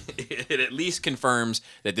 it at least confirms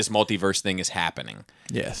that this multiverse thing is happening.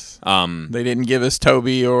 Yes. They didn't give us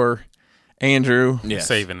Toby or Andrew. Yes.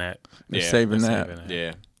 Saving that. They're saving that.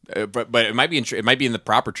 Yeah, but it might be in the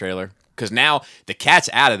proper trailer because now the cat's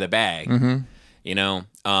out of the bag. You know,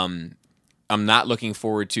 I'm not looking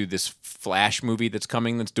forward to this Flash movie that's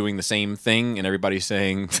coming that's doing the same thing, and everybody's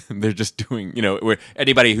saying they're just doing, you know, where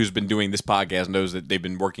anybody who's been doing this podcast knows that they've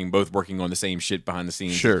been working on the same shit behind the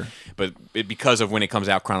scenes. Sure. But because of when it comes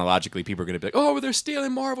out chronologically, people are going to be like, oh, they're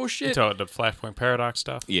stealing Marvel shit. So the Flashpoint Paradox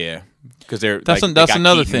stuff. Yeah. Because they're that's they that's got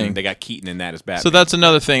another Keaton, thing. They got Keaton in that as Batman. So that's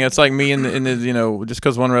another thing. It's like me in the you know, just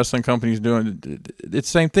because one wrestling company's doing it, it's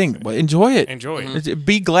the same thing. But enjoy it. Enjoy it.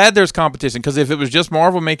 Be glad there's competition because if it was just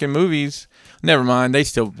Marvel making movies, never mind. They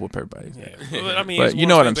still whoop everybody. Yeah. Well, I mean, But it's you one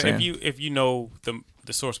know of what those I'm things that If you know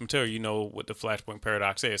the source material, you know what the Flashpoint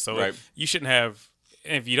Paradox is. So Right. you shouldn't have.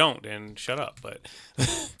 And if you don't, then shut up. But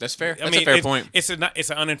That's fair. I That's mean, a fair point. It's an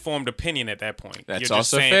uninformed opinion at that point. That's You're just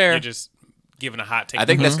also saying, fair. You're just giving a hot take. I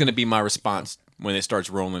think that's going to be my response when it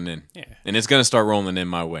starts rolling in. Yeah. And it's going to start rolling in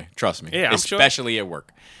my way. Trust me. Yeah, I'm sure. Especially at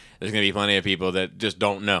work. There's going to be plenty of people that just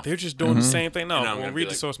don't know. they're just doing the same thing. No, And I'm we'll gonna read be the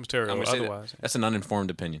like- source I'm material. gonna say that. Otherwise, That's an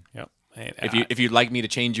uninformed opinion. yep. And If you'd like me to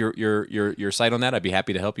change your site on that, I'd be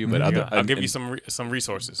happy to help you. But I'll give you some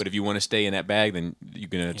resources. But if you want to stay in that bag, then you're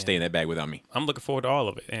gonna stay in that bag without me. I'm looking forward to all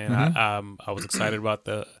of it, and I was excited about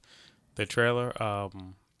the trailer.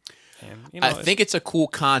 And you know, I think it's a cool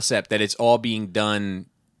concept that it's all being done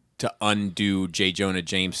to undo J. Jonah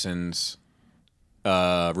Jameson's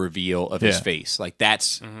reveal of his Yeah. face. Like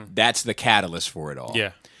that's the catalyst for it all.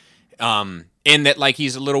 yeah. And that like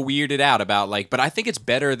he's a little weirded out about like, but I think it's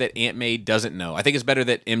better that Aunt May doesn't know. I think it's better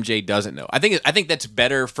that MJ doesn't know. I think that's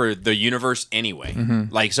better for the universe anyway.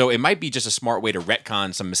 Like, so it might be just a smart way to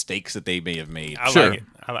retcon some mistakes that they may have made. I Sure. like it.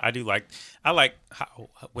 I do like. I like how,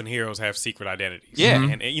 when heroes have secret identities. Yeah.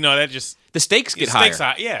 and you know that just The stakes get stakes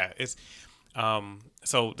higher. high. Yeah, it's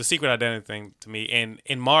so the secret identity thing to me, and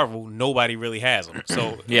in Marvel, nobody really has them. So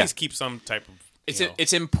at Yeah. least keep some type of.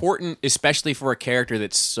 It's important, especially for a character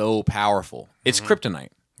that's so powerful. It's kryptonite.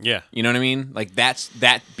 Yeah. You know what I mean? Like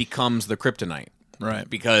that becomes the kryptonite, Right.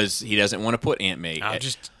 Because he doesn't want to put Aunt May. I'll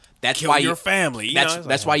just That's kill why your you, family. You That's know, it's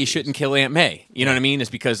that's like, why oh, you geez. shouldn't kill Aunt May. You know what I mean? It's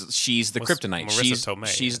because she's the kryptonite. Marissa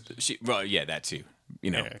Tomei, She. Well, yeah, that too.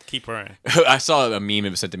 You know, Yeah, keep her in. I saw a meme it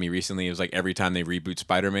was sent to me recently. It was like every time they reboot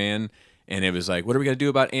Spider-Man, and it was like, what are we gonna do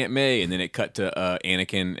about Aunt May? And then it cut to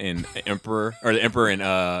Anakin and Emperor, or the Emperor and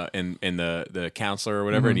the counselor or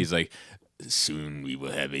whatever, and he's like, soon we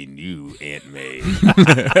will have a new Aunt May,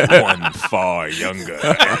 one far younger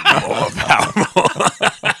and more powerful.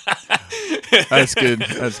 That's good.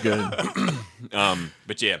 That's good.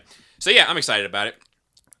 But yeah, so yeah, I'm excited about it.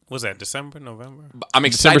 Was that December, November? I'm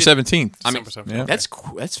December excited. 17th. I'm December 17th. Yeah. That's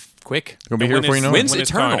quick. Gonna be And here when before you is- know when's it. when is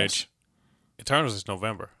Eternals? Carnage? Eternals is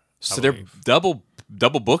November. So I they're believe.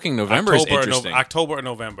 double booking November is October, interesting. October or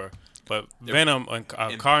November. But Venom and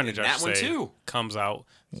Carnage, and I that should one say, too. comes out.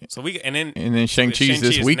 So we and then Shang-Chi's Shang-Chi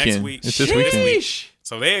this is weekend. Next week. It's this weekend. Sheesh.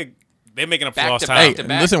 So they're making up for Back lost to time. Hey, back to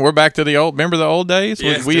back. listen, we're back to the old. Remember the old days?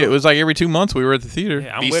 Yeah, It was like every 2 months we were at the theater.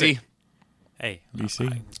 Yeah, I'm with BC. it. Hey,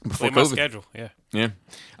 BC. Before play my COVID. schedule. Yeah. Yeah.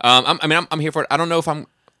 I'm here for it. I don't know if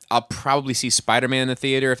I'll probably see Spider-Man in the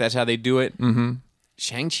theater if that's how they do it. Mm-hmm.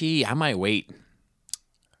 Shang-Chi, I might wait.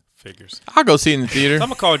 Figures. I'll go see it in the theater. I'm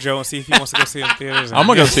gonna call Joe and see if he wants to go see it in theaters. I'm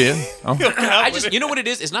gonna go see it. Oh. You know what it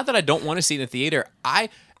is? It's not that I don't want to see it in the theater. I'm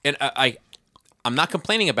not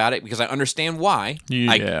complaining about it because I understand why.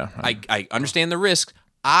 Yeah. I understand the risk.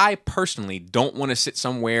 I personally don't want to sit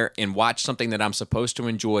somewhere and watch something that I'm supposed to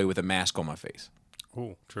enjoy with a mask on my face.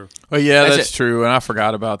 Ooh, true. Well, yeah, That's that's it. true. And I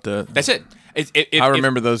forgot about the. That's it. I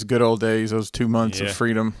remember those good old days, those 2 months Yeah. of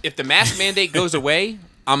freedom. If the mask mandate goes away,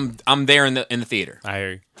 I'm there in the theater. I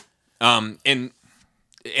hear you. And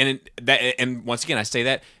once again, I say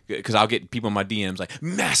that because I'll get people in my DMs like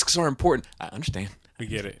masks are important. I understand. We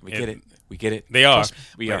get it. We get it. We get it. They are. Trust me,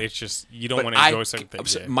 we but are. It's just you don't But want to enjoy certain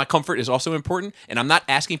things. Yeah. My comfort is also important, and I'm not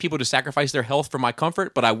asking people to sacrifice their health for my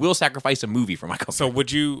comfort, but I will sacrifice a movie for my comfort. So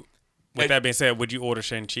would you? With that being said, would you order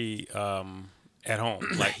Shang-Chi at home?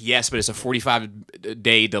 Like yes, but it's a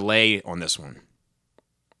 45-day delay on this one,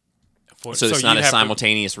 for, so it's you not a have to-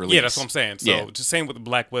 simultaneous release. Yeah, that's what I'm saying. So Yeah. just same with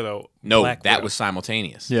Black Widow. No, Black that Widow. was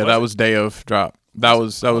simultaneous. Yeah, that was day of drop. That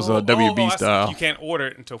was WB I see. style. You can't order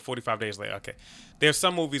it until 45 days later. Okay. There's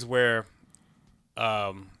some movies where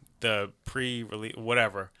the pre-release,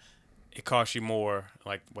 whatever, it costs you more,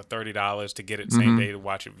 like $30 to get it same day to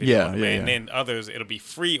watch it video on demand. And then others, it'll be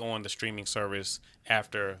free on the streaming service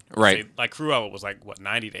after. Right. Say, like Cruella was like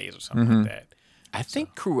 90 days or something like that. I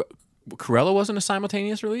think Cruella wasn't a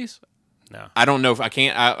simultaneous release. No, I don't know if I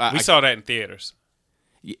can't. we saw that in theaters.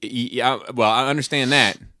 Yeah, well, I understand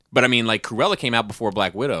that, but I mean, like Cruella came out before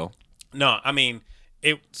Black Widow. No, I mean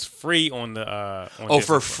it's free on the. On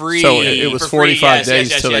For Disney+. free. So it was for 45 free.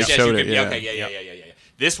 days till they showed it. Yeah. Okay, yeah.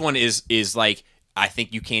 This one is like I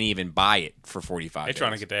think you can't even buy it for 45 They're days.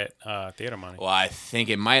 trying to get that theater money. Well, I think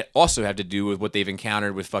it might also have to do with what they've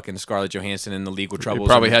encountered with fucking Scarlett Johansson and the legal They troubles.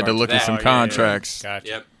 probably in had to regards look at that. some contracts. Gotcha.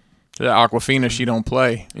 Yep. Yeah, Aquafina, she don't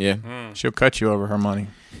play. Yeah. She'll cut you over her money.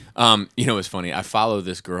 You know what's funny? I follow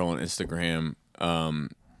this girl on Instagram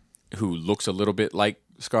who looks a little bit like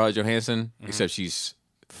Scarlett Johansson, except she's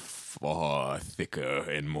far thicker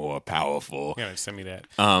and more powerful. You gotta send me that.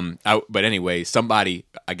 But anyway, somebody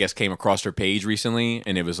I guess came across her page recently,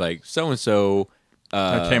 and it was like so and so.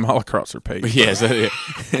 That came all across her page. Yeah, so,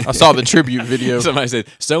 I saw the tribute video. somebody said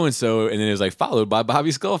so and so, and then it was like followed by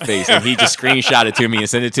Bobby Skullface, and he just screenshot it to me and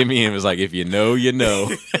sent it to me, and was like, "If you know, you know."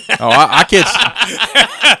 Oh, I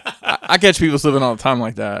catch people slipping all the time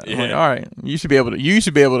like that. I'm like, all right, you used to be able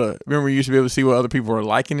to remember you used to be able to see what other people were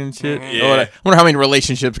liking and shit. Yeah. I wonder how many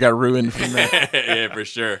relationships got ruined from that. Yeah, for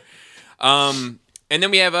sure. And then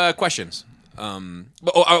we have questions.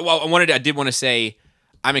 But I did want to say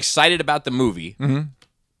I'm excited about the movie. Mm-hmm.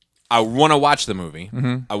 I want to watch the movie.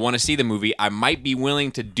 Mm-hmm. I want to see the movie. I might be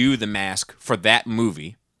willing to do the mask for that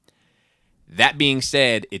movie. That being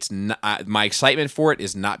said, it's not, my excitement for it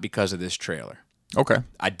is not because of this trailer. Okay.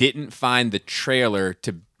 I didn't find the trailer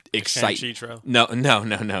to excite. Shang-Chi trailer? No,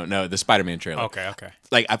 the Spider-Man trailer. Okay.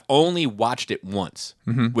 Like I've only watched it once,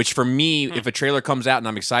 which for me, if a trailer comes out and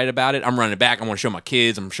I'm excited about it, I'm running it back. I want to show my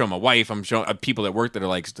kids. I'm showing my wife. I'm showing people at work that are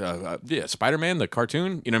like, yeah, Spider-Man, the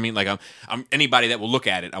cartoon. You know what I mean? Like I'm anybody that will look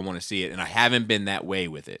at it, I want to see it, and I haven't been that way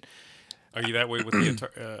with it. Are you that way with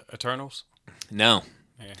the Eternals? No.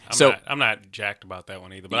 Yeah, I'm not jacked about that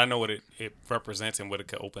one either, but I know what it represents and what it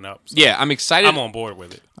could open up. So Yeah, I'm excited. I'm on board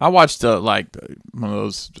with it. I watched one of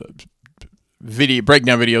those video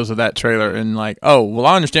breakdown videos of that trailer, and like, oh, well,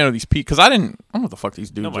 I understand what these people, because I don't know what the fuck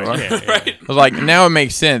these dudes are. Yeah. I was like, now it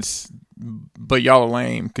makes sense, but y'all are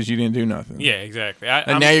lame because you didn't do nothing. Yeah, exactly.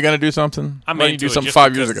 And now you're gonna do something. I'm Why didn't into you do it something just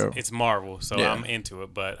 5 years because ago? It's Marvel, so Yeah. I'm into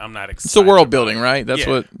it, but I'm not excited. It's the world about building, it. right? That's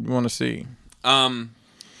Yeah. what you want to see.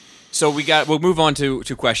 So we'll move on to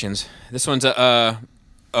questions. This one's a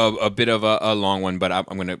bit of a long one, but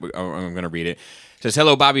I'm gonna read it. It says,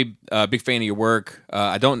 "Hello, Bobby. Big fan of your work.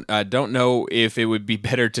 I don't know if it would be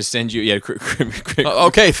better to send you. Yeah,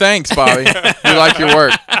 Okay, thanks, Bobby. We like your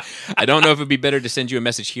work. I don't know if it'd be better to send you a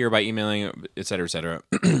message here by emailing, et cetera, et cetera.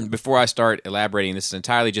 Before I start elaborating, this is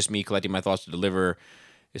entirely just me collecting my thoughts to deliver,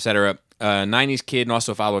 et cetera. 90s kid and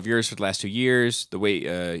also a follower of yours for the last 2 years. The way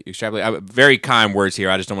you extrapolate, very kind words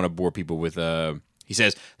here. I just don't want to bore people with. He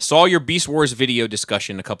says, saw your Beast Wars video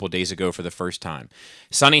discussion a couple days ago for the first time.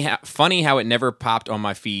 Funny how it never popped on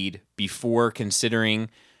my feed before,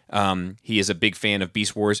 considering he is a big fan of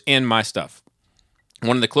Beast Wars and my stuff.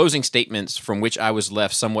 One of the closing statements from which I was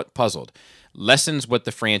left somewhat puzzled. Lessens what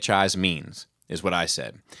the franchise means, is what I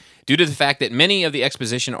said. Due to the fact that many of the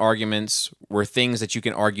exposition arguments were things that you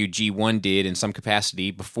can argue G1 did in some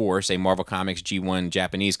capacity before, say Marvel Comics, G1,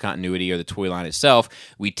 Japanese continuity, or the toy line itself,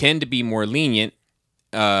 we tend to be more lenient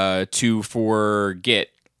to forget,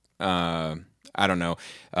 I don't know,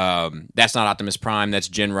 that's not Optimus Prime, that's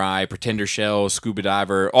Jinrai, Pretender Shell, Scuba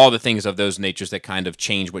Diver, all the things of those natures that kind of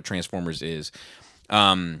change what Transformers is.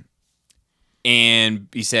 And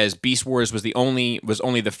he says Beast Wars was only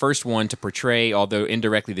the first one to portray, although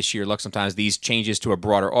indirectly the sheer luck sometimes, these changes to a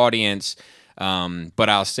broader audience. But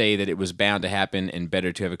I'll say that it was bound to happen and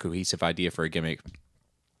better to have a cohesive idea for a gimmick.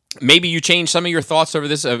 Maybe you changed some of your thoughts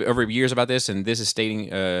over years about this, and this is starting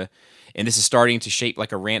to shape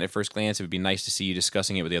like a rant at first glance. It would be nice to see you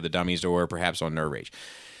discussing it with the other dummies or perhaps on Nerd Rage.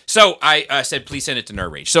 So I said, please send it to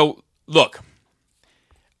Nerd Rage. So look,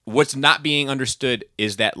 what's not being understood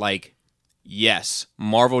is that, like, yes,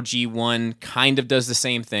 Marvel G1 kind of does the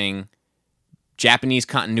same thing. Japanese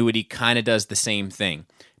continuity kind of does the same thing.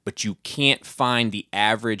 But you can't find the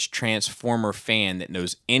average Transformer fan that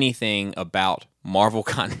knows anything about Marvel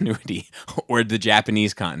continuity or the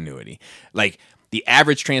Japanese continuity. Like, the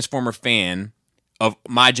average Transformer fan of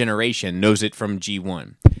my generation knows it from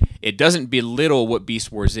G1. It doesn't belittle what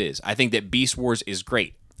Beast Wars is. I think that Beast Wars is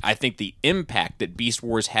great. I think the impact that Beast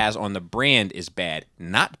Wars has on the brand is bad,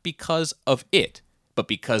 not because of it, but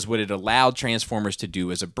because what it allowed Transformers to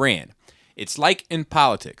do as a brand. It's like in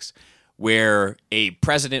politics. where a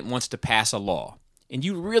president wants to pass a law, and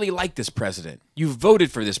you really like this president. You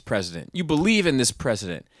voted for this president. You believe in this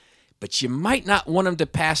president. But you might not want him to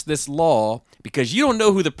pass this law because you don't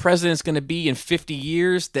know who the president's going to be in 50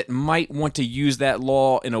 years that might want to use that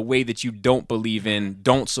law in a way that you don't believe in,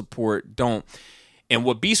 don't support, don't. And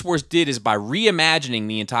what Beast Wars did is by reimagining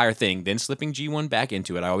the entire thing, then slipping G1 back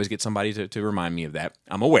into it. I always get somebody to remind me of that.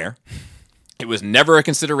 I'm aware. It was never a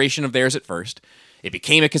consideration of theirs at first. It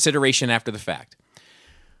became a consideration after the fact.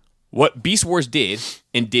 What Beast Wars did,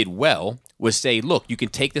 and did well, was say, look, you can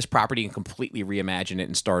take this property and completely reimagine it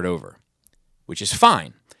and start over, which is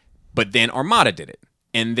fine. But then Armada did it,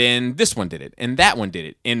 and then this one did it, and that one did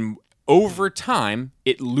it. And over time,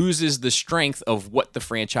 it loses the strength of what the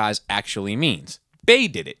franchise actually means. Bay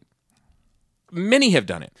did it. Many have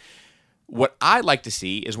done it. What I like to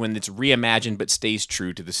see is when it's reimagined but stays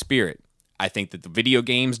true to the spirit. I think that the video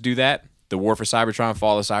games do that. The War for Cybertron,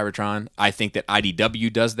 Fall of Cybertron. I think that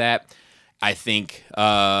IDW does that. I think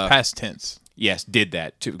past tense. Yes, did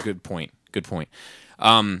that too. Good point.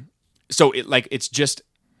 So it's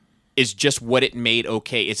just what it made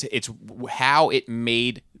okay. It's how it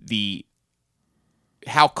made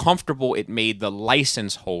how comfortable it made the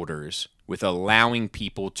license holders with allowing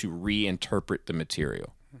people to reinterpret the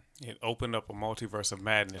material. It opened up a multiverse of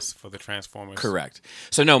madness for the Transformers. Correct.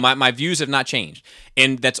 So no, my views have not changed.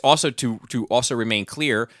 And that's also to also remain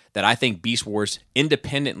clear that I think Beast Wars,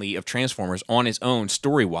 independently of Transformers on its own,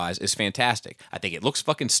 story-wise, is fantastic. I think it looks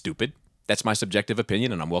fucking stupid. That's my subjective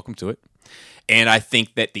opinion, and I'm welcome to it. And I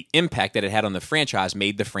think that the impact that it had on the franchise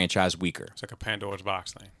made the franchise weaker. It's like a Pandora's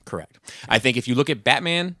box thing. Correct. I think if you look at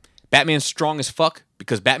Batman, Batman's strong as fuck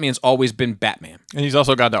because Batman's always been Batman. And he's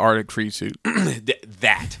also got the Arctic Free suit.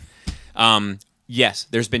 That. Yes,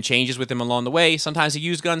 there's been changes with him along the way. Sometimes he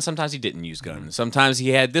used guns, sometimes he didn't use guns. Sometimes he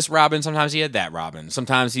had this Robin, sometimes he had that Robin.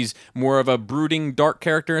 Sometimes he's more of a brooding, dark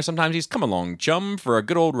character, and sometimes he's come along, chum, for a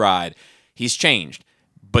good old ride. He's changed,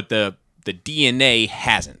 but the DNA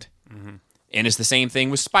hasn't. Mm-hmm. And it's the same thing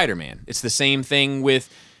with Spider-Man. It's the same thing with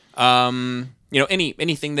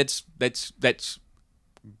anything that's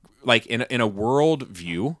like in a world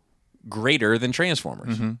view greater than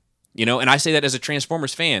Transformers. Mm-hmm. And I say that as a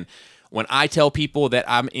Transformers fan. When I tell people that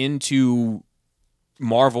I'm into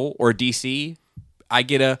Marvel or DC, I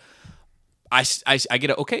get a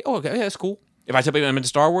okay, yeah, that's cool. If I tell people I'm into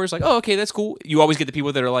Star Wars, like, oh, okay, that's cool. You always get the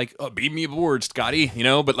people that are like, oh, beat me aboard, Scotty,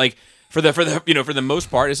 but like for the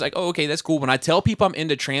most part, it's like, oh, okay, that's cool. When I tell people I'm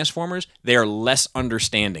into Transformers, they are less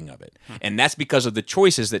understanding of it. And that's because of the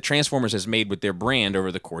choices that Transformers has made with their brand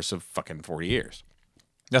over the course of fucking 40 years.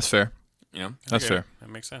 That's fair. That's fair. That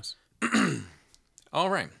makes sense. All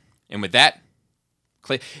right. And with that,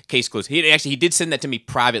 case closed. He did send that to me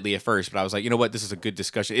privately at first, but I was like, you know what? This is a good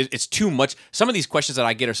discussion. It's too much. Some of these questions that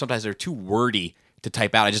I get are sometimes they're too wordy to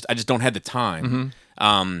type out. I just don't have the time.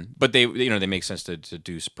 Mm-hmm. But they make sense to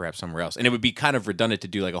do perhaps somewhere else. And it would be kind of redundant to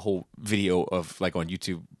do like a whole video of like on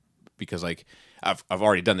YouTube because like I've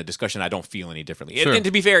already done the discussion. I don't feel any differently. Sure. And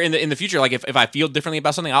to be fair, in the future, like if I feel differently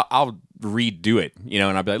about something, I'll redo it.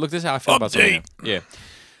 And I'll be like, look, this is how I feel about something. Yeah.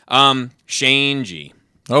 Shane G.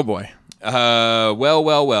 Oh boy.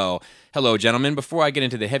 Well. Hello, gentlemen. Before I get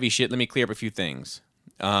into the heavy shit, let me clear up a few things.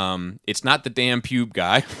 It's not the damn pube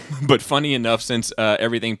guy, but funny enough, since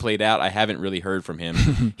everything played out, I haven't really heard from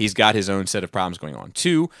him. He's got his own set of problems going on.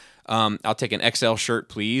 2, I'll take an XL shirt,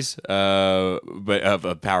 please, but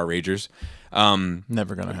of Power Rangers.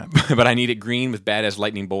 Never gonna happen. But I need it green with badass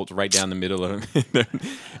lightning bolts right down the middle of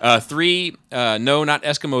it. 3, no, not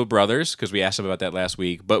Eskimo Brothers, because we asked him about that last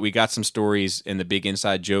week. But we got some stories in the big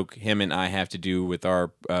inside joke him and I have to do with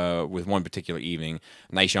our with one particular evening.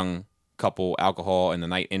 Nice young couple, alcohol, and the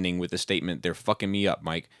night ending with the statement, "They're fucking me up,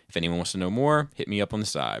 Mike. If anyone wants to know more, hit me up on the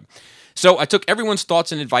side." So I took everyone's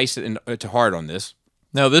thoughts and advice to heart on this.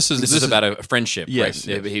 No, this is about a friendship. Yes,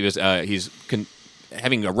 right? Yes. He's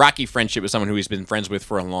having a rocky friendship with someone who he's been friends with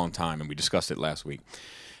for a long time, and we discussed it last week.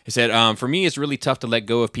 He said, for me, it's really tough to let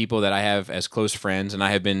go of people that I have as close friends, and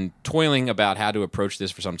I have been toiling about how to approach this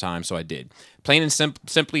for some time, so I did. Plain and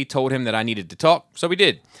simply told him that I needed to talk, so we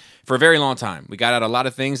did. For a very long time. We got out a lot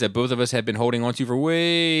of things that both of us had been holding on to for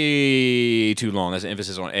way too long. That's an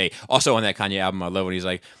emphasis on A. Also on that Kanye album, I love when he's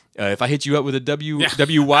like, if I hit you up with a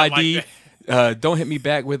WYD... don't hit me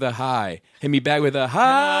back with a hi. Hit me back with a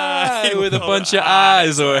hi with a bunch of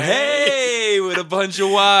eyes, or hey with a bunch of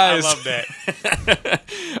I whys. love that.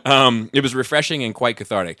 It was refreshing and quite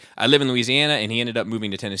cathartic. I live in Louisiana, and he ended up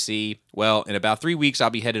moving to Tennessee. Well, in about 3 weeks, I'll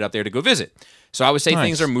be headed up there to go visit. So I would say Nice.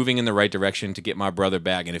 things are moving in the right direction to get my brother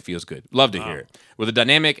back, and it feels good. Love to hear it. Will the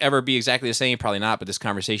dynamic ever be exactly the same? Probably not, but this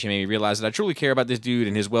conversation made me realize that I truly care about this dude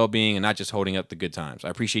and his well-being and not just holding up the good times. I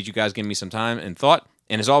appreciate you guys giving me some time and thought.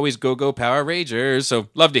 And as always, go Power Rangers. So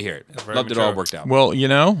love to hear it. very Loved it all mature. worked out. Well,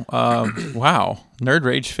 wow, Nerd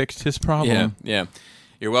Rage fixed his problem. Yeah.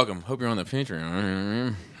 You're welcome. Hope you're on the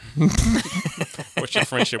Patreon. What's your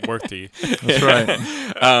friendship worth to you? That's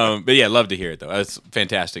right. But yeah, love to hear it though. That's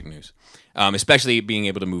fantastic news. Especially being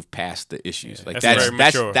able to move past the issues. Like that's very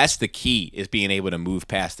mature. that's the key is being able to move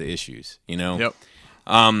past the issues. You know. Yep.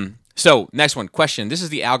 So next one question. This is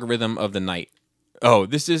the algorithm of the night. Oh,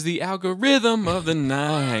 this is the algorithm of the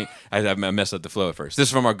night. I messed up the flow at first. This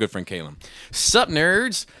is from our good friend Caleb. Sup,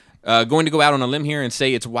 nerds? Going to go out on a limb here and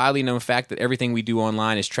say it's a widely known fact that everything we do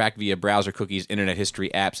online is tracked via browser cookies, internet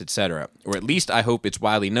history, apps, etc. Or at least I hope it's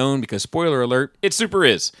widely known because, spoiler alert, it super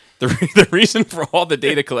is. The reason for all the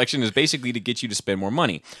data collection is basically to get you to spend more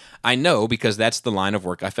money. I know because that's the line of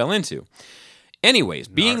work I fell into. Anyways,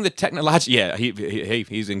 being the technological... Yeah,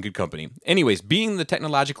 he's in good company. Anyways, being the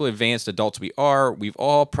technological advanced adults we are, we've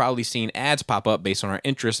all probably seen ads pop up based on our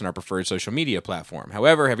interests in our preferred social media platform.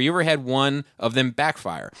 However, have you ever had one of them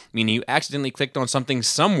backfire? Meaning you accidentally clicked on something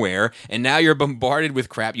somewhere, and now you're bombarded with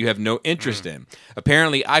crap you have no interest in.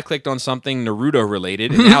 Apparently, I clicked on something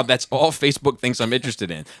Naruto-related, and now that's all Facebook thinks I'm interested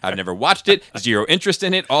in. I've never watched it, zero interest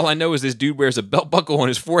in it. All I know is this dude wears a belt buckle on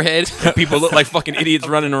his forehead, and people look like fucking idiots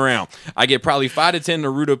running around. I get probably 5 to 10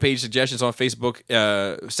 Naruto page suggestions on Facebook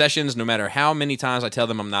sessions, no matter how many times I tell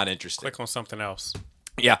them I'm not interested. Click on something else.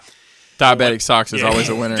 Yeah. Diabetic socks is always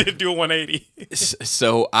a winner. Do a 180.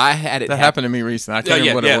 So I had it. That happened to me recently. I can't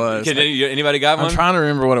remember what it was. Anybody got one? I'm trying to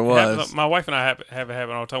remember what it was. My wife and I have it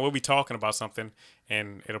happen all the time. We'll be talking about something,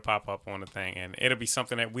 and it'll pop up on the thing, and it'll be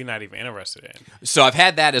something that we're not even interested in. So I've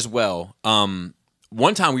had that as well.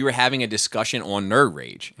 One time we were having a discussion on Nerd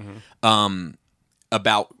Rage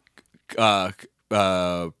about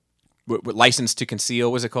license to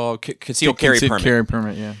conceal. What's it called? Concealed carry permit. Carry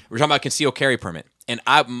permit. Yeah. We're talking about concealed carry permit, and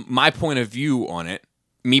my point of view on it,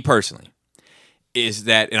 me personally, is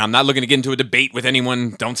that, and I'm not looking to get into a debate with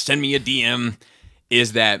anyone. Don't send me a DM.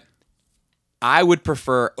 Is that I would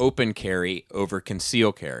prefer open carry over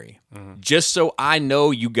concealed carry, just so I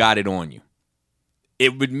know you got it on you.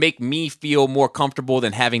 It would make me feel more comfortable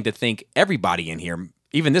than having to think everybody in here,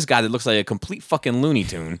 even this guy that looks like a complete fucking Looney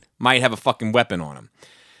Tune, might have a fucking weapon on him.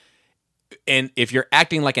 And if you're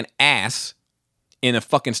acting like an ass in a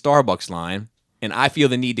fucking Starbucks line, and I feel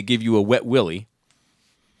the need to give you a wet willy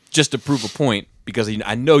just to prove a point, because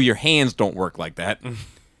I know your hands don't work like that,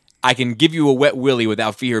 I can give you a wet willy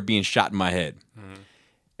without fear of being shot in my head.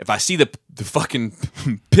 If I see the fucking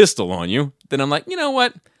pistol on you, then I'm like, you know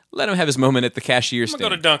what? Let him have his moment at the cashier stand. I'm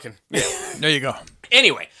going to go to Dunkin'. There you go.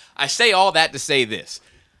 Anyway, I say all that to say this.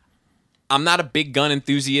 I'm not a big gun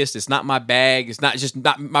enthusiast. It's not my bag. It's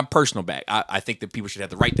not my personal bag. I think that people should have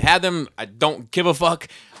the right to have them. I don't give a fuck.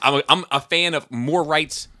 I'm a fan of more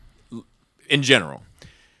rights in general.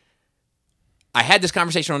 I had this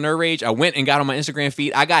conversation on Nerd Rage. I went and got on my Instagram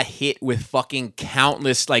feed. I got hit with fucking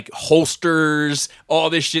countless like holsters, all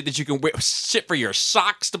this shit that you can wear, shit for your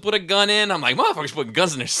socks to put a gun in. I'm like, motherfuckers putting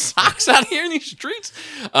guns in their socks out here in these streets.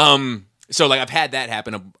 So like I've had that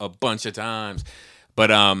happen a bunch of times, but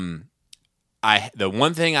the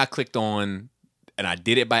one thing I clicked on, and I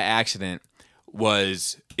did it by accident,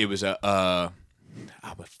 was I'm a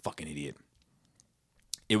fucking idiot.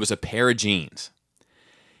 It was a pair of jeans.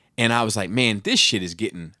 And I was like, man, this shit is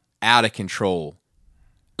getting out of control.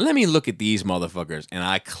 Let me look at these motherfuckers. And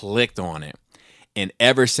I clicked on it. And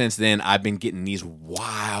ever since then, I've been getting these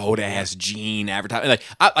wild ass jean advertising.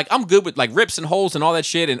 I'm good with like rips and holes and all that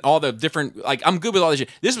shit and all the different, like I'm good with all that shit.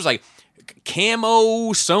 This was like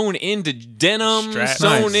camo sewn into denim, Straps.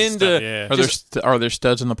 sewn Nice into. stuff, yeah. Are there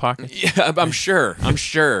studs in the pocket? Yeah, I'm sure.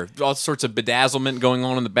 All sorts of bedazzlement going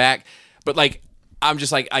on in the back. But like, I'm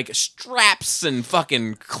just like straps and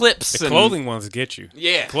fucking clips. The clothing ones get you.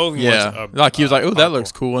 Yeah. Clothing Yeah. ones. Like he was like, oh, that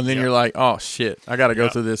looks hardcore. cool. And then Yeah. you're like, oh, shit. I got to go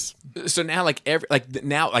through this. So now,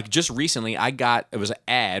 just recently, it was an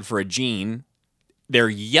ad for a jean. They're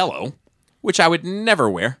yellow, which I would never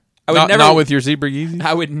wear. Not with your Zebra Yeezy?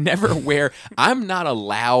 I would never wear. I'm not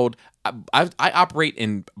allowed. I operate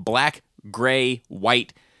in black, gray,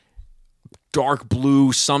 white, dark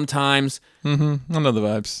blue sometimes. Mm-hmm. I know the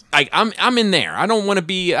vibes. I'm in there. I don't want to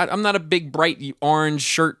be. I'm not a big bright orange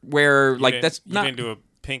shirt wearer. Like that's not. You didn't do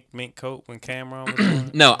pink mink coat when Cameron was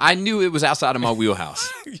on? No, I knew it was outside of my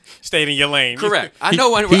wheelhouse. Stayed in your lane. Correct. I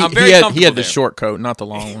know. I'm He very comfortable. He had the there. short coat, not the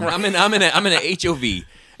long one. I'm in a HOV,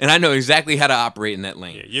 and I know exactly how to operate in that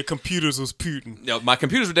lane. Yeah, your computers was Putin. No, my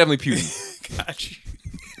computers were definitely Putin. Got you.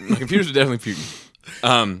 My computers were definitely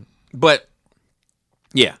Putin. But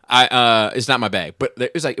yeah, it's not my bag. But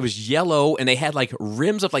it was yellow, and they had like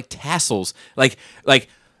rims of like tassels,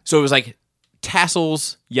 so it was like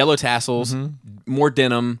tassels, yellow tassels, more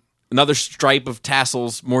denim. Another stripe of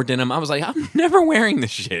tassels, more denim. I was like, I'm never wearing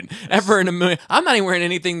this shit ever in a million. I'm not even wearing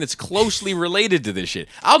anything that's closely related to this shit.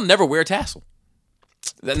 I'll never wear a tassel.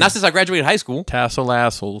 Not since I graduated high school. Tassel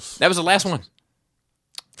assholes. That was the last one.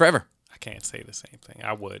 Forever. I can't say the same thing.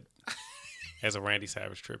 I would. As a Randy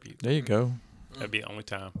Savage tribute. There you go. That'd be the only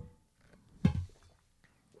time.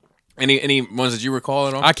 Any ones that you recall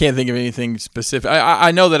at all? I can't think of anything specific.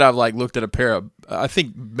 I know that I've like looked at a pair of, I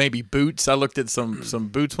think maybe boots. I looked at some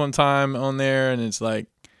boots one time on there, and it's like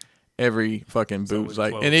every fucking boot, always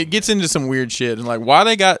like, clothing, and it gets into some weird shit, and like why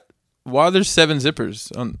there's 7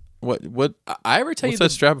 zippers on what? I ever tell you What's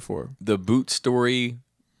that strap for? the boot story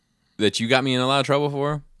that you got me in a lot of trouble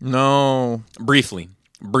for? No. Briefly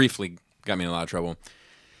got me in a lot of trouble.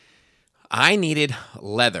 I needed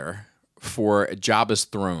leather for Jabba's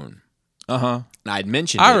throne. And I'd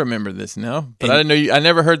mentioned I it. remember this now, but I didn't know. I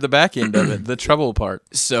never heard the back end of it, the trouble part.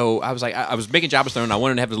 So I was like, I was making Jabba's throne. I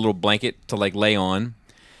wanted to have a little blanket to like lay on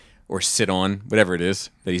or sit on, whatever it is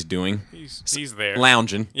that he's doing, He's there.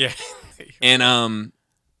 lounging. Yeah. And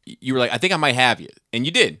you were like, I think I might have you, and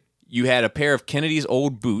you did. You had a pair of Kennedy's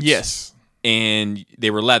old boots. Yes. And they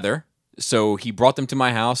were leather. So he brought them to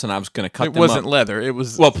my house, and I was going to cut It them wasn't up. leather. It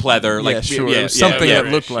was Pleather, like yeah, sure. yeah, It was something yeah,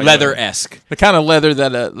 that looked like leather-esque. the kind of leather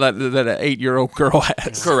that an 8-year-old girl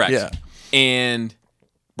has. Correct. Yeah. And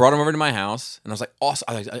brought them over to my house, and I was like, awesome.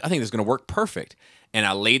 I think this is going to work perfect. And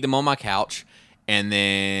I laid them on my couch, and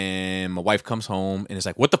then my wife comes home, and is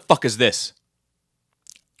like, what the fuck is this?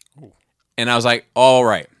 And I was like, all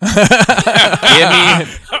right.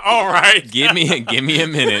 All right. Give me a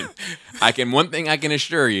minute. One thing I can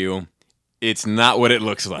assure you, it's not what it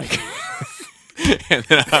looks like. And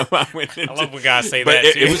then I went into, I love when guys say but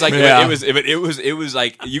that. it was like Yeah. it was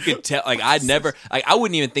like you could tell, like I'd never, like I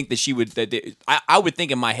wouldn't even think that she would, I would think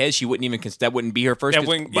in my head she wouldn't even, that wouldn't be her first, That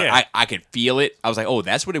wouldn't- but yeah. I could feel it. I was like, oh,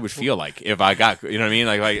 that's what it would feel like if I got, you know what I mean,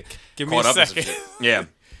 like Give me caught a up in some second. shit. Yeah.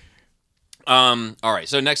 All right.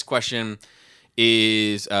 So next question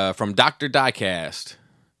is from Dr. Diecast.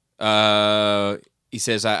 He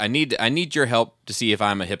says, I need your help to see if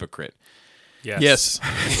I'm a hypocrite. Yes.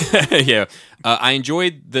 Yeah. I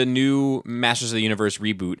enjoyed the new Masters of the Universe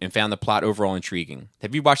reboot and found the plot overall intriguing.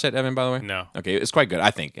 Have you watched that, Evan, by the way? No. Okay, it's quite good,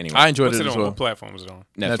 I think, anyway. I enjoyed What's it it as on? well. What platform is it on?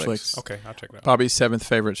 Netflix. Okay, I'll check that out. Bobby's 7th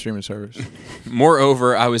favorite streaming service.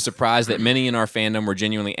 Moreover, I was surprised that many in our fandom were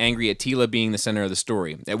genuinely angry at Tila being the center of the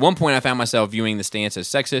story. At one point, I found myself viewing the stance as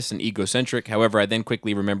sexist and egocentric. However, I then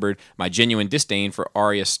quickly remembered my genuine disdain for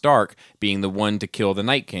Arya Stark being the one to kill the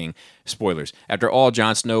Night King. Spoilers. After all,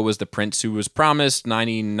 Jon Snow was the prince who was promised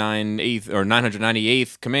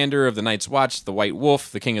 998th commander of the Night's Watch, the White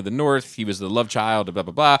Wolf, the King of the North. He was the love child, blah,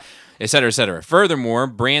 blah, blah, etc., etc. Furthermore,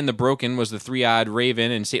 Bran the Broken was the three-eyed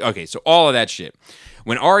raven. Okay, so all of that shit.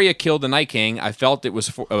 When Arya killed the Night King, I felt it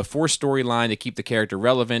was a forced storyline to keep the character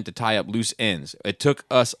relevant, to tie up loose ends. It took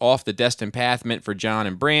us off the destined path meant for Jon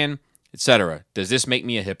and Bran, etc. Does this make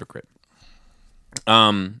me a hypocrite?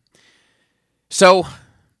 So,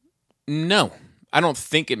 no. I don't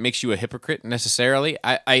think it makes you a hypocrite necessarily.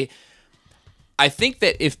 I think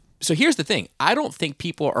that so here's the thing. I don't think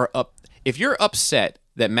people are if you're upset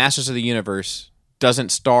that Masters of the Universe doesn't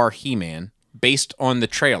star He-Man based on the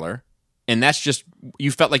trailer, and that's just,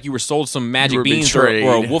 you felt like you were sold some magic were beans betrayed.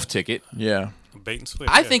 or a wolf ticket, Yeah. Bait and switch.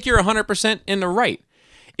 I think you're 100% in the right.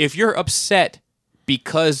 If you're upset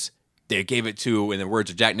because they gave it to, in the words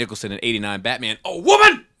of Jack Nicholson in '89 Batman, a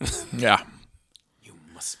woman, Yeah. you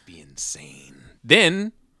must be insane.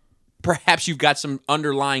 Then perhaps you've got some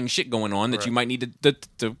underlying shit going on that you might need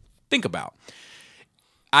to think about.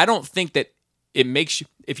 I don't think that it makes you,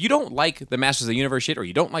 if you don't like the Masters of the Universe shit, or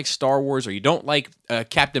you don't like Star Wars, or you don't like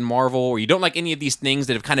Captain Marvel, or you don't like any of these things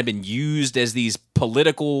that have kind of been used as these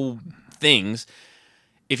political things,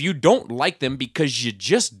 if you don't like them because you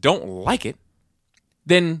just don't like it,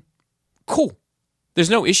 then cool. There's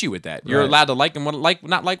no issue with that. You're Right. allowed to like them,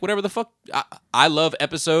 not like whatever the fuck. I love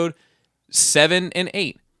episode 7 and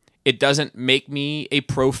 8. It doesn't make me a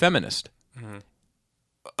pro-feminist.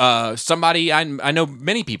 Somebody, I know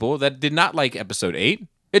many people that did not like episode 8.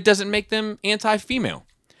 It doesn't make them anti-female.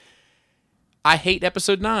 I hate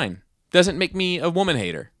episode 9. Doesn't make me a woman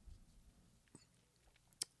hater.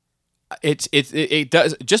 it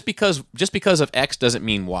does just because of X doesn't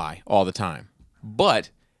mean Y all the time. But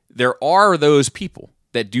there are those people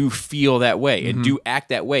that do feel that way and do act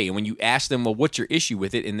that way. And when you ask them, well, what's your issue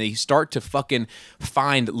with it? And they start to fucking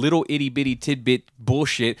find little itty bitty tidbit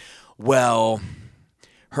bullshit. Well,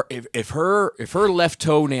 if her left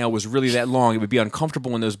toenail was really that long, it would be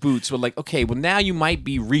uncomfortable in those boots. But like, okay, well now you might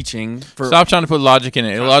be reaching for. Stop trying to put logic in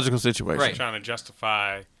an illogical situation. Right. Trying to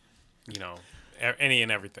justify, any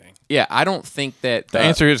and everything. Yeah, I don't think that To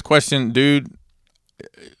answer his question, dude,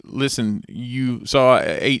 listen, you saw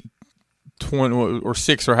 8, 20, or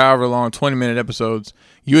 6 or however long 20-minute episodes.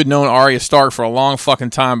 You had known Arya Stark for a long fucking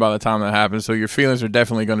time by the time that happened, so your feelings are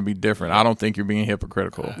definitely going to be different. I don't think you're being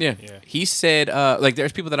hypocritical. Yeah. He said, like,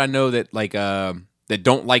 there's people that I know that like that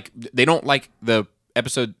don't like the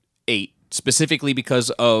episode 8 specifically because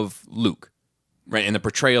of Luke, right, and the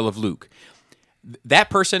portrayal of Luke. That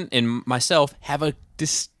person and myself have a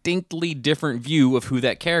distinctly different view of who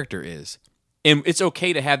that character is, and it's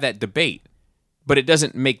okay to have that debate. But it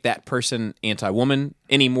doesn't make that person anti-woman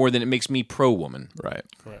any more than it makes me pro-woman. Right.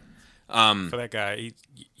 Correct. For that guy,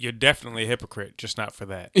 you're definitely a hypocrite, just not for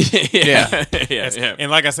that. yeah. And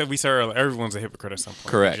like I said, we said earlier, everyone's a hypocrite at some point.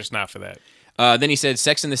 Correct. Just not for that. Then he said,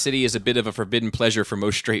 Sex in the City is a bit of a forbidden pleasure for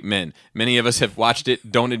most straight men. Many of us have watched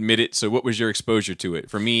it, don't admit it. So what was your exposure to it?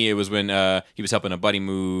 For me, it was when he was helping a buddy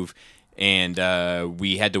move, and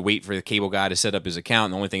we had to wait for the cable guy to set up his account.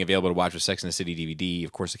 And the only thing available to watch was Sex in the City DVD.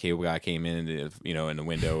 Of course, the cable guy came in the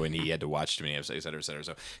window, and he had to watch too many episodes, et cetera, et cetera.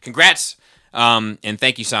 So congrats, and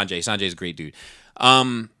thank you, Sanjay. Sanjay's a great dude.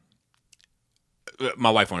 My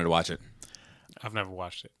wife wanted to watch it. I've never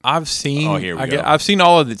watched it. I've seen. Oh, here we go. I've seen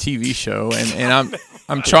all of the TV show, and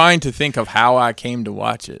I'm trying to think of how I came to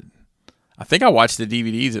watch it. I think I watched the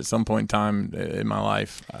DVDs at some point in time in my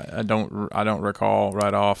life. I don't recall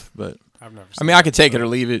right off, but I've never. I mean, I could take it or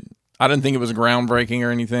leave it. I didn't think it was groundbreaking or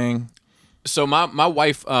anything. So my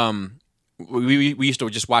wife, we used to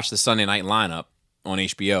just watch the Sunday night lineup on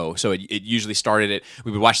HBO. So it usually started at,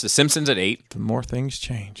 we would watch The Simpsons at 8. The more things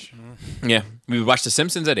change. Yeah, we would watch The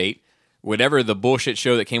Simpsons at 8. Whatever the bullshit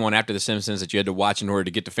show that came on after The Simpsons that you had to watch in order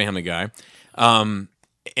to get to Family Guy, at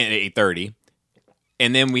 8:30.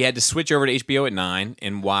 And then we had to switch over to HBO at 9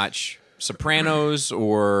 and watch Sopranos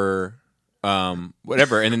or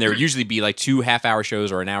whatever. And then there would usually be like 2 half-hour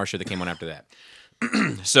shows or an hour show that came on after that.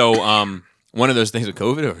 So one of those things with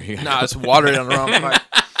COVID over here. Nah, it's water down the wrong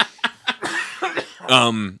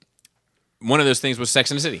pipe. One of those things was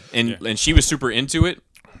Sex and the City. And she was super into it.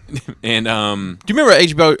 And Do you remember an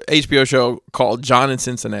HBO show called John in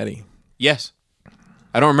Cincinnati? yes.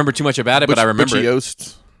 I don't remember too much about it, but I remember Butchie it.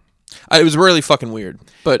 Yost. It was really fucking weird.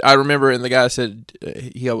 But I remember, and the guy said,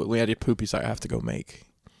 we had to poop. He's like, I have to go make.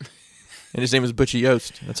 And his name was Butchie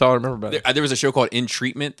Yost. That's all I remember about it. There was a show called In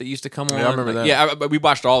Treatment that used to come on. Yeah, I remember that. Yeah, but we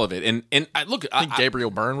watched all of it. And I look, I think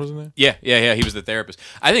Gabriel Byrne was in there. Yeah. He was the therapist.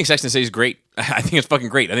 I think Sex and the City is great. I think it's fucking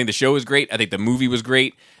great. I think the show is great. I think the movie was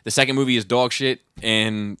great. The second movie is dog shit,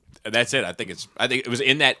 and that's it. I think it was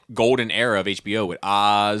in that golden era of HBO with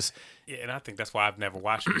Oz. Yeah, and I think that's why I've never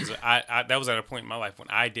watched it. Because I that was at a point in my life when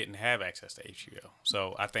I didn't have access to HBO.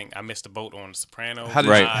 So I think I missed the boat on The Sopranos.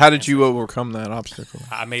 How did you overcome that obstacle?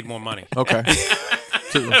 I made more money. Okay.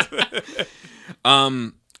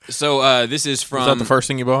 So this is from. Was that the first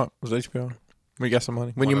thing you bought? Was HBO? When you got some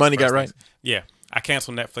money? When your money got right? Things. Yeah. I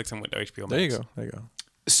canceled Netflix and went to HBO Max. There you go.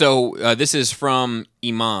 So this is from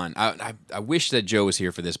Iman. I wish that Joe was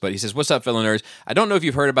here for this, but he says, "What's up, fellow nerds? I don't know if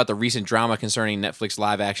you've heard about the recent drama concerning Netflix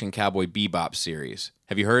live-action Cowboy Bebop series.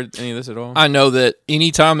 Have you heard any of this at all?" I know that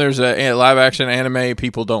anytime there's a live-action anime,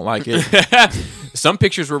 people don't like it. Some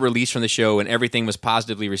pictures were released from the show, and everything was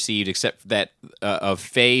positively received, except that of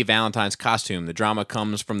Faye Valentine's costume. The drama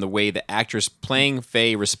comes from the way the actress playing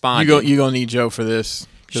Faye responded. You're gonna need Joe for this.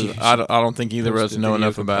 Because I don't think either of us know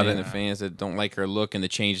enough about it. The fans that don't like her look and the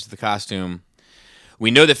changes to the costume. We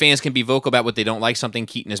know that fans can be vocal about what they don't like. Something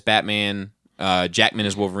Keaton as Batman, Jackman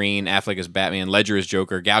as Wolverine, Affleck as Batman, Ledger as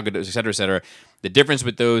Joker, Gal Gadot, etc., etc. The difference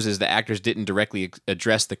with those is the actors didn't directly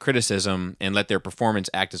address the criticism and let their performance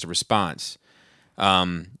act as a response.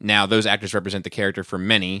 Now, those actors represent the character for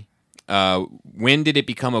many. When did it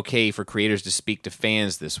become okay for creators to speak to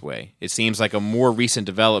fans this way? It seems like a more recent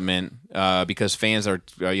development because fans are,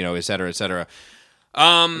 et cetera, et cetera.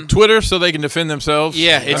 Twitter, so they can defend themselves.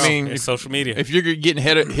 Yeah, It's social media. If you're getting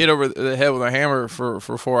hit over the head with a hammer for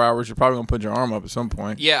 4 hours, you're probably gonna put your arm up at some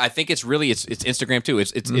point. Yeah, I think it's Instagram too.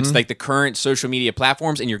 It's like the current social media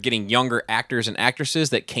platforms, and you're getting younger actors and actresses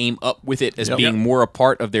that came up with it as being more a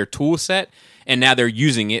part of their tool set. And now they're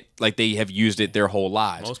using it like they have used it their whole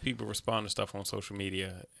lives. Most people respond to stuff on social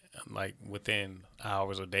media like within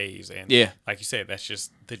hours or days. And Yeah. like you said, that's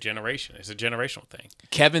just the generation. It's a generational thing.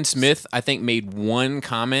 Kevin Smith, I think, made one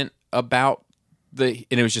comment about and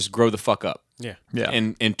it was just grow the fuck up. Yeah. Yeah.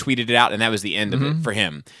 And tweeted it out, and that was the end of it for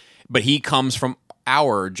him. But he comes from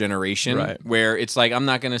our generation, Right. where it's like, I'm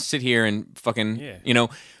not going to sit here and fucking,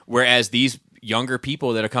 whereas these younger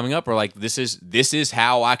people that are coming up are like, this is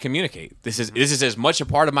how I communicate. This is as much a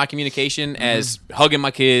part of my communication as hugging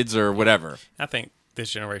my kids or whatever. I think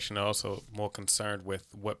this generation are also more concerned with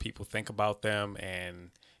what people think about them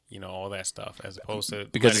and, all that stuff, as opposed to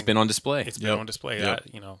Because it's been on display. It's been on display. Yep.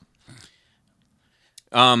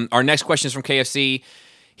 Our next question is from KFC.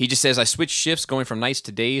 He just says, I switched shifts going from nights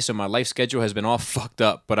to days, so my life schedule has been all fucked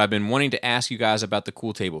up, but I've been wanting to ask you guys about the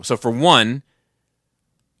cool table. So for one,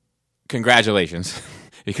 congratulations,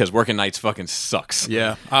 because working nights fucking sucks.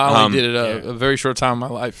 Yeah, I only did it a very short time in my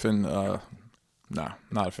life, and not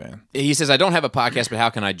a fan. He says, I don't have a podcast, but how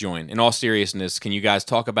can I join? In all seriousness, can you guys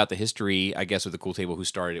talk about the history, I guess, of the cool table, who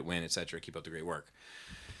started it, when, etc.? Keep up the great work.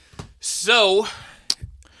 So...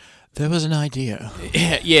 There was an idea.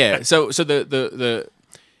 Yeah. So the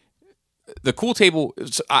cool table.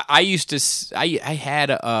 So I used to. I had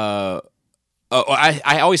I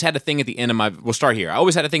always had a thing at the end of my. We'll start here. I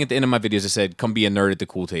always had a thing at the end of my videos that said, "Come be a nerd at the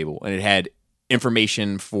cool table," and it had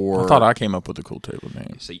information for. I thought I came up with the cool table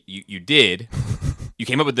name. So you did. You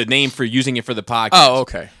came up with the name for using it for the podcast. Oh,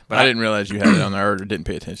 okay. But I didn't realize you had it on there or didn't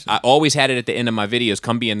pay attention. I always had it at the end of my videos.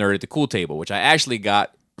 Come be a nerd at the cool table, which I actually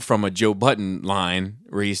got from a Joe Budden line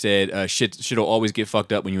where he said, shit'll always get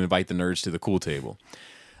fucked up when you invite the nerds to the cool table.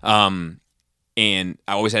 And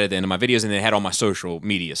I always had it at the end of my videos, and then it had all my social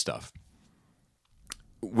media stuff.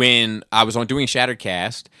 When I was doing Shattered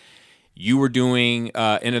Cast, you were doing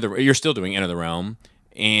you're still doing Enter the Realm,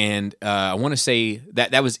 and I want to say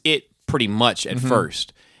that was it pretty much at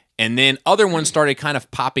first. And then other ones started kind of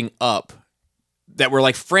popping up that were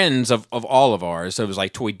like friends of all of ours. So it was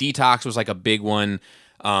like Toy Detox was like a big one.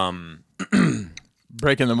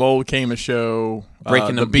 Breaking the Mold came a show.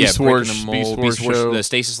 The Beast Wars show. The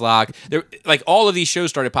Stasis Lock. Like all of these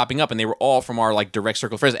shows started popping up, and they were all from our like direct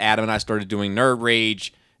circle of friends. Adam and I started doing Nerd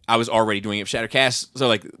Rage. I was already doing it Shattercast, so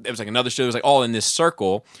like it was like another show. It was like all in this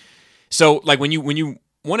circle. So like when you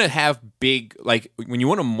want to have big, like when you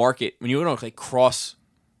want to market, when you want to like cross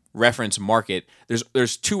reference market,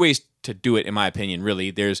 there's two ways to do it, in my opinion.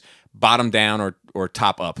 Really, there's bottom down or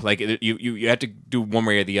top up. Like you have to do one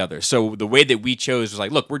way or the other. So the way that we chose was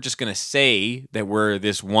like, look, we're just gonna say that we're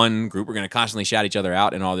this one group. We're gonna constantly shout each other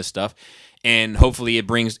out and all this stuff, and hopefully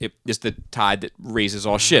it's the tide that raises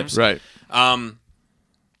all ships. Right.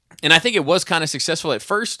 And I think it was kind of successful at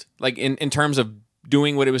first, like in terms of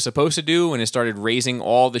doing what it was supposed to do, and it started raising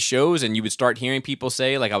all the shows, and you would start hearing people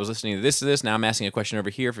say, like, I was listening to this, now I'm asking a question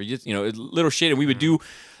over here for just, little shit, and we would do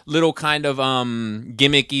little kind of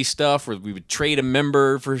gimmicky stuff where we would trade a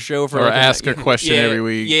member for a show or ask a question every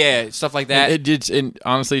week. Yeah, stuff like that. And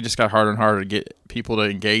honestly, it just got harder and harder to get people to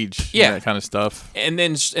engage in that kind of stuff. And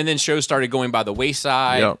then shows started going by the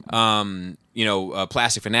wayside. Yep.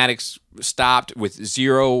 Plastic Fanatics stopped with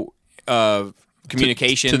zero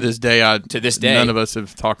communication. To this day, none of us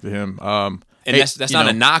have talked to him. And that's not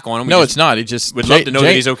a knock on him. No, it's not. It just would love to know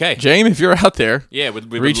that he's okay. James, if you're out there, we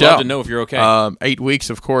reach would love out. to know if you're okay. 8 weeks,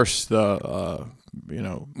 of course. Was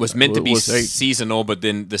meant to be seasonal, but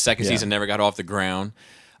then the second season never got off the ground.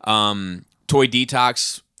 Toy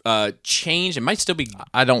Detox changed. It might still be.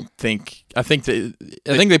 I think they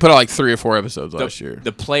put out like 3 or 4 episodes last year.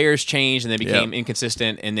 The players changed and they became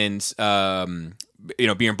inconsistent, and then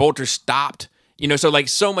Beer and Bolter stopped. So like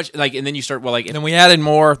so much like, and then you start and then we added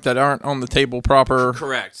more that aren't on the table proper.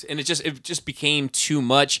 Correct, and it just became too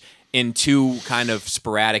much and too kind of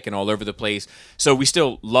sporadic and all over the place. So we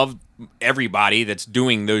still love everybody that's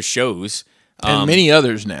doing those shows. And many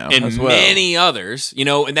others now. And as well. many others,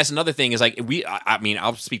 and that's another thing is like I mean,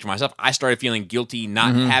 I'll speak for myself. I started feeling guilty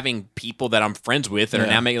not having people that I'm friends with that are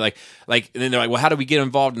now making like, and then they're like, well, how do we get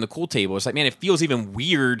involved in the cool table? It's like, man, it feels even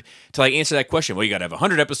weird to like answer that question. Well, you got to have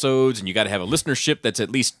 100 episodes and you got to have a listenership that's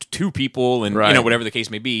at least 2 people and, whatever the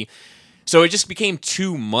case may be. So it just became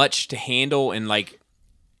too much to handle and like,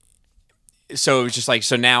 so it was just like,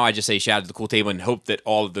 so now I just say shout out to the cool table and hope that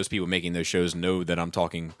all of those people making those shows know that I'm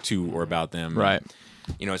talking to or about them. Right.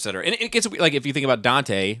 Et cetera. And it gets like, if you think about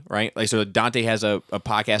Dante, right? Like, so Dante has a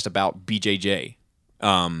podcast about BJJ,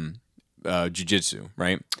 jiu-jitsu,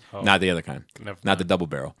 right? Oh. Not the other kind. Not the double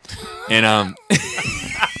barrel. And,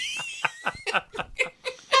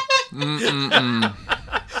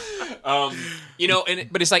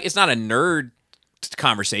 but it's like, it's not a nerd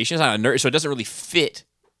conversation. It's not a nerd. So it doesn't really fit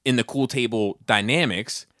in the cool table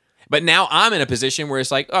dynamics, But now I'm in a position where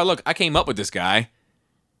it's like, oh, look, I came up with this guy.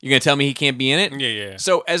 You're going to tell me he can't be in it? Yeah.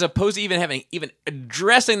 So as opposed to even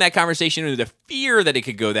addressing that conversation or the fear that it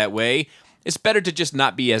could go that way, it's better to just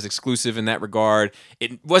not be as exclusive in that regard.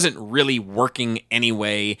 It wasn't really working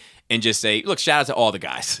anyway, and just say, look, shout out to all the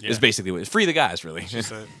guys. Yeah. It's basically what it's free the guys, really.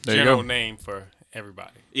 Just a There you general go. name for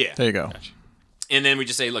everybody. Yeah. There you go. Gotcha. And then we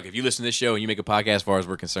just say, look, if you listen to this show and you make a podcast, as far as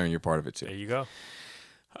we're concerned, you're part of it too. There you go.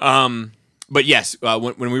 But yes,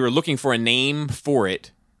 when we were looking for a name for it,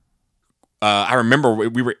 I remember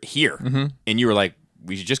we were here, and you were like,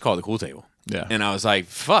 we should just call it the Cool Table. Yeah. And I was like,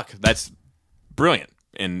 fuck, that's brilliant.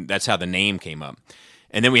 And that's how the name came up.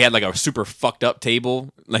 And then we had like a super fucked up table.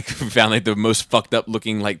 Like we found like the most fucked up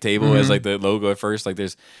looking like table as like the logo at first. Like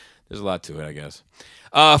there's a lot to it, I guess.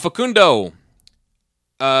 Facundo.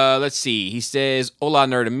 Let's see. He says, "Hola,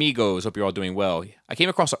 nerd amigos. Hope you're all doing well. I came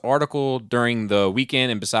across an article during the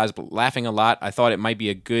weekend, and besides laughing a lot, I thought it might be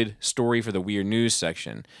a good story for the weird news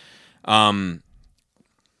section."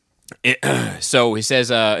 So he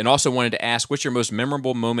says, and also wanted to ask, what's your most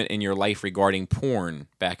memorable moment in your life regarding porn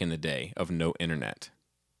back in the day of no internet?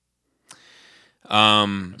 That's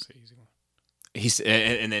an easy one.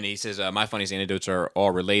 And then he says, my funniest anecdotes are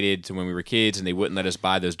all related to when we were kids, and they wouldn't let us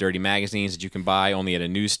buy those dirty magazines that you can buy only at a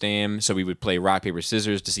newsstand. So we would play rock, paper,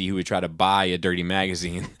 scissors to see who would try to buy a dirty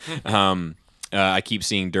magazine. I keep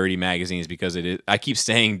seeing dirty magazines because it is. I keep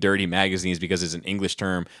saying dirty magazines because it's an English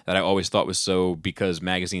term that I always thought was so because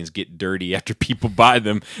magazines get dirty after people buy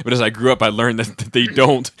them. But as I grew up, I learned that they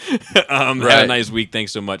don't. Have a nice week.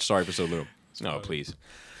 Thanks so much. Sorry for so little. No, please.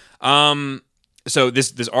 So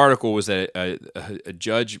this article was that a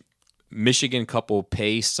judge, Michigan couple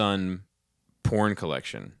pay son porn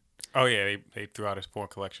collection. Oh yeah, they threw out his porn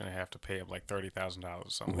collection and have to pay him like $30,000 or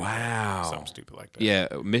something. Wow. Something stupid like that. Yeah,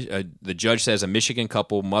 the judge says a Michigan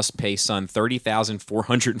couple must pay son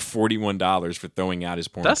 $30,441 for throwing out his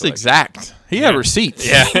porn. That's collection. exact. He had receipts.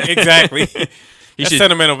 Yeah, exactly. That's should-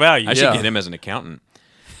 sentimental value. I should get him as an accountant.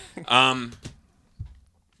 I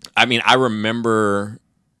mean, I remember.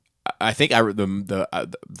 I think I have a.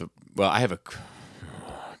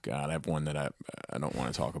 God, I have one that I don't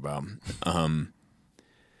want to talk about.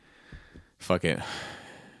 Fuck it,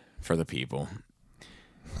 for the people.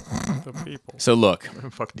 The people. So look,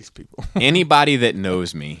 Fuck these people. anybody that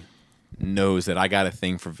knows me knows that I got a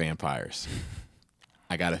thing for vampires.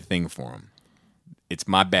 I got a thing for them. It's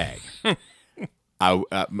my bag.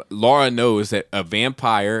 Laura knows that a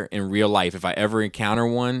vampire in real life, if I ever encounter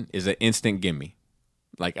one, is an instant gimme.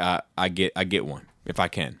 Like I get one if I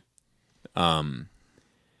can. I'm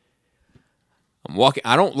walking.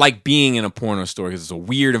 I don't like being in a porno store because it's a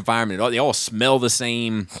weird environment. They all smell the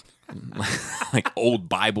same, like old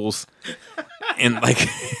Bibles, and like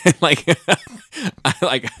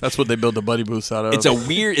That's what they build the buddy booths out of. it's a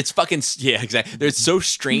weird. It's fucking yeah, exactly. It's so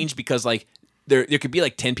strange because like there could be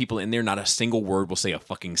like 10 people in there. Not a single word will say a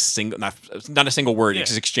fucking single. Not a single word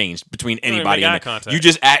is exchanged between even anybody. make In eye there. contact. You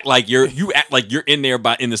just act like you're in there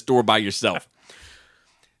in the store by yourself.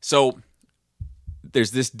 So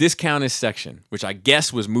there's this discounted section, which I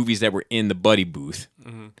guess was movies that were in the buddy booth,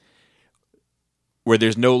 where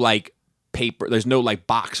there's no like paper, there's no like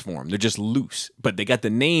box for them. They're just loose, but they got the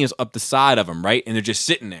names up the side of them, right? And they're just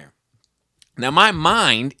sitting there. Now my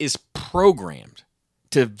mind is programmed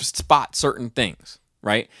to spot certain things,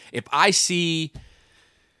 right? If I see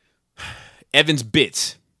Evan's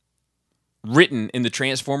Bits written in the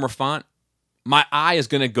Transformer font, my eye is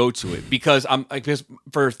going to go to it because because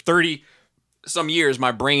for 30 some years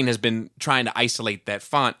my brain has been trying to isolate that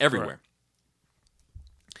font everywhere.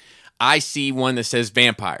 Right. I see one that says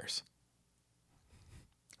vampires.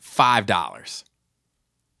 $5.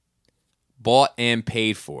 Bought and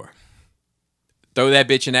paid for. Throw that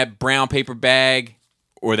bitch in that brown paper bag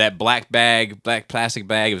or that black plastic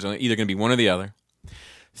bag. It was either going to be one or the other.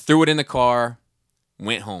 Threw it in the car,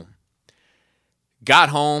 went home. Got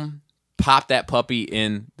home, popped that puppy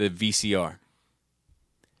in the VCR.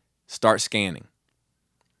 Start scanning.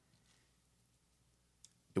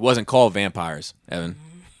 It wasn't called Vampires, Evan.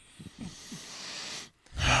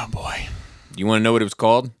 oh boy. You want to know what it was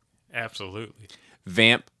called? Absolutely.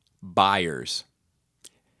 Vamp Buyers.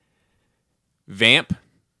 Vamp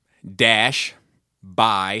dash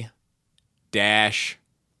buy dash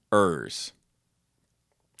ers.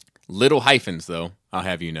 Little hyphens, though, I'll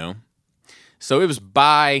have you know. So it was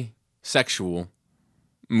bisexual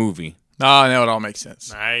movie. Oh, now it all makes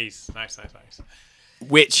sense. Nice.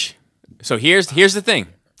 Which, so here's the thing.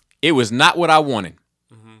 It was not what I wanted.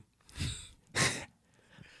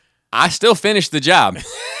 I still finished the job.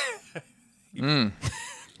 Damn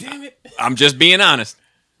it. I'm just being honest.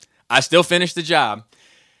 I still finished the job.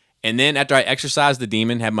 And then after I exorcised the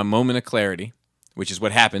demon, had my moment of clarity, which is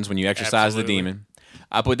what happens when you exorcise the demon,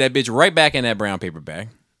 I put that bitch right back in that brown paper bag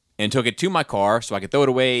and took it to my car so I could throw it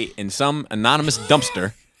away in some anonymous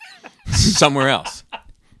dumpster somewhere else.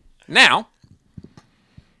 Now,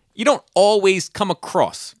 you don't always come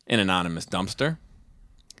across an anonymous dumpster.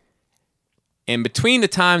 And between the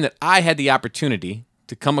time that I had the opportunity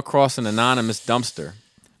to come across an anonymous dumpster,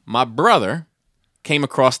 my brother came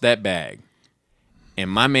across that bag. And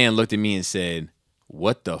my man looked at me and said,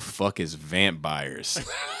 "What the fuck is vampires?"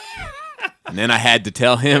 And then I had to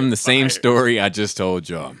tell him the same story I just told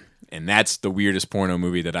y'all. And that's the weirdest porno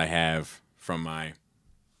movie that I have from my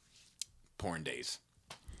porn days.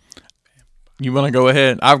 You want to go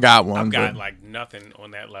ahead? I've got one. I've got like nothing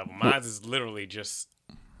on that level. Mine is literally just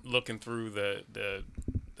looking through the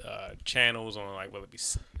channels on like whether it be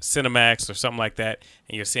Cinemax or something like that,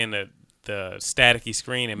 and you're seeing the staticky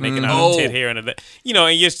screen and making out a tit here and a, you know,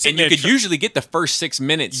 and you're sitting And you there could usually get the first 6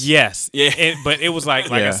 minutes. yes, Yeah. but it was like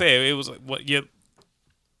I said, it was like what you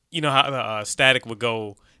know how the static would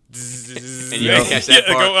go. And you gotta catch that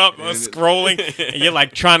part. Go up scrolling, and you're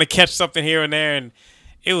like trying to catch something here and there, and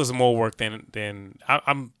it was more work than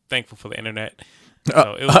I'm thankful for the internet.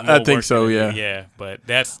 So it was more I think work so. than- Yeah. yeah. But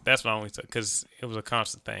that's my only because it was a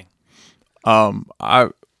constant thing.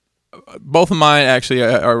 Both of mine actually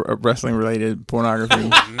are wrestling related pornography.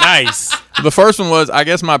 Nice. The first one was, I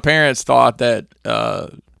guess my parents thought that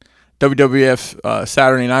WWF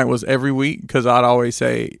Saturday Night was every week because I'd always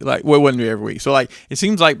say, like, well, it wouldn't be every week. So, like, it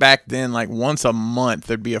seems like back then, like, once a month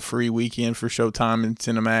there'd be a free weekend for Showtime and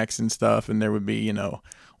Cinemax and stuff, and there would be, you know,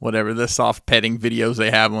 whatever, the soft petting videos they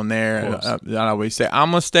have on there. And I'd always say,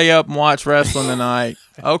 I'm going to stay up and watch wrestling tonight.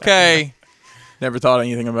 Okay. Never thought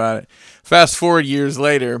anything about it. Fast forward years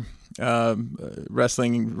later,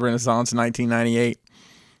 Wrestling Renaissance in 1998.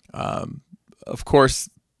 Of course,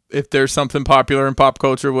 if there's something popular in pop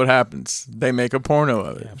culture, what happens? They make a porno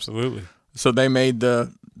of it. Absolutely. So they made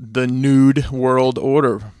the Nude World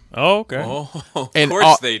Order. Oh, okay. Oh, of And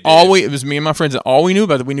course they did. it was me and my friends, and all we knew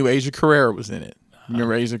about it, we knew Asia Carrera was in it.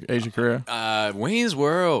 Remember Asia Carrera? Wayne's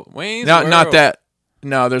World. Not that.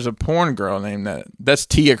 No, there's a porn girl named that. That's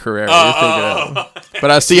Tia Carrera. You're thinking of. But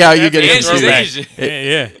I see how you get And it. she's Throwback. Asian.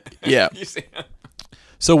 Yeah. Yeah. You see-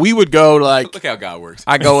 So we would go like, Look how God works.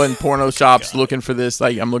 I go in porno shops looking for this.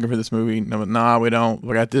 Like, I'm looking for this movie. No, nah, we don't.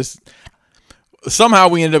 We got this. Somehow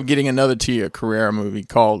we ended up getting another Tia Carrera movie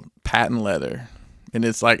called Patent Leather. And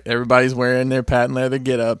it's like everybody's wearing their patent leather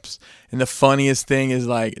get-ups. And the funniest thing is,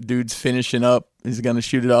 like, dude's finishing up. He's going to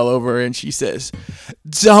shoot it all over. And she says,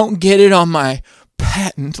 "Don't get it on my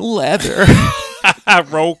patent leather."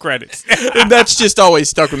 Roll credits. And that's just always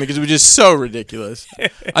stuck with me because it was just so ridiculous.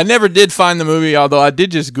 I never did find the movie, although I did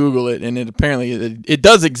just Google it, and it apparently it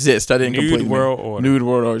does exist. I didn't Nude completely World Order. Nude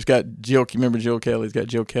World Order. It's got Jill. Remember Jill Kelly? It's got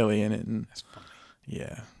Jill Kelly in it. And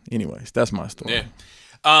yeah. Anyways, that's my story. Yeah.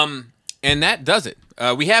 And that does it.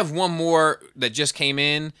 We have one more that just came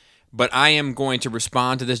in, but I am going to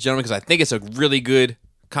respond to this gentleman because I think it's a really good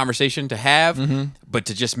conversation to have, but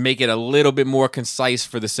to just make it a little bit more concise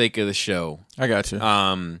for the sake of the show. I got you.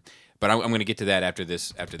 But I'm going to get to that after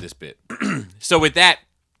this bit. So with that,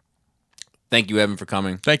 thank you, Evan, for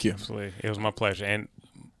coming. Thank you. Absolutely. It was my pleasure. And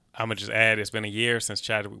I'm going to just add, it's been a year since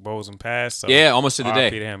Chadwick Boseman passed. So Yeah, almost to the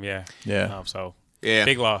RIP day. to him, yeah. Yeah. So Yeah.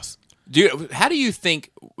 big loss. How do you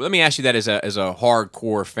think? Let me ask you that as a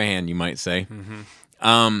hardcore fan, you might say.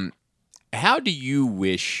 How do you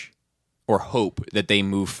wish or hope that they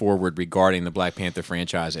move forward regarding the Black Panther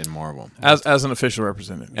franchise in Marvel As an official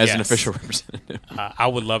representative. as an Yes. official representative I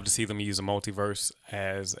would love to see them use a multiverse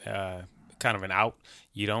as kind of an out.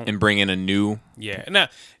 You don't. and bring in a new? Yeah. Now,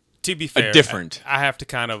 to be fair, different. I have to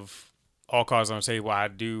kind of all cards on the table. I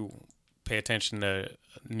do pay attention to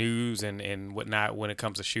news and whatnot when it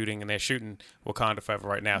comes to shooting, and they're shooting Wakanda Forever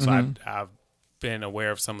right now. So I've been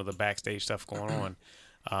aware of some of the backstage stuff going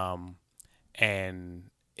on, and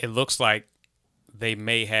it looks like they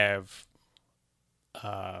may have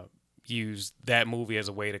used that movie as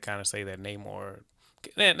a way to kind of say that Namor.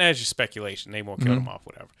 That's just speculation. Namor killed him off,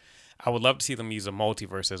 whatever. I would love to see them use a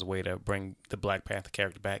multiverse as a way to bring the Black Panther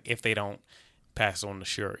character back if they don't pass on to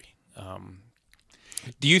Shuri.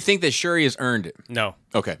 Do you think that Shuri has earned it? No,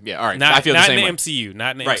 Okay, yeah, all right. not, I feel not the in same the way. MCU.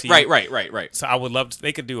 Not in the MCU. Right. So I would love to.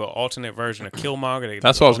 They could do an alternate version of Killmonger. They could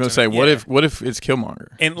That's do what I was going to say. alternate- What if it's Killmonger?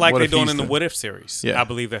 and like What they're if doing he's in the What If series. Yeah. I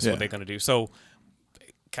believe that's Yeah. what they're going to do. So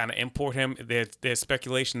kind of import him. There's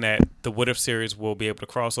speculation that the What If series will be able to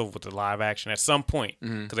cross over with the live action at some point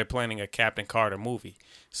because they're planning a Captain Carter movie.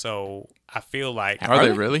 So I feel like Are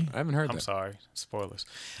they really? I haven't heard I'm that. sorry, spoilers.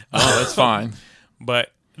 Oh, that's fine.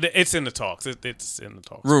 But It's in the talks. It's in the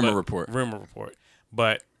talks. Rumor report. Rumor report.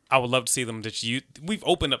 But I would love to see them we've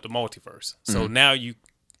opened up the multiverse. So now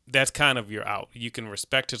that's kind of your out. You can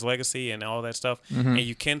respect his legacy and all that stuff. And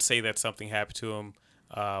you can say that something happened to him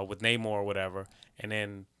with Namor or whatever. And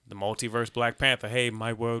then the multiverse Black Panther, hey,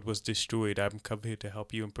 my world was destroyed. I'm come here to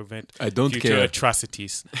help you and prevent future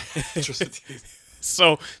atrocities.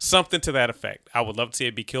 So something to that effect. I would love to see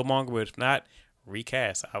it be Killmonger, but if not,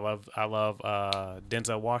 recast. I love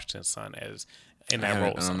Denzel Washington's son in that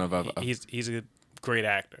role. I don't know about he's a great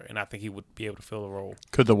actor, and I think he would be able to fill the role.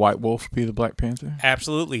 Could the White Wolf be the Black Panther?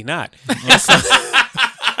 Absolutely not.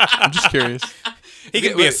 I'm just curious. He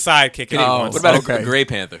could be a sidekick. What about a Gray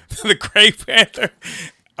Panther? The Gray Panther.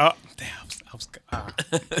 Oh, damn!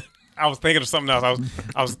 I was thinking of something else.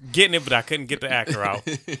 I was getting it, but I couldn't get the actor out.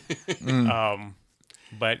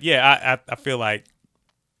 But yeah, I feel like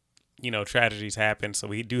tragedies happen, so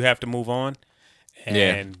we do have to move on.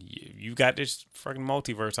 And you got this freaking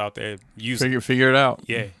multiverse out there. Figure it out.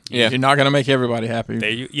 Yeah. You're not gonna make everybody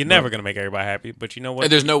happy. You're never gonna make everybody happy, but you know what?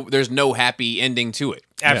 There's no happy ending to it.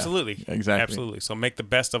 Absolutely. Yeah, exactly. Absolutely. So make the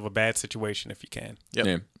best of a bad situation if you can. Yep.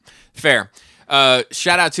 Yeah. Fair.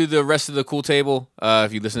 Shout out to the rest of the Cool Table.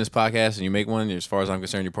 If you listen to this podcast and you make one, as far as I'm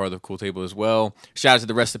concerned, you're part of the Cool Table as well. Shout out to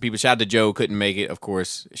the rest of the people. Shout out to Joe, couldn't make it, of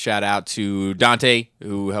course. Shout out to Dante,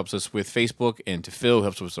 who helps us with Facebook, and to Phil, who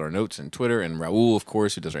helps us with our notes and Twitter, and Raul, of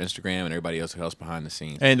course, who does our Instagram, and everybody else who helps behind the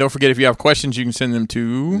scenes. And don't forget, if you have questions, you can send them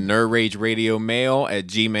to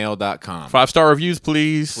nerdrageradiomail@gmail.com. 5-star reviews,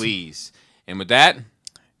 please. Please. And with that,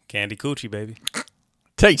 Candy Coochie, baby.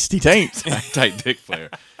 Tasty taints. tight dick player.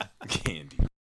 Candy.